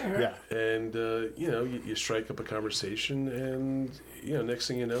 I'm sure. Yeah. And, you know, you strike up a conversation, and, you know, next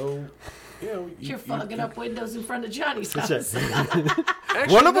thing you know, You're fogging up windows in front of Johnny's house. That's it.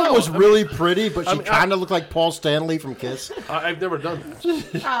 Actually, One of them no, was I mean, really pretty, but she mean, kind of looked like Paul Stanley from Kiss. I've never done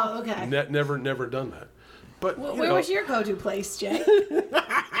that. Oh, okay. Never done that. But Well, you where know, was your go-to place, Jay?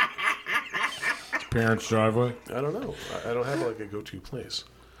 Parents' driveway. I don't know. I don't have like a go-to place.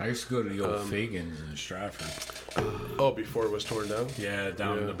 I used to go to the old Fagans in Stratford. Oh, before it was torn down. Yeah,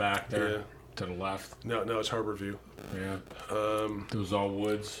 down in the back there, Yeah. to the left. No, it's Harborview. Yeah. It was all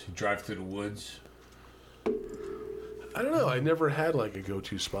woods. You drive through the woods. I don't know. I never had like a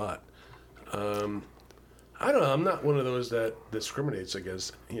go-to spot. I don't know. I'm not one of those that discriminates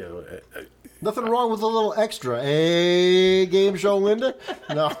against, you know. Nothing wrong with a little extra. Hey, game show, Linda?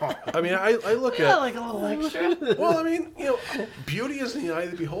 No. I mean, I look Yeah, at. like a little extra. Well, I mean, you know, beauty is in the eye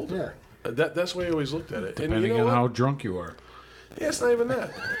of the beholder. That's the way I always looked at it. And Depending you know on what? how drunk you are. Yeah, it's not even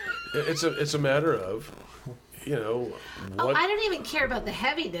that. It's a matter of, you know, Oh, what. I don't even care about the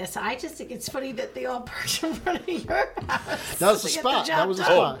heaviness. I just think it's funny that they all parked in front of your house. That was the to get spot. job That was the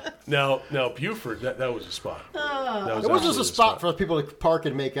done. spot. Now Buford, that was a spot. That was It wasn't just absolutely a spot for people to park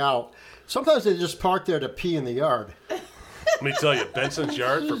and make out. Sometimes they just park there to pee in the yard. Let me tell you, Benson's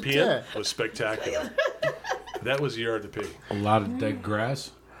yard for peeing Yeah. was spectacular. That was the yard to pee. A lot of dead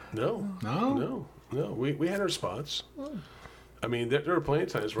grass. No. We had our spots. I mean, there were plenty of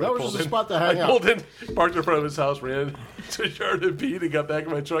times where That I was pulled just a in. spot to hang I out. pulled in, parked in front of his house, ran to his yard and peed, and got back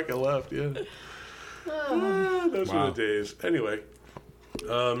in my truck and left. Yeah. Those were the days. Anyway,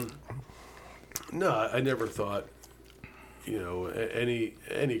 no, I never thought, you know,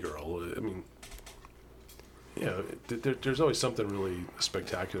 any girl. I mean, you know, there's always something really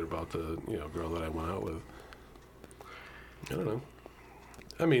spectacular about the girl that I went out with. I don't know.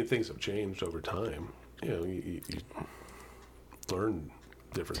 I mean, things have changed over time. You know, you learn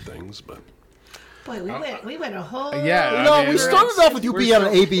different things, but Boy, we went a whole. Yeah. No, I mean, we started off with you being on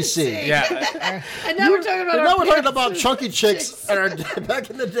ABC. Yeah. And now we're talking about. And now our we're talking parents. about chunky chicks and our, back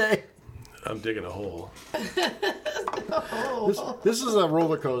in the day. I'm digging a hole. This is a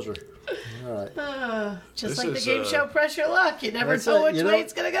roller coaster. Just This like the is, game show Press Your Luck. You never That's know it, which you know? way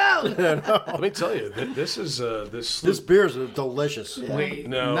it's gonna go. Let me tell you, this is this. This beer's delicious. Wait,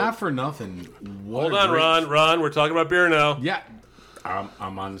 No. not for nothing. What Hold a on, great- Ron. We're talking about beer now. Yeah.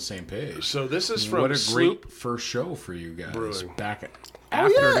 I'm on the same page. So this is from What a Sloop. great first show for you guys. Brewing. Back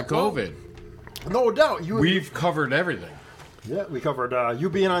after yeah, the COVID. No doubt. We've covered everything. Yeah, we covered you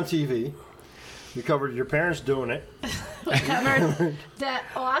being on TV. We covered your parents doing it. Covered that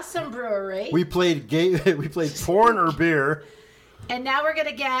awesome brewery. We played we played porn or beer. And now we're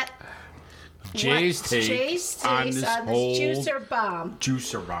gonna get Jay's take Jay's on taste this on whole this juicer bomb.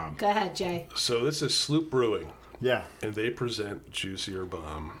 juicer bomb. Go ahead, Jay. So this is Sloop Brewing, Yeah. and they present Juicier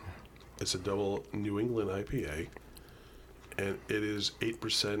Bomb. It's a double New England IPA, and it is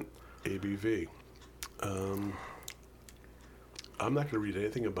 8% ABV. I'm not going to read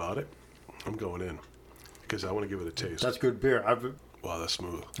anything about it. I'm going in because I want to give it a taste. That's good beer. Wow, that's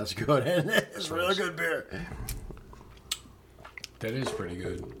smooth. That's good. It's really good beer. That is pretty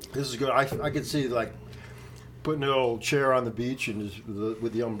good. This is good. I could see like putting an old chair on the beach and just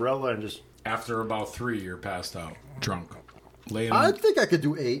with the umbrella and just. After about 3, you're passed out, drunk, laying I on think I could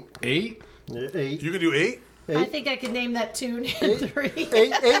do 8. 8. Yeah, 8. You can do 8? I think I could name that tune in 3.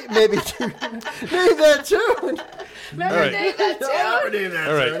 8, maybe 2. Maybe that too. Remember All right. name that tune? Name that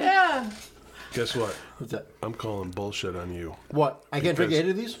All right. tune. Yeah. Guess what? What's that? I'm calling bullshit on you. What? I can't drink Because 8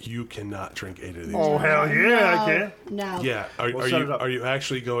 of these? You cannot drink 8 of these. Oh, hell yeah, I can. No. Yeah. We'll set it up. Are you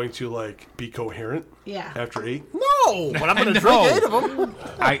actually going to be coherent? Yeah. After 8? No, but I'm going to drink 8 of them.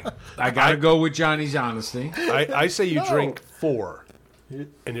 I gotta go with Johnny's honesty. I say you No. drink 4,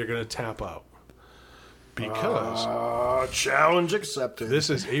 and you're going to tap out. Because Challenge accepted. this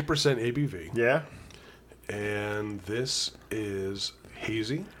is 8% ABV, Yeah? and this is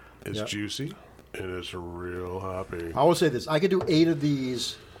hazy, it's Yep. juicy, and it's real hoppy. I will say this. I could do 8 of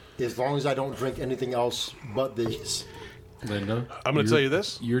these as long as I don't drink anything else but these. Linda, I'm going to tell you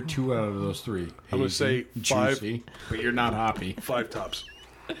this. You're 2 out of those 3. I'm gonna say 5. juicy, but you're not hoppy. 5 tops.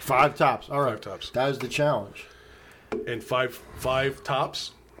 5 tops. All right. 5 tops. That is the challenge. And five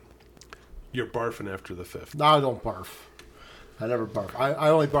tops, you're barfing after the 5th. No, I don't barf. I never barf. I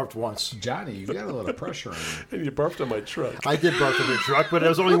only barfed once. Johnny, you got a lot of pressure on you. And you barfed on my truck. I did barf in your truck, but it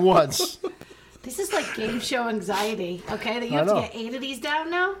was only once. This is like game show anxiety. Okay, that you I have to know. get 8 of these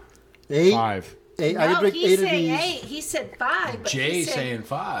down now. 8? 5. 8. I No, could drink he's 8 of saying these. 8. He said 5. But Jay's he's saying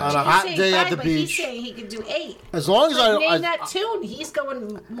 5. On a he's hot saying day 5, at the but beach. He's saying he could do 8. As long as Like, name I that tune. He's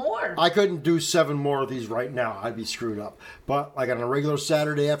going more. I couldn't do 7 more of these right now. I'd be screwed up. But like on a regular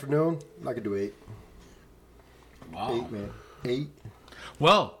Saturday afternoon, I could do 8. Wow. 8, man. 8.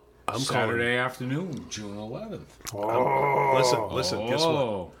 Well, I'm Saturday afternoon, June 11th. Listen, guess what?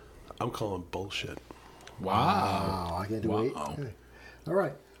 Oh, I'm calling bullshit. wow. Oh, I can't do Wow. 8. Okay. All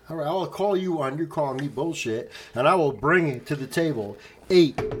right. I'll call you on. You're calling me bullshit, and I will bring to the table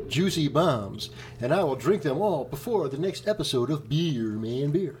 8 juicy bombs, and I will drink them all before the next episode of Beer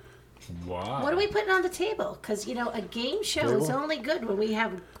Man Beer. Wow. What are we putting on the table? Because, a game show is Table? only good when we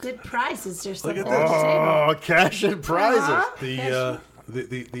have good prizes or something at on the table. Oh, cash and prizes. Uh-huh.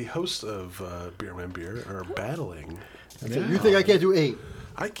 The hosts of Beer Man Beer are battling. You think I can't do 8?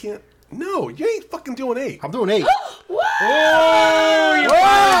 I can't. No, you ain't fucking doing 8. I'm doing 8. Oh, you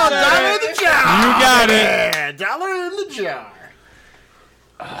 $1 in the jar. You got it. Yeah, $1 in the jar.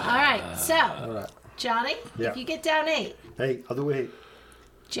 All right, so, right. Johnny, Yeah. if you get down 8, Hey, I'll do 8.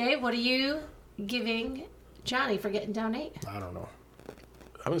 Jay, what are you giving Johnny for getting down 8? I don't know.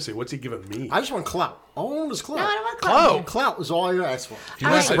 I'm gonna say, what's he giving me? I just want clout. All I want is clout. No, I don't want Clout. clout. Clout is all I asked for. He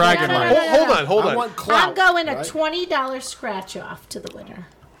All wants right, bragging no, no, rights. no, no, no. Hold I on. want clout. I'm going a right? $20 scratch off to the winner.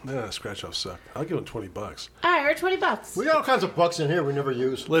 Nah, scratch off suck. I'll give him $20. All right, or $20. We got all kinds of bucks in here we never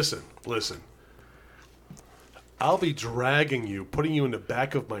use. Listen. I'll be dragging you, putting you in the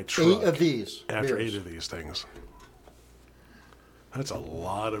back of my truck 8 of these. after beers. 8 of these things. That's a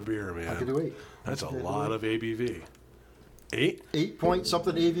lot of beer, man. I can do 8. That's a lot of ABV. 8? 8 point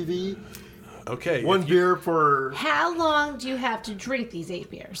something ABV. Okay. One if you- beer for. How long do you have to drink these 8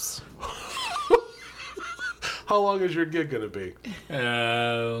 beers? How long is your gig gonna be?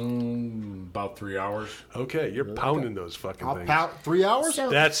 About 3 hours. Okay, you're pounding those fucking things. About 3 hours? So,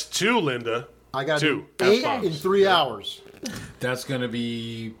 That's 2, Linda. I got 2. to do 8 Okay. in 3 hours. That's going to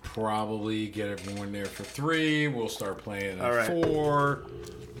be probably get everyone there for 3. We'll start playing at All right. 4.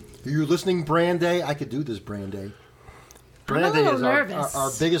 Are you listening, Branday? I could do this, Branday. I'm a Brandy little is nervous.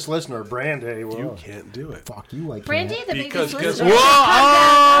 our biggest listener. Brandy. Well, You can't do it. fuck you, I can't. Brandy, the Because biggest guess listener, what? should come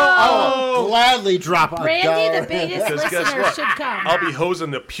down. I'll gladly drop a Brandy, dollar. the biggest Because guess listener, what? should come. I'll be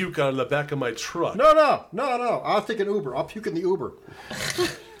hosing the puke out of the back of my truck. No. I'll take an Uber. I'll puke in the Uber.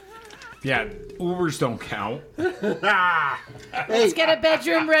 Yeah, Ubers don't count. Let's get a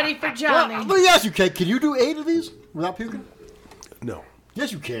bedroom ready for Johnny. Well, yes, you can. Can you do 8 of these without puking? No.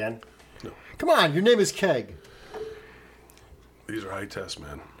 Yes, you can. No. Come on, your name is Keg. These are high tests,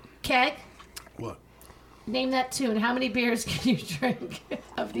 man. Keg, What? name that tune. How many beers can you drink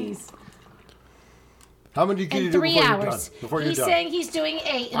of these? How many can you In do 3 before hours. you're done? Before you're He's done. saying he's doing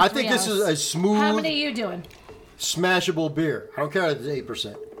 8 in I 3 think this is hours. a smooth, How many are you doing? smashable beer. I don't care if it's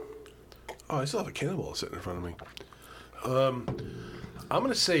 8%. Oh, I still have a cannonball sitting in front of me. I'm going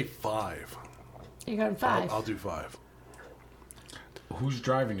to say 5. You're going 5. I'll do 5. Who's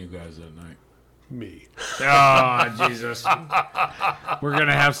driving you guys that night? Me. Oh, Jesus. We're going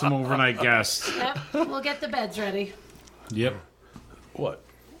to have some overnight guests. Yep, we'll get the beds ready. Yep. What?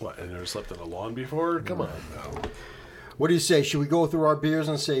 What? I never slept on a lawn before? Come on now. What do you say? Should we go through our beers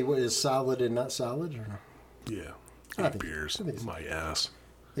and say what is solid and not solid? Or Yeah. I 8 think- beers. I think it's- My ass.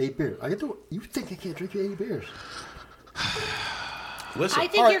 8 beers. I can do it. You think I can't drink 8 beers? Listen. I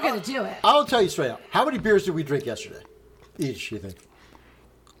think All right, you're going to do it. I'll tell you straight up. How many beers did we drink yesterday? Each, you think?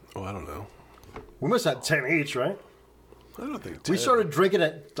 Oh, I don't know. We must have 10 each, right? I don't think 10. We started drinking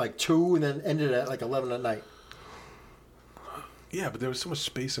at like 2 and then ended at like 11 at night. Yeah, but there was so much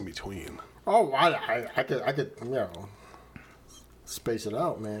space in between. Oh, I could, you know. space it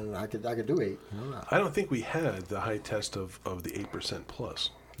out, man. I could do 8. I don't think we had the high test of the 8% plus.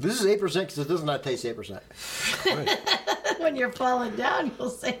 This is 8% because it does not taste 8%. When you're falling down, you'll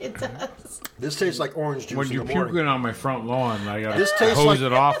say it does. This tastes like orange juice When in you're the morning. puking on my front lawn, I gotta This tastes hose like-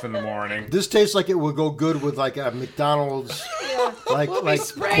 it off in the morning. This tastes like it would go good with like a McDonald's, like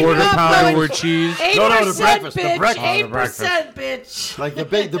Quarter pounder with cheese. 8%, No, the breakfast, the bitch. breakfast. Oh, the breakfast. 8%, bitch. like the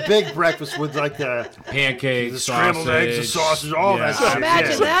big breakfast with like the Pancakes, scrambled eggs, the sausage, all that Yeah. shit.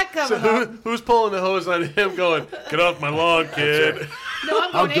 Imagine Yeah. that coming up. Who's pulling the hose on him going, get off my lawn, kid? No,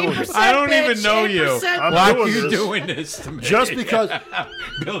 I'm going doing 8%, this. I don't bitch, even know you. 8%. Why doing are you this. doing this to me? Just because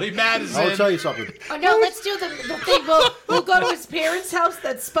Billy Madison. I'll tell you something. Oh, no, let's do the thing. We'll go to his parents' house.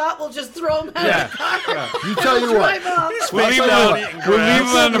 That Spot will just throw him out of the car. You tell you what. Drive off. We'll leave I'll him tell you what. we'll leave him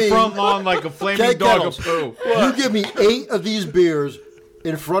on the Me, front lawn like a flaming Keg dog Kettles, of poo. You give me 8 of these beers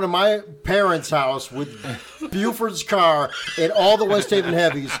in front of my parents' house with Buford's car and all the West Haven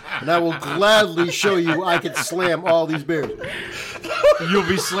heavies, and I will gladly show you I can slam all these beers. You'll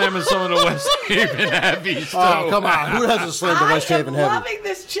be slamming some of the West Haven heavies, too. Oh, come on. Who hasn't slammed the West I am Haven heavy? loving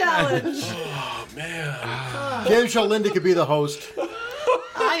this challenge. Game show Linda could be the host.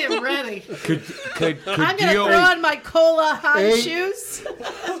 I am ready. Could I'm going to Dio... throw on my cola high Eight. shoes.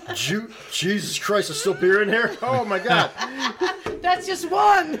 Jesus Christ, there's still beer in here? Oh, my God. That's just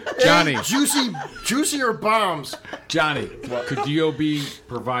one. Johnny, Juicier bombs. Johnny, could DOB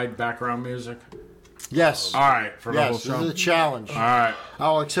provide background music? Yes. All right, for the whole Yes, this show. is a challenge. All right,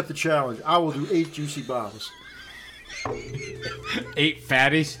 I'll accept the challenge. I will do 8 juicy bombs. 8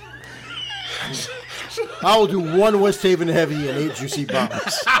 fatties. I will do 1 West Haven heavy and 8 juicy bombs.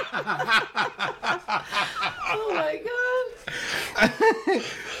 Oh, my God.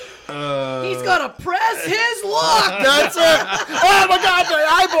 He's going to press his luck. That's it. Oh my God, the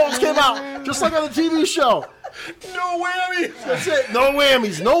eyeballs came out just like on the TV show. No whammy! That's it. No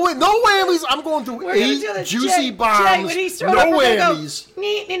whammies. No whammies. I'm going through We're gonna 8 do this. juicy Jay, bombs. when he's throwing No up, we're gonna whammies. Go,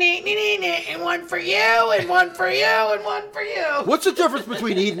 nee, nee, nee, nee, nee, and one for you, and one for you, and one for you. What's the difference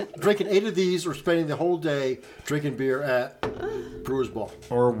between drinking 8 of these or spending the whole day drinking beer at Brewers Ball?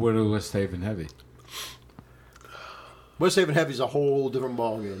 Or would a West Haven heavy? West Haven heavy is a whole different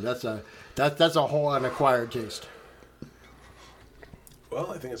ballgame. That's a whole unacquired taste. Well,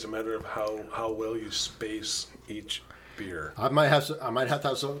 I think it's a matter of how well you space each beer. I might have to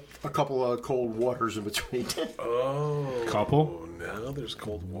have a couple of cold waters in between. Oh. Couple? Now there's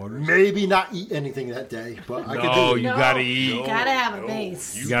cold water. Maybe not eat anything that day, but I could No, do it. you gotta eat. You gotta have a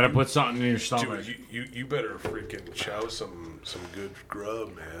base. You gotta put something in your stomach. Dude, you better freaking chow some good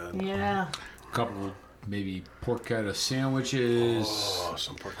grub, man. Yeah. A couple, maybe porchetta sandwiches. Oh,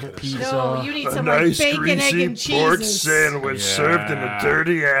 some porchetta. Pizza. No, you need some like bacon, egg, and cheese. sandwich served in a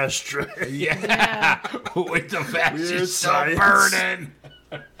dirty ashtray. Yeah. With the fat Weird just still science.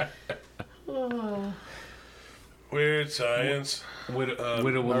 burning. Weird science. With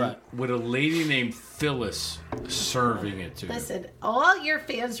a lady named Phyllis serving it to you. Listen, all your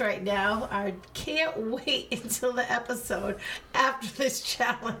fans right now can't wait until the episode after this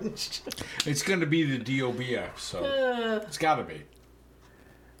challenge. It's going to be the DOB episode. It's got to be.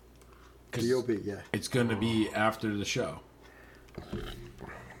 'Cause D.O.B., yeah. It's going to be after the show.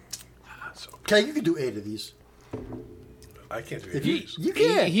 Okay, you can do 8 of these. I can't do If these. you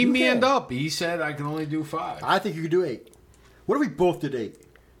can. He you manned can. up. He said I can only do 5. I think you could do 8. What if we both did 8?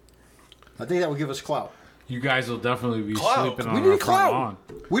 I think that would give us clout. You guys will definitely be Clout. sleeping on We our need front clout. lawn.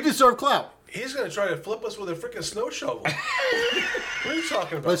 We deserve clout. He's gonna try to flip us with a freaking snow shovel. What are you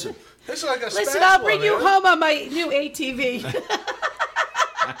talking about? Listen. This is like a Listen, spatula, I'll bring you man. home on my new ATV.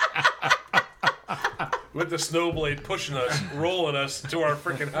 With the snow blade pushing us, rolling us to our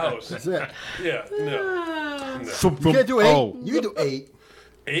freaking house. That's it. Yeah, no. You can't do 8. Oh. You can do 8.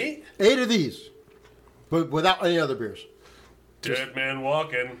 8? 8 of these. But without any other beers. Dead man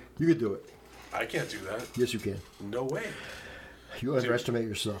walking. You could do it. I can't do that. Yes, you can. No way. You underestimate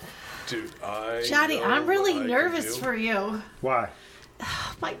yourself. Dude, I Johnny, know I'm really what I can nervous do. for you. Why?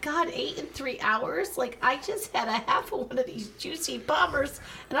 Oh my God, 8 in 3 hours? Like, I just had a half of one of these juicy bombers,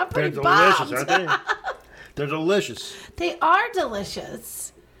 and I'm They're pretty delicious, bombed. aren't they? They're delicious. They are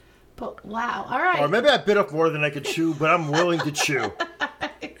delicious. But wow, all right. Or maybe I bit off more than I could chew, but I'm willing to chew.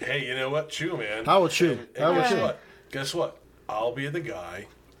 Hey, you know what? Chew, man. I will chew. And I will guess chew. what? Guess what? I'll be the guy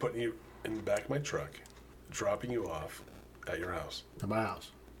putting you in the back of my truck, dropping you off at your house. At my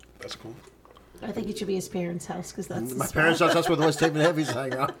house. That's cool. I think it should be his parents' house because that's the My spot. parents' house, that's where the West Haven Heavies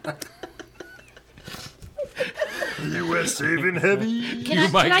hang out. You West Haven Heavy? Can I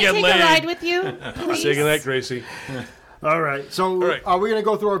might take get a laid. ride with you? Please? Say goodnight, Gracie. All right. So right. are we going to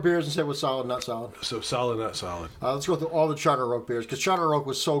go through our beers and say what's solid, not solid? So solid, not solid. Let's go through all the Charter Oak beers because Charter Oak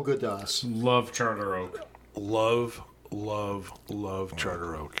was so good to us. Love Charter Oak. Love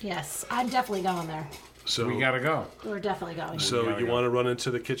Charter Oak. Yes, I'm definitely going there. So We gotta go. We're definitely going. So you want to run into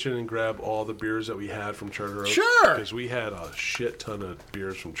the kitchen and grab all the beers that we had from Charter Oak? Sure. Because we had a shit ton of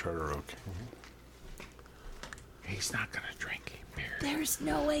beers from Charter Oak. He's not gonna drink a beer. There's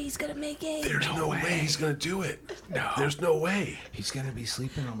no way he's gonna make it. There's no way he's gonna do it. No. There's no way. He's gonna be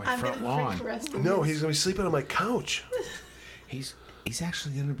sleeping on my I'm front gonna drink lawn. the rest of No, this. he's gonna be sleeping on my couch. He's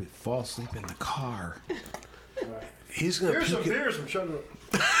actually gonna fall asleep in the car. He's gonna Here's some puke it. beers from Charter Oak.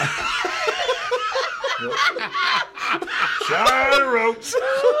 Charter Oak.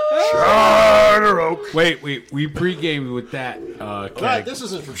 Charter Oak. Wait, we pre-gamed with that. Right, this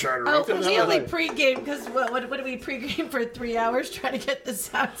isn't from Charter Oh, Oak. we only pregame because what did we pregame for 3 hours trying to get the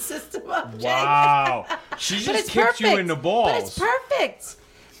sound system up? Jay? Wow, she But just it's kicked perfect. you in the balls. But it's perfect.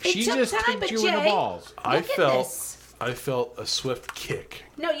 It She took just time, kicked but you Jay, in the balls. I Look at felt a swift kick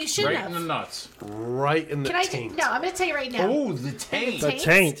No, you shouldn't Right have. in the nuts. right in the Can I? taint. No, I'm going to tell you right now. Oh, the taint. The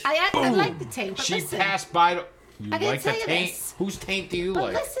taint. I like the taint. But She listen, passed by. You I gotta like the tell you taint? this. Whose taint do you But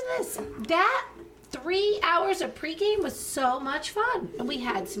like? listen to this. That 3 hours of pregame was so much fun, and we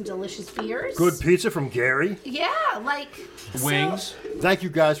had some delicious beers. Good pizza from Gary. Yeah, like Wings. Thank you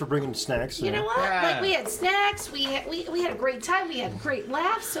guys for bringing snacks. So, you know what? Yeah. Like we had snacks. We had a great time. We had great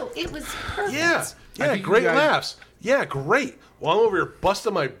laughs. So it was perfect. Yeah, I think you great guys- laughs. Yeah, great. Well, I'm over here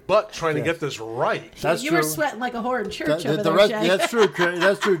busting my butt trying to get this right. That's you true. were sweating like a whore in church The over there, rest- Jay. that's true.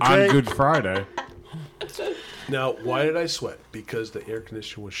 That's true, Jay. On Good Friday. Now, why did I sweat? Because the air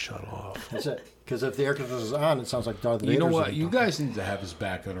conditioner was shut off. That's it. Because if the air conditioner is on, it sounds like Darth Vader. You know what? You guys need to have us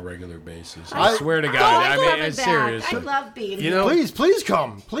back on a regular basis. I- I swear to Oh, God. I I love mean, it it's back. serious. I love being You here. know, Please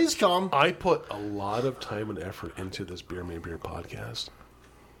come. Please come. I put a lot of time and effort into this Beer Made Beer podcast.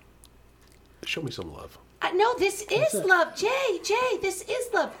 Show me some love. No, this is love, Jay. This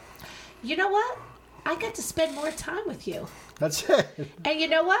is love. You know what? I got to spend more time with you. That's it. And you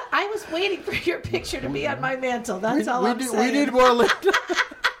know what? I was waiting for your picture to be on my mantle. That's all I'm we saying. need more.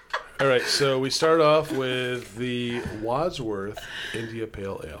 All right, so we start off with the Wadsworth India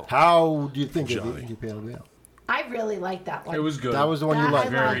Pale Ale. How do you think of Johnny. the Pale Ale? I really like that one. It was good. That was the one you That liked. I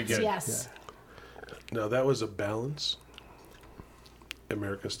Very liked, good. yes. Now, that was a Balance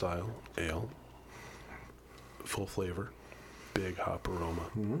American style ale. Full flavor. Big hop aroma.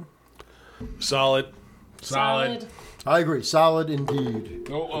 Solid. Solid. I agree. Solid indeed.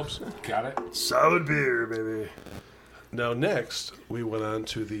 Oh, oops. Got it. Solid beer, baby. Now, next, we went on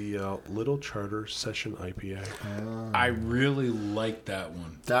to the Little Charter Session IPA. I really liked that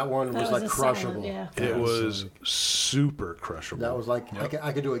one. That one That was was like a solid, crushable. yeah. It was super crushable. That was like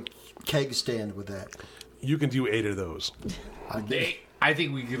I could do a keg stand with that. You can do 8 of those. I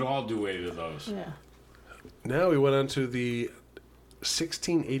think we could all do 8 of those. Yeah. Now we went on to the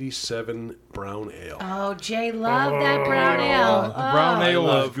 1687 Brown Ale. Oh, Jay loved that brown ale. The brown ale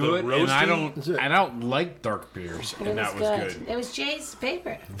was love the good, and I roasty. don't like dark beers, It and that was good. It was Jay's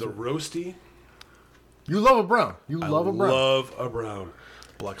favorite. The roasty. You love a brown. You love a brown. Love a brown.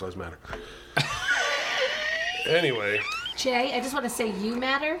 Black Lives Matter. Anyway, Jay, I just want to say you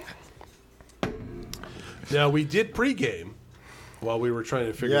matter. now we did pregame while we were trying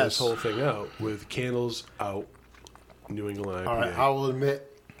to figure Yes. this whole thing out with Candles Out New England IPA. All right, I will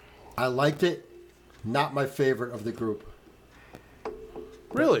admit, I liked it. Not my favorite of the group.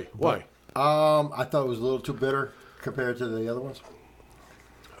 Really? Why? I thought it was a little too bitter compared to the other ones.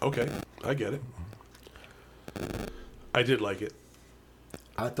 Okay, I get it. I did like it.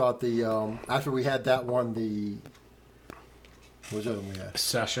 I thought the after we had that one, what was the other one we had?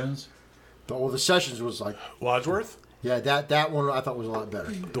 Sessions. The Sessions was like, Wadsworth? yeah, that one I thought was a lot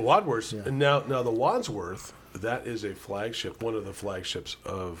better. The Wadsworth. And now the Wadsworth, that is a flagship, one of the flagships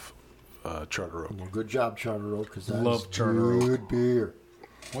of Charter Oak. Well, good job, Charter Oak, because that's Love Charter Oak. good beer.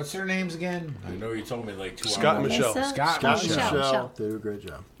 What's their names again? I know you told me like 2 Scott and hours. Michelle. Melissa? Scott Scott and Michelle. Michelle, they did a great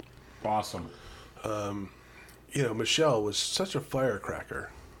job. Awesome. You know, Michelle was such a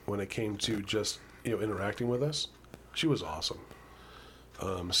firecracker when it came to just, interacting with us. She was awesome.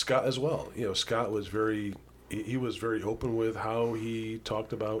 Scott as well. Scott was he was very open with how he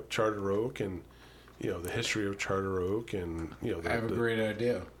talked about Charter Oak and, the history of Charter Oak and, I have a great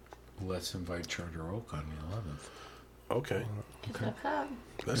idea. Let's invite Charter Oak on the 11th. Okay. Okay.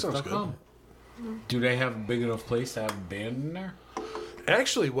 That sounds good. Do they have a big enough place to have a band in there?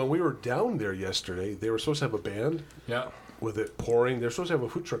 Actually, when we were down there yesterday, they were supposed to have a band. Yeah. With it pouring, they're supposed to have a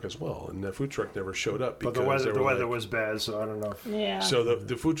food truck as well, and the food truck never showed up But because the weather they were like- was bad, so I don't know. Yeah. So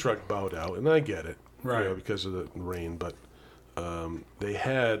the food truck bowed out, and I get it. Right. because of the rain. But they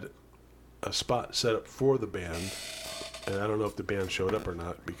had a spot set up for the band, and I don't know if the band showed up or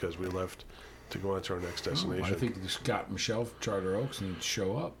not because we left to go on to our next destination. I think Scott and Michelle from Charter Oaks need to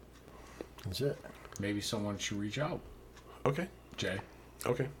show up. That's it. Maybe someone should reach out. Okay. Jay.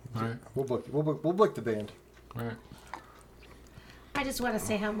 Okay. All right. We'll book the band. All right. I just want to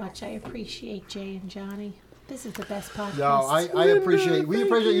say how much I appreciate Jay and Johnny. This is the best podcast. No, I appreciate. We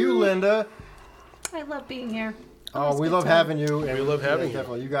appreciate you, Linda. I love being here. Oh, we love having you. And We love having you.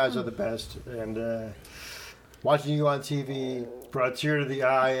 definitely. You guys are the best. And watching you on TV brought a tear to the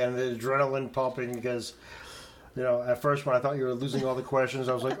eye and the adrenaline pumping because, at first when I thought you were losing all the questions,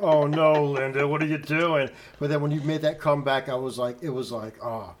 I was like, oh no, Linda, what are you doing? But then when you made that comeback, it was like,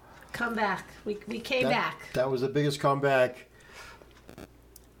 oh. Come back. We came back. That was the biggest comeback.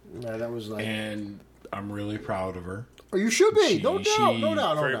 Yeah, that was like. And I'm really proud of her. Oh, you should be. No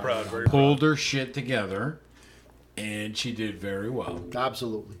doubt. Very proud. Very proud. Pulled her shit together, and she did very well.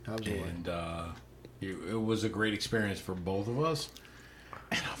 Absolutely. And it was a great experience for both of us.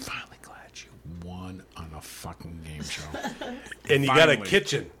 And I'm finally glad you won on a fucking game show. And you got a Finally.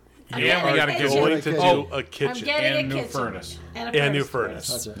 kitchen. Yeah, we got a You're kitchen. going to do Oh, a kitchen. I'm getting And a new kitchen. furnace. And a And new furnace.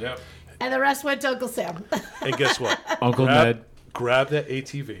 furnace. That's it. Yep. And the rest went to Uncle Sam. And guess what? Uncle Ned. Grab that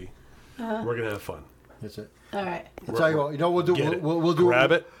ATV. Uh-huh. We're gonna have fun. That's it. All right. I'll tell you what. We'll do. Get it. We'll do.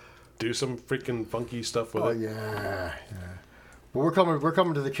 Grab it. Do some freaking funky stuff with Oh it. yeah. But we're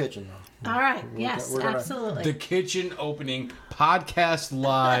coming to the kitchen now. All right. Yes, we're gonna- absolutely. The kitchen opening podcast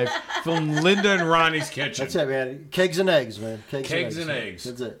live from Linda and Ronnie's kitchen. That's it, man. Kegs and eggs, man. Kegs and eggs.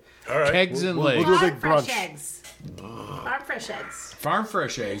 That's it. All right. Kegs and We'll legs. do a Farm big fresh brunch. eggs. Farm fresh eggs. Farm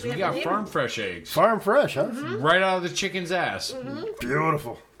fresh eggs. We have got a name? farm fresh eggs. Farm fresh, huh? Right out of the chicken's ass.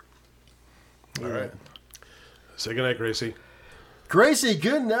 Beautiful. All right. Say goodnight, Gracie. Gracie,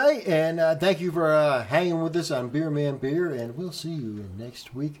 good night, and thank you for hanging with us on Beer Man Beer, and we'll see you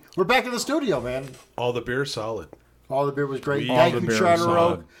next week. We're back in the studio, man. All the beer solid. All the beer was great. All Thank the you, beer was Charter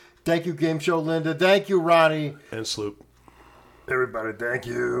solid. Oak. Thank you, Game Show Linda. Thank you, Ronnie. And Sloop. Everybody, thank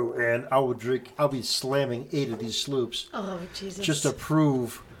you. And I'll be slamming 8 of these sloops Oh, Jesus. just to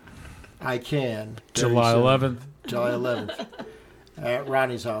prove I can. very July soon. 11th. July 11th. At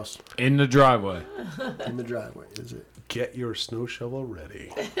Ronnie's house In the driveway. in the driveway. Is it? Get your snow shovel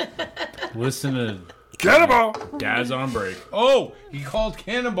ready. Listen to Cannonball! Dad's on break. Oh, he called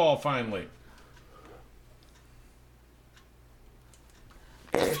Cannonball finally.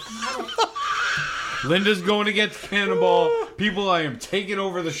 Linda's going to get Cannonball. People, I am taking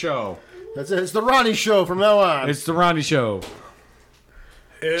over the show. That's it. It's the Ronnie Show from now on. It's the Ronnie Show.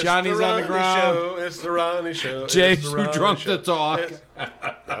 It's Johnny's the on the Ronnie ground. Show. It's the Ronnie Show. Jay's It's the too Ronnie drunk Show. to talk.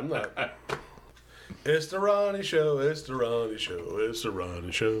 I'm not. It's the Ronnie Show. It's the Ronnie Show. It's the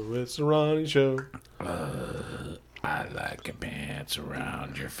Ronnie Show. It's the Ronnie Show. I like your pants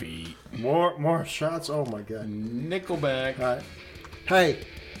around your feet. More shots. Oh my God. Nickelback. All right. Hey,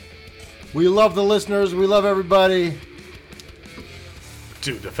 we love the listeners. We love everybody.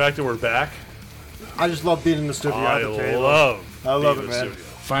 Dude, the fact that we're back, I just love being in the studio. I at the table. love. I love being it, in the man. studio.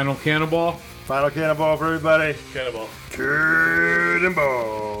 Final Cannonball. Final Cannonball for everybody. Cannonball.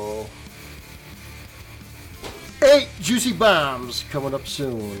 Cannonball. 8 juicy bombs coming up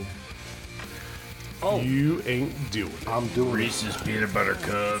soon. You ain't doing it. I'm doing it. Reese's Peanut Butter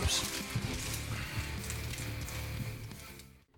Cups.